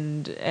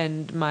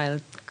and my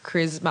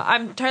charisma.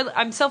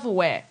 I'm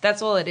self-aware.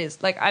 That's all it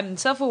is. Like, I'm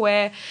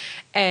self-aware,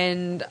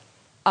 and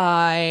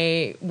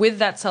with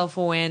that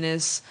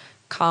self-awareness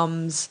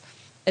comes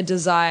a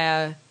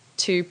desire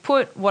to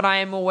put what I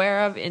am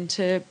aware of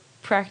into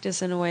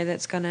practice in a way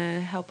that's going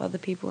to help other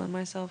people and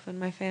myself and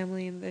my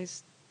family and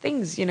those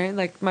things,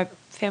 like my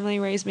family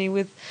raised me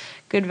with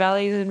good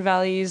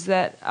values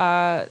that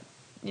are,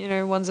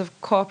 ones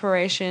of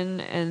cooperation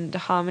and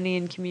harmony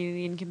and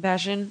community and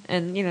compassion.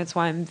 And, that's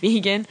why I'm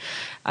vegan.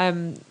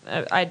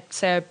 I'd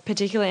say a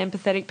particularly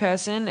empathetic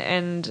person,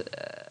 and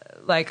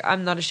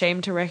I'm not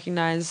ashamed to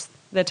recognize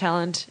the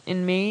talent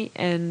in me,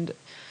 and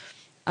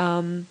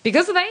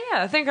because of that,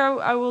 I think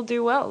I will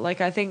do well.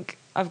 I think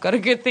I've got a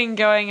good thing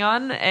going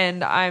on,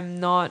 and I'm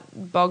not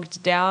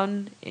bogged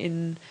down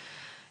in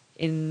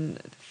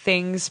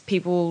things.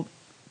 People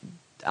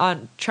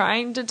aren't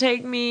trying to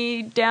take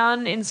me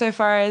down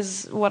insofar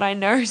as what I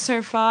know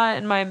so far,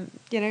 and my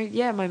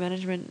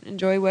management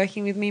enjoy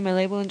working with me, my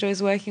label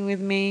enjoys working with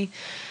me,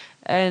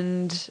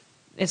 and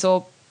it's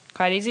all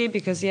quite easy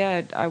because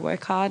I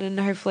work hard, and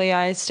hopefully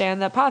I stay on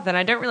that path. And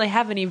I don't really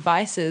have any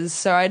vices,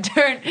 so I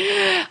don't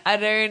know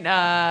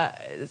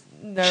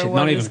Shit, what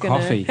not is even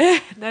gonna, coffee.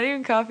 Not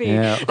even coffee.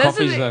 Yeah,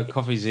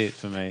 coffee's it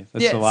for me.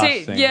 That's the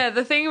last thing. Yeah,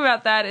 the thing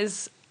about that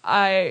is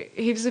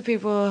heaps of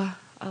people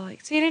are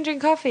like, so you don't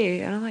drink coffee?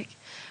 And I'm like,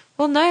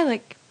 well, no,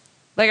 like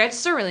I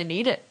just don't really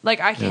need it.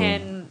 I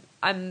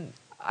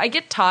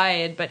get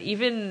tired, but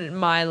even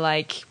my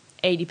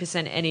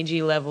 80%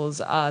 energy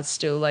levels are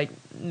still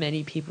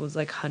many people's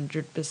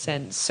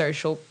 100%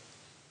 social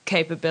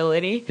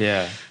capability.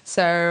 Yeah.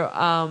 So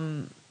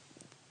I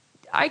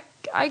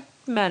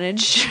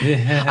manage.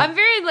 Yeah. I'm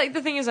very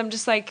the thing is I'm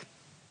just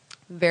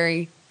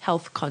very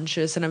health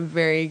conscious, and I'm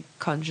very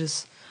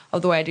conscious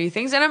of the way I do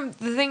things. And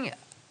the thing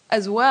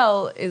as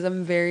well is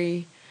I'm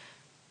very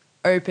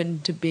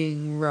open to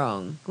being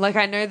wrong.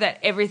 I know that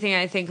everything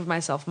I think of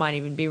myself might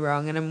even be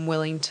wrong, and I'm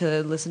willing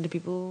to listen to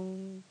people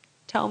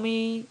tell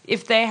me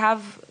if they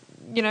have,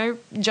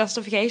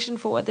 justification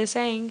for what they're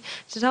saying,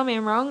 to tell me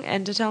I'm wrong,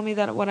 and to tell me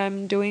that what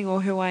I'm doing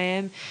or who I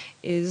am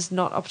is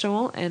not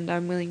optimal, and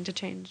I'm willing to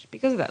change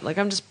because of that.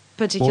 I'm just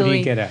particularly... What do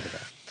you get out of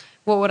that?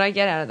 What would I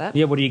get out of that?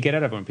 Yeah, what do you get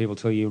out of it when people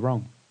tell you you're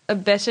wrong? A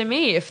better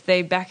me if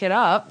they back it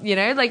up,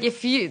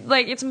 if you,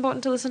 it's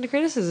important to listen to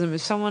criticism.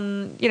 If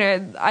someone,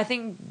 I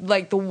think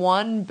the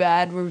one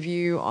bad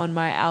review on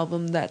my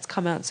album that's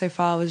come out so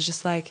far was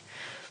just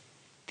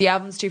the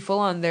album's too full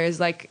on.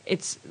 There's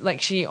it's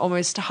she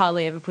almost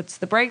hardly ever puts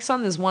the brakes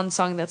on. There's one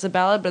song that's a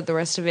ballad, but the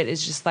rest of it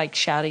is just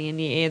shouting in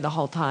your ear the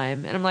whole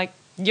time. And I'm like,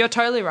 you're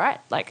totally right.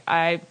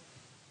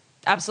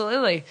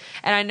 Absolutely.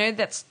 And I know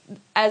that's,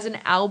 as an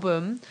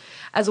album,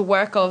 as a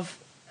work of,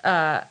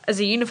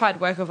 as a unified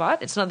work of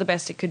art, it's not the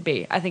best it could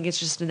be. I think it's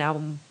just an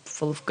album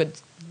full of good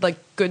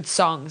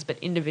songs, but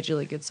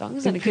individually good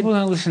songs. And people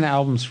don't listen to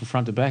albums from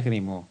front to back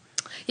anymore.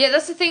 Yeah,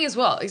 that's the thing as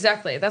well.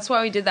 Exactly. That's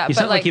why we did that. It's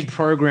not like you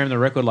program the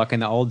record like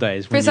in the old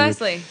days. When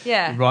precisely, you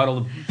write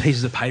all the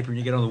pieces of paper and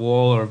you get on the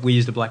wall, or we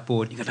used a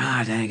blackboard. You go,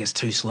 dang, it's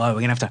too slow.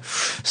 We're going to have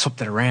to swap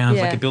that around.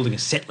 It's like you're building a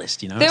set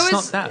list, It's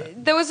not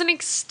that. There was an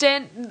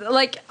extent,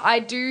 I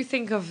do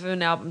think of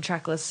an album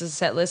track list as a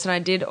set list, and I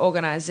did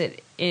organize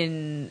it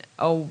in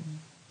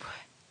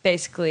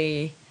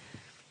basically...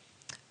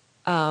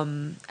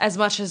 as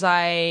much as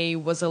I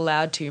was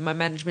allowed to. My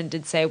management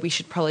did say we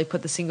should probably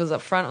put the singles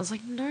up front. I was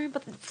like, no,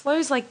 but it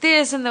flows like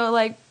this. And they were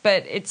like,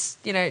 but it's,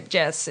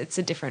 Jess, it's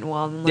a different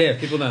one.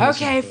 People don't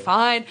okay,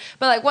 fine.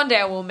 But one day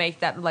I will make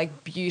that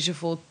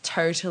beautiful,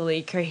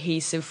 totally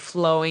cohesive,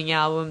 flowing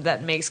album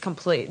that makes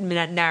complete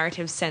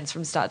narrative sense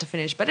from start to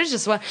finish. But it's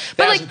just one.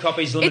 1,000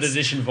 copies, limited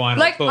edition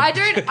vinyl.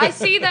 I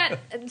see that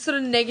sort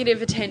of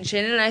negative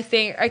attention, and I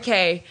think,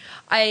 okay,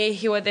 I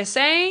hear what they're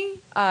saying.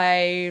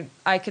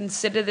 I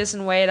consider this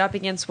and weigh it up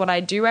against what I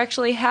do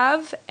actually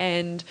have,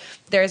 and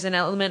there's an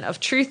element of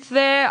truth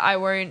there. I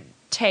won't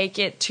take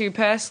it too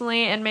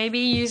personally and maybe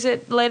use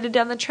it later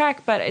down the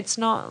track, but it's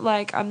not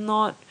I'm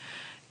not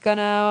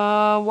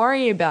gonna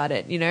worry about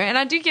it, And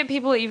I do get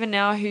people even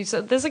now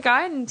there's a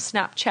guy in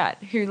Snapchat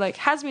who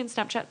has me in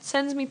Snapchat,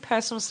 sends me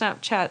personal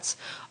Snapchats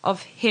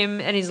of him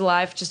and his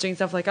life, just doing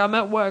stuff I'm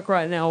at work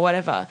right now or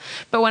whatever.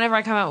 But whenever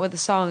I come out with a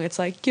song, it's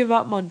give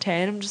up,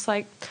 Montaigne. I'm just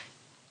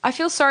I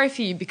feel sorry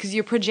for you because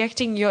you're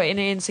projecting your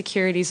inner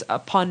insecurities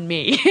upon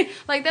me.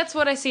 That's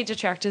what I see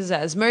detractors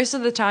as. Most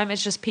of the time,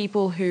 it's just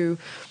people who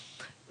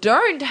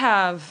don't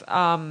have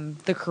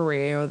the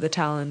career or the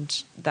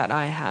talent that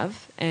I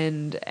have,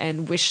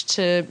 and wish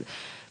to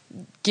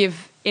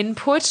give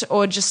input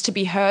or just to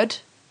be heard.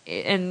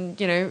 And,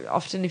 you know,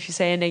 often if you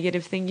say a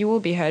negative thing, you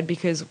will be heard,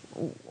 because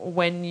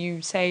when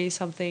you say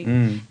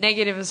something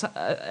negative is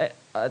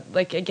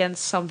like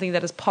against something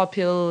that is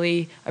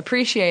popularly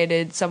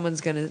appreciated,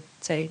 someone's going to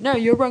say, no,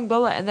 you're wrong, blah,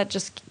 blah, and that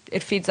just,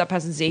 it feeds that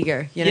person's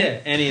ego, you know?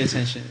 Yeah, any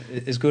attention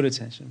is good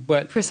attention.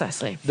 But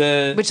precisely.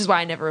 Which is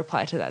why I never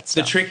reply to that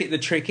stuff. The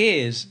trick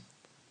is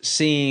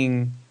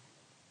seeing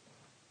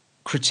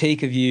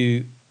critique of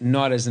you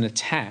not as an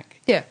attack,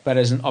 but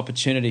as an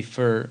opportunity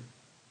for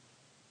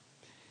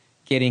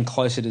getting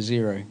closer to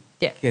zero.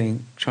 Yeah.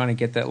 Trying to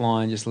get that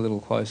line just a little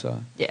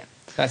closer. Yeah.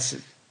 That's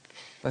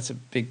a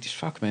big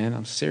fuck, man.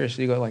 I'm serious.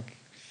 You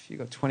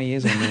got 20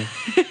 years on me.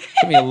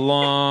 Took me a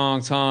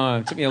long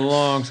time. Took me a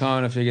long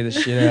time to figure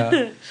this shit out.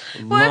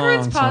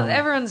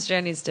 Everyone's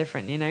journey is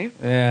different, you know?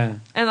 Yeah.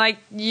 And like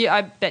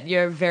I bet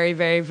you're very,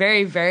 very,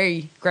 very,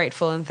 very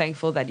grateful and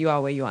thankful that you are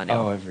where you are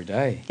now. Oh, every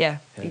day. Yeah,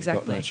 I've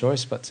exactly. got no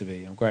choice but to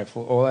be. I'm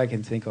grateful. All I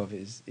can think of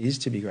is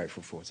to be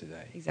grateful for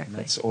today. Exactly.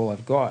 And that's all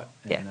I've got.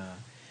 Yeah. And,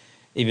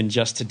 even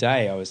just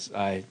today,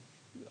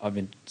 I've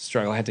been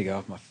struggling. I had to go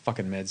off my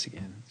fucking meds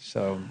again.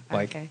 So,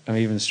 I'm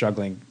even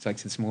struggling. It's like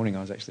this morning,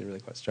 I was actually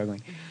really quite struggling.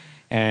 Mm-hmm.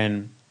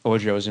 And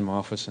Audrey, I was in my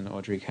office, and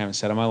Audrey came and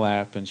sat on my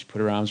lap, and she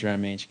put her arms around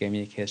me, and she gave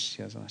me a kiss.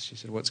 She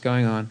said, "What's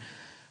going on?"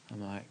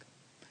 I'm like,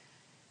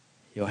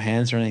 "Your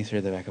hands running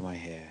through the back of my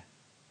hair,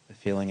 the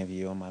feeling of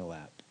you on my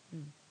lap,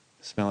 the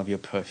smell of your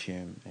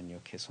perfume, and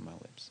your kiss on my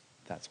lips.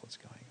 That's what's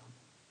going on."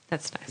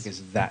 That's nice.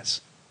 Because that's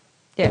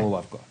all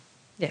I've got.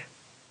 Yeah.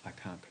 I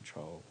can't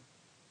control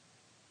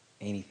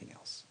anything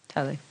else.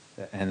 Totally.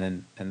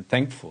 And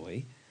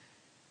thankfully,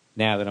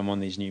 now that I'm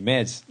on these new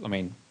meds, I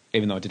mean,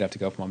 even though I did have to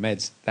go off my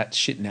meds, that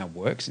shit now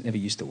works. It never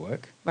used to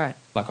work. Right.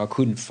 Like I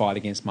couldn't fight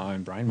against my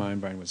own brain. My own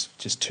brain was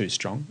just too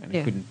strong, and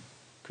I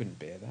couldn't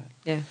bear that.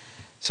 Yeah.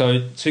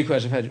 So 2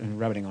 questions. I've been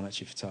rabbiting on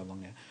at you for so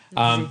long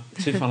now.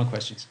 2 final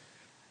questions.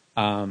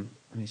 Let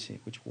me see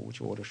which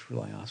order should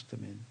I ask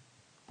them in.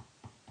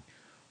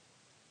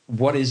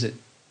 What is it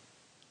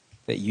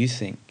that you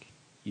think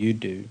you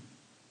do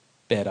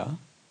better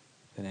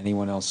than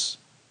anyone else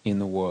in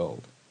the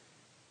world?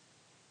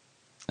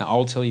 Now,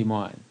 I'll tell you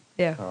mine.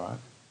 Yeah. All right.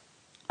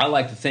 I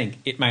like to think,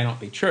 it may not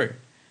be true,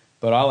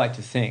 but I like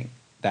to think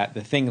that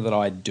the thing that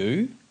I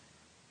do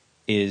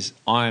is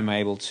I'm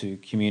able to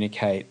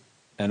communicate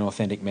an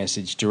authentic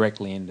message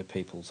directly into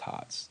people's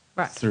hearts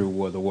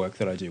through the work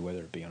that I do, whether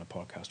it be on a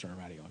podcast or on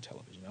radio or on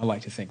television. I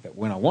like to think that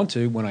when I want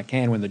to, when I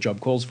can, when the job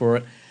calls for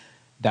it,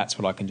 that's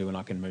what I can do, and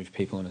I can move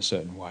people in a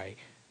certain way.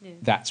 Yeah.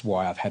 That's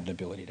why I've had an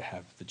ability to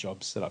have the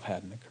jobs that I've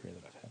had and the career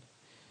that I've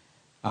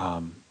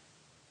had.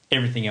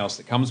 Everything else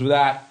that comes with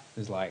that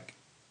is like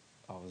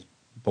I was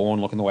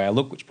born looking the way I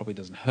look, which probably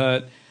doesn't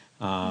hurt.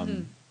 I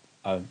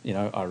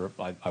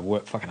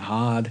work fucking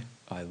hard.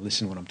 I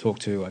listen when I'm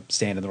talked to. I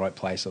stand in the right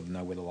place. I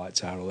know where the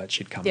lights are. All that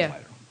shit comes later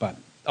on. But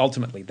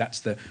ultimately,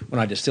 when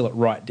I distill it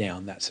right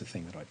down, that's the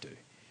thing that I do.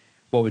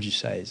 What would you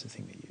say is the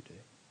thing that you do?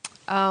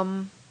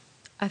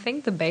 I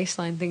think the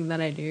baseline thing that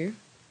I do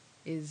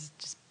is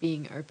just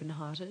being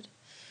open-hearted.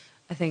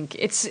 I think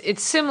it's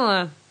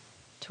similar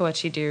to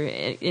what you do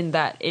in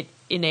that it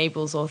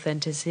enables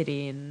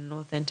authenticity and an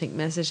authentic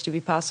message to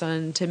be passed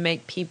on, to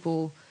make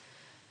people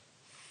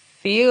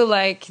feel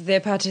like they're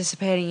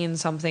participating in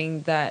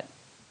something that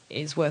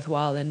is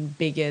worthwhile and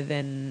bigger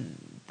than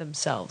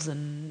themselves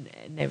and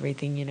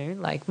everything, you know.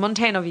 Like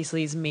Montaigne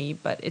obviously is me,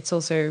 but it's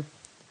also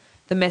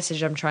the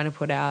message I'm trying to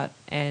put out,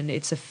 and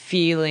it's a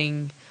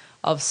feeling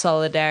of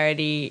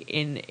solidarity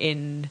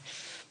in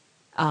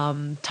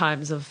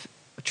times of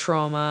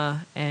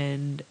trauma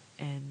and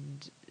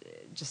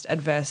just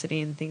adversity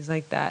and things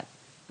like that.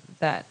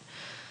 That,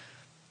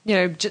 you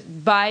know,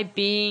 just by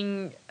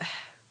being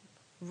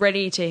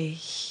ready to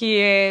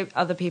hear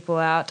other people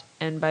out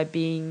and by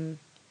being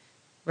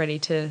ready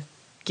to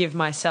give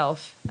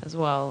myself as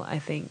well, I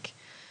think,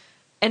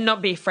 and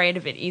not be afraid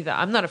of it either.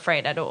 I'm not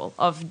afraid at all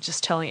of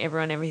just telling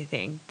everyone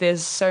everything.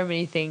 There's so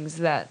many things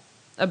that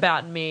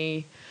about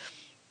me,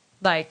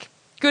 like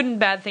good and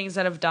bad things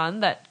that I've done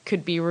that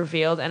could be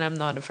revealed, and I'm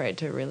not afraid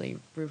to really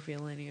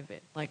reveal any of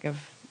it. Like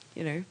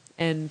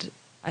and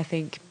I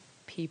think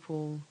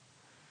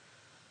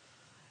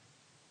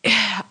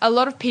a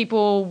lot of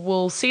people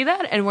will see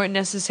that and won't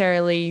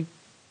necessarily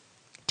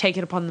take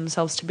it upon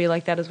themselves to be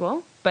like that as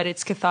well, but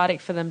it's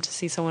cathartic for them to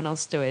see someone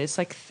else do it. It's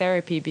like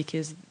therapy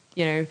because,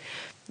 you know,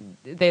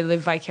 they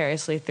live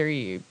vicariously through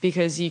you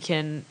because you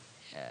can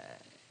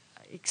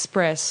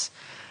express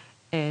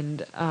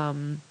and I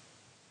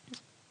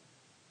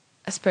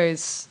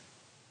suppose,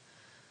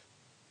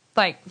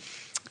 like,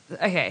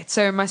 okay,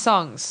 so my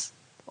songs,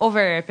 all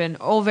very open,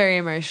 all very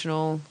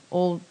emotional,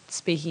 all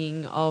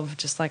speaking of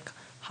just like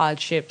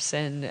hardships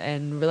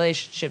and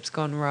relationships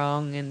gone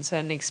wrong and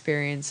certain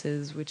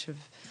experiences which have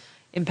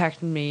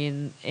impacted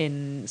me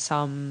in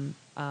some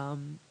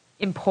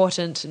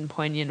important and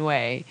poignant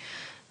way.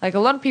 Like a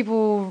lot of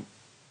people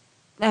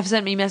have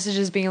sent me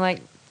messages being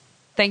like,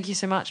 thank you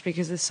so much,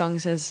 because this song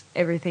says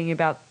everything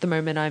about the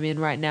moment I'm in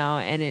right now,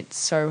 and it's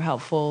so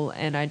helpful,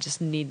 and I just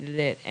needed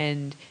it,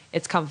 and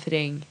it's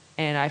comforting,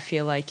 and I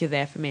feel like you're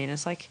there for me. And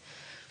it's like,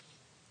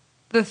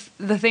 the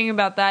thing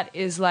about that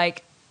is,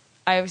 like,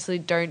 I obviously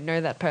don't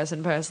know that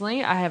person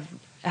personally. I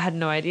had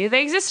no idea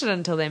they existed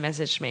until they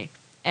messaged me.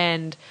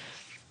 And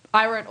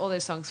I wrote all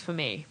those songs for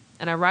me,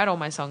 and I write all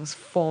my songs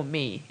for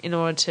me in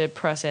order to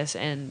process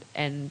and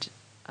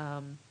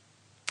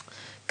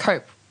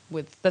cope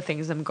with the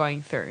things I'm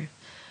going through,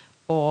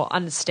 or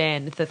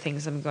understand the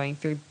things I'm going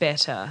through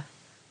better,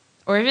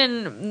 or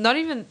even not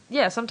even,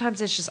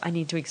 sometimes it's just I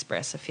need to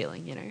express a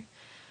feeling, you know.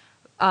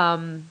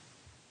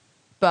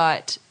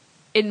 But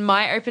in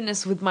my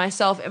openness with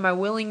myself and my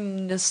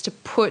willingness to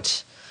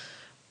put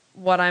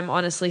what I'm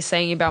honestly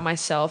saying about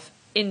myself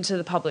into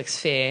the public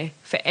sphere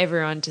for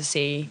everyone to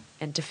see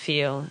and to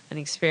feel and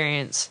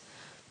experience,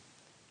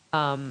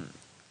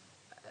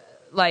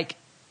 like,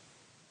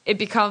 it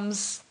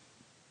becomes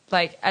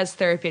like as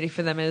therapeutic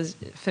for them as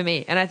for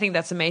me. And I think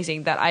that's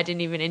amazing that I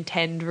didn't even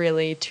intend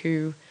really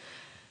to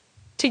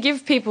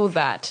give people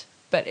that,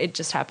 but it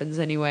just happens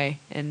anyway.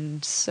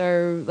 And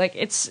so, like,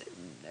 it's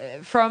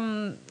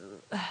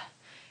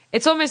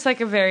almost like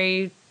a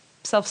very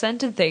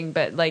self-centered thing,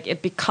 but like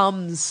it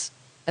becomes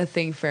a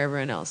thing for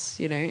everyone else,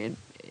 you know.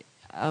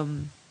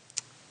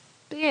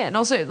 But yeah, and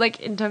also, like,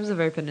 in terms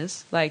of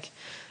openness, like,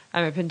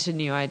 I'm open to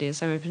new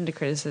ideas, I'm open to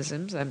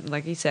criticisms. I'm,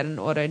 like you said, an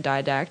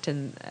autodidact,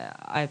 and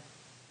I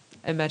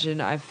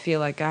feel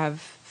like I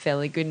have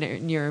fairly good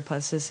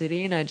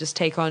neuroplasticity, and I just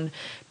take on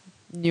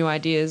new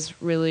ideas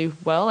really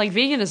well. Like,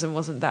 veganism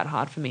wasn't that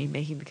hard for me,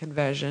 making the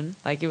conversion.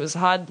 Like, it was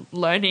hard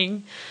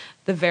learning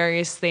the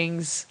various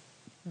things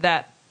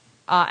that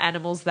are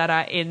animals that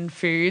are in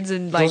foods,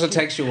 and like, it also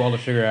takes you a while to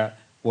figure out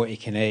what you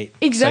can eat,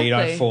 exactly, so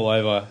you don't fall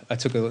over. It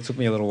took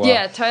me a little while.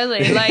 Yeah,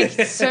 totally. Like,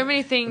 so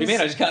many things. What do you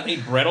mean? I just can't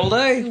eat bread all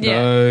day?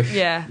 Yeah, no.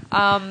 Yeah.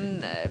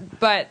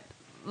 But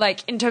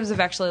like, in terms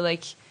of actually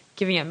like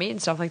giving up meat and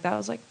stuff like that, I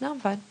was like, no, I'm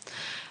fine.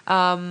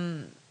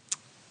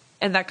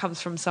 And that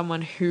comes from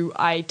someone who,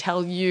 I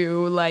tell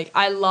you, like,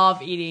 I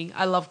love eating,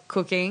 I love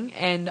cooking,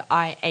 and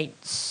I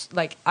ate,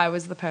 like, I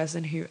was the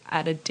person who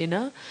at a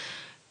dinner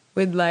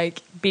would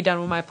like be done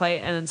with my plate,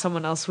 and then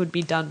someone else would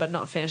be done but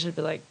not finished. I'd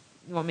be like,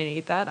 you want me to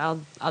eat that? I'll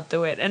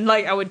do it. And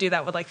like, I would do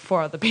that with like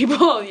 4 other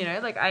people, you know,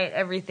 like, I ate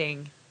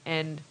everything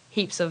and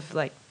heaps of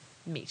like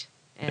meat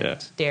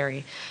and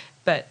dairy,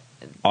 but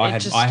I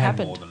had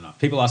more than enough.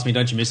 People ask me,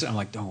 don't you miss it? I'm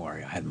like, don't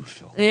worry, I had my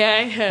fill. Yeah,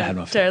 I had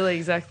my fill. Totally,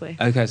 exactly.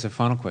 Okay, so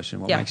final question.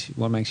 What makes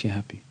you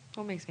happy?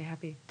 What makes me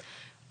happy?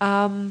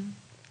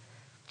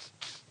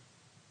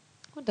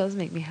 What does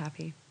make me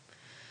happy?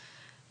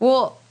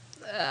 Well,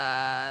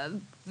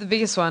 the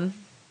biggest one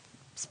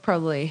is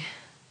probably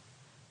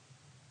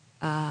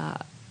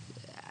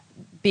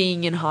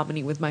being in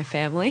harmony with my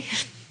family,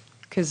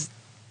 because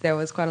there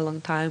was quite a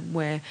long time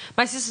where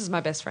my sister's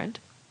my best friend,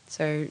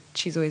 so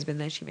she's always been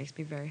there. She makes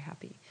me very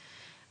happy.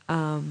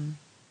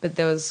 But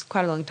there was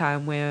quite a long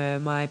time where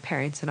my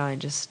parents and I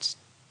just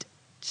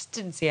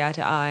didn't see eye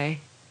to eye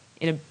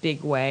in a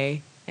big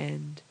way,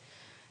 and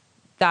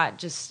that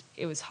just,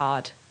 it was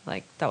hard.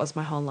 Like, that was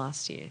my whole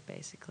last year,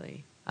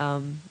 basically.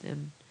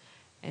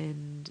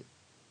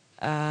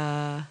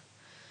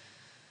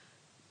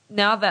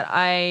 Now that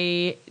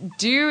I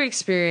do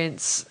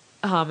experience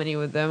harmony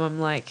with them, I'm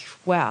like,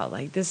 wow,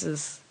 like, this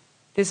is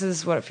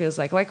what it feels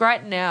like. Like,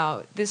 right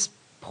now, this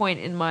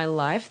point in my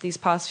life, these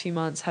past few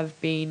months have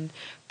been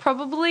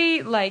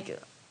probably like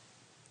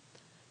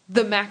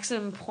the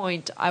maximum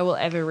point I will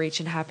ever reach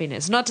in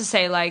happiness. Not to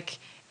say like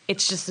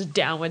it's just a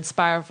downward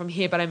spiral from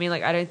here, but I mean,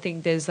 like, I don't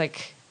think there's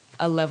like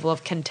a level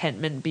of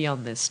contentment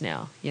beyond this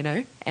now, you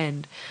know?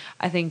 And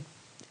I think,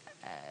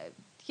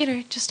 you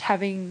know, just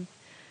having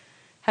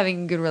a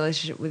good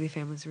relationship with your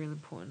family is really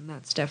important.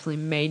 That's definitely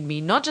made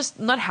me not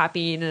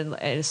happy in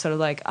a sort of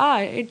like,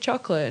 I ate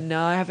chocolate and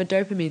now I have a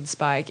dopamine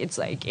spike. It's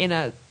like in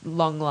a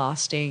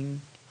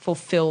long-lasting,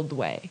 fulfilled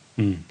way,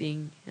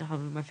 being in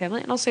harmony with my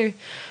family, and also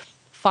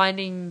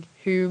finding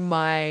who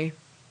my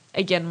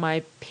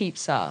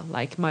peeps are,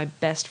 like my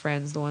best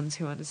friends, the ones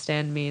who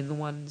understand me and the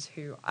ones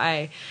who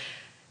I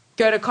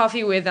go to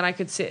coffee with and I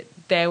could sit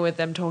there with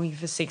them talking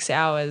for 6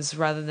 hours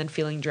rather than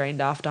feeling drained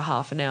after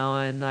half an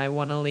hour and I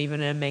want to leave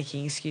and I'm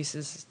making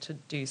excuses to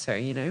do so,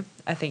 you know.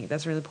 I think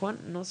that's really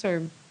important. And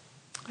also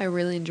I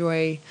really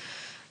enjoy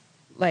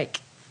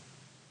like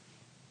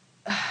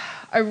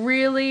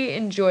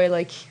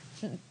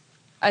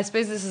I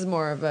suppose this is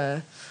more of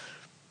a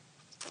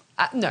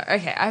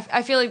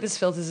I feel like this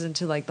filters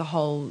into like the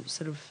whole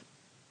sort of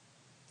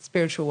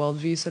spiritual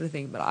worldview sort of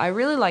thing, but I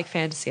really like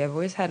fantasy. I've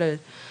always had a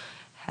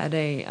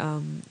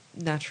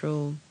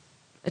natural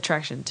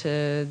attraction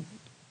to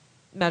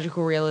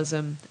magical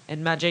realism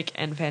and magic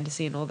and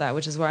fantasy and all that,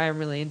 which is why I'm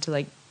really into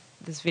like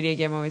this video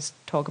game. I always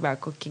talk about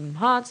Kingdom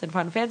Hearts and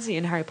Final Fantasy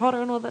and Harry Potter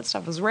and all that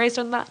stuff. I was raised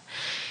on that,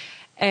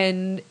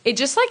 and it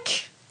just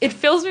like it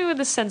fills me with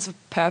a sense of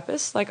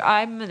purpose. Like,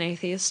 I'm an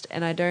atheist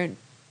and I don't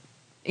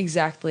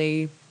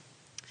exactly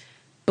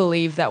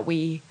believe that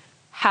we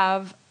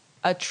have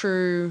a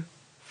true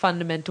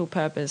fundamental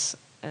purpose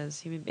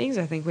as human beings.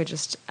 I think we're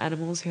just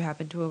animals who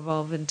happen to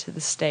evolve into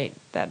the state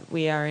that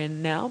we are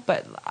in now.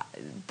 But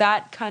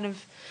that kind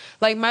of,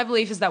 like, my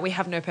belief is that we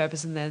have no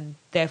purpose, and then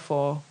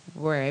therefore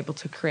we're able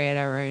to create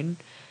our own,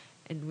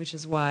 and which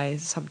is why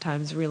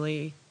sometimes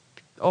really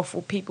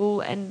awful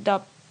people end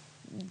up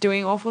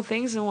doing awful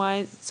things, and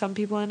why some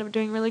people end up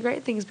doing really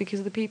great things,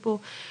 because the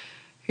people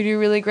who do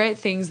really great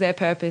things, their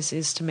purpose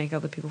is to make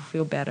other people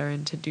feel better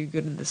and to do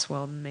good in this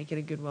world and make it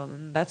a good world.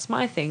 And that's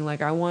my thing.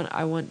 Like,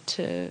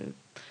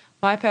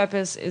 my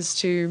purpose is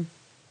to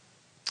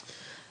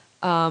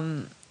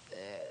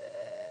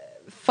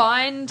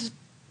find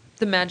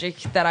the magic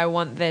that I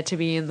want there to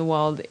be in the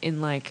world in,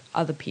 like,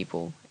 other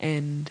people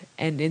and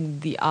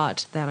in the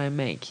art that I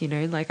make, you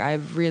know? Like, I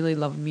really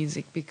love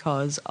music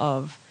because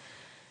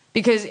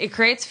it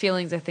creates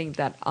feelings, I think,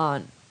 that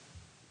aren't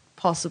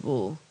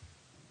possible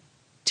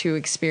to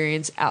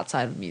experience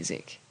outside of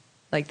music.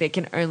 Like, they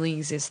can only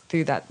exist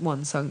through that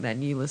one song that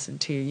you listen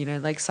to, you know,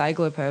 like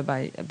Cyglopo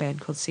by a band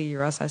called Sigur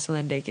Rós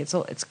Icelandic. It's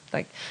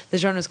like, the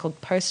genre is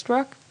called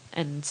post-rock,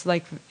 and it's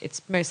like,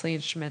 it's mostly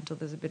instrumental.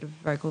 There's a bit of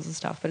vocals and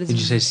stuff, but it's... Did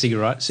you say Sigur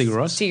Rós?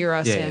 Sigur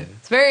Rós, yeah.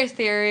 It's very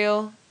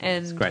ethereal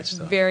and great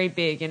stuff. Very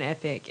big and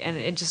epic, and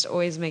it just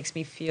always makes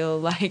me feel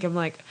like, I'm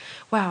like,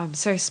 wow, I'm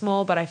so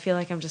small, but I feel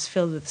like I'm just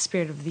filled with the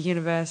spirit of the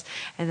universe,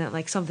 and that,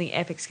 like, something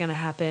epic's gonna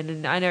happen,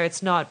 and I know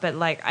it's not, but,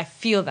 like, I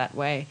feel that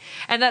way,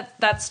 and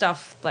that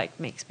stuff, like,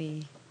 makes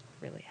me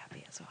really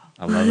happy as well.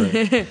 I love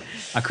it.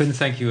 I couldn't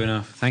thank you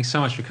enough. Thanks so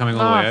much for coming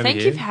all the way over here.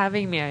 Thank you for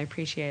having me. I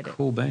appreciate it.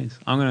 Cool beans.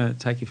 I'm gonna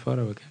take your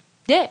photo, okay?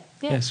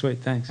 Yeah, sweet,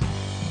 thanks.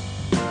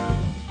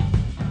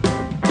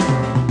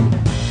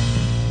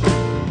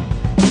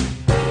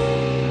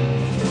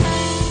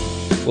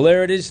 Well,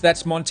 there it is.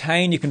 That's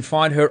Montaigne. You can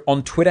find her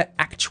on Twitter,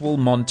 Actual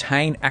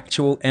Montaigne.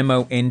 Actual,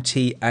 Montaigne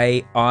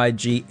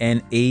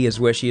is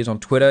where she is on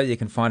Twitter. You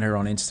can find her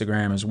on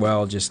Instagram as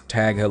well. Just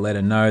tag her, let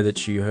her know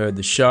that you heard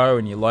the show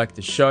and you liked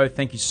the show.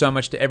 Thank you so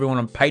much to everyone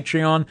on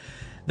Patreon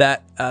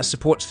that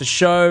supports the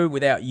show.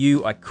 Without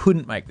you, I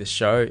couldn't make this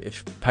show.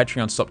 If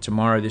Patreon stopped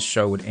tomorrow, this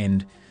show would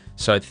end.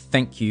 So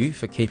thank you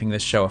for keeping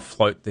this show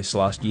afloat this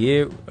last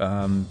year.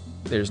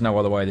 There's no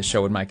other way the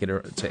show would make it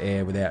to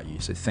air without you.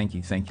 So thank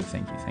you.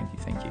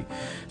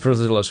 For as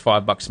little as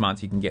 $5 a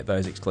month, you can get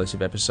those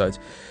exclusive episodes.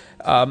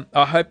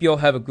 I hope you all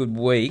have a good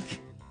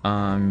week. What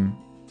am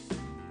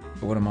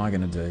I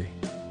going to do?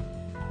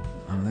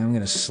 I'm going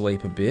to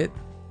sleep a bit.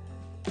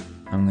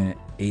 I'm going to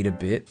eat a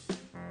bit.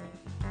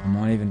 I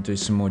might even do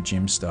some more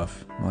gym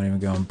stuff. I might even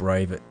go and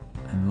brave it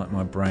and let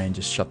my brain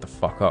just shut the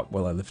fuck up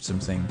while I lift some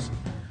things.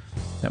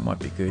 That might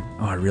be good.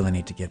 Oh, I really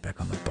need to get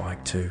back on the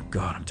bike too.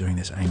 God, I'm doing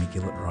this Amy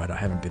Gillett ride. I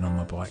haven't been on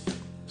my bike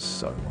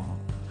so long.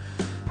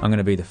 I'm going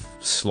to be the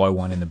slow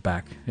one in the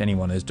back.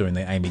 Anyone who's doing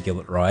the Amy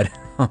Gillett ride,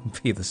 I'll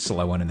be the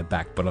slow one in the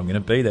back, but I'm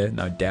going to be there,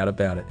 no doubt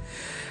about it.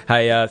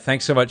 Hey,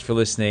 thanks so much for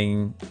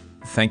listening.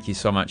 Thank you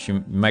so much.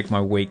 You make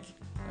my week.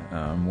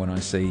 When I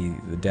see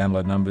the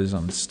download numbers,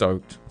 I'm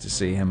stoked to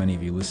see how many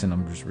of you listen.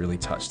 I'm just really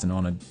touched and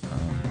honoured.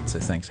 So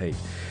thanks heap.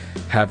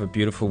 Have a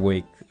beautiful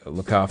week.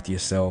 Look after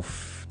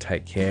yourself.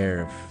 Take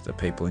care of the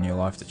people in your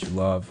life that you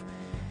love.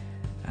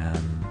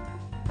 And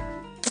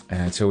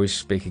until we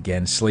speak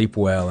again, sleep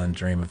well and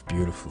dream of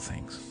beautiful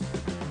things.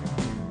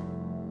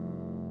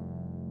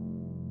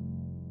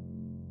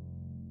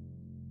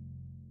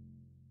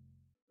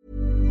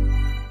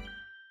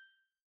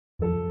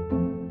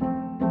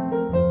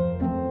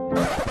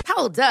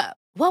 Hold up.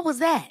 What was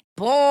that?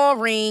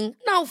 Boring.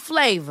 No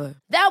flavor.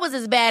 That was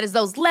as bad as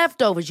those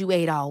leftovers you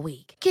ate all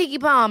week. Keke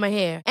Palmer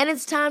here. And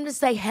it's time to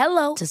say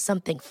hello to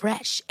something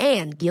fresh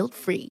and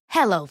guilt-free.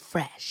 Hello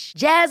Fresh.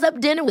 Jazz up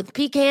dinner with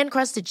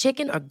pecan-crusted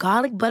chicken or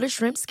garlic butter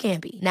shrimp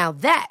scampi. Now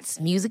that's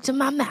music to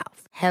my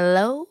mouth.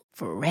 Hello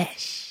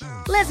Fresh.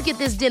 Let's get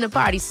this dinner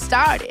party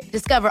started.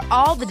 Discover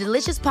all the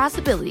delicious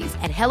possibilities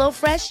at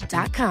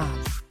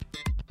HelloFresh.com.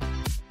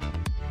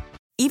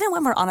 Even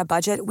when we're on a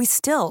budget, we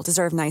still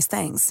deserve nice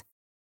things.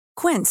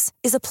 Quince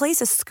is a place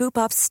to scoop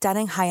up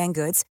stunning high-end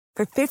goods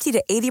for 50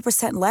 to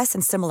 80% less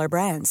than similar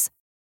brands.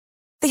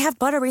 They have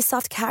buttery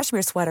soft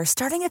cashmere sweaters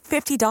starting at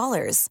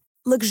 $50,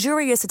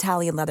 luxurious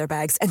Italian leather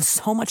bags, and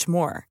so much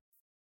more.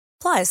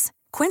 Plus,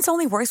 Quince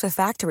only works with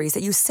factories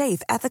that use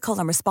safe, ethical,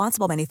 and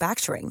responsible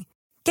manufacturing.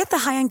 Get the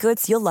high-end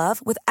goods you'll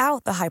love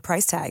without the high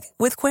price tag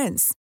with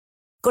Quince.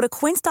 Go to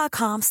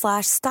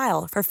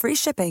quince.com/style for free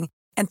shipping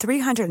and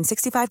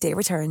 365-day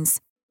returns.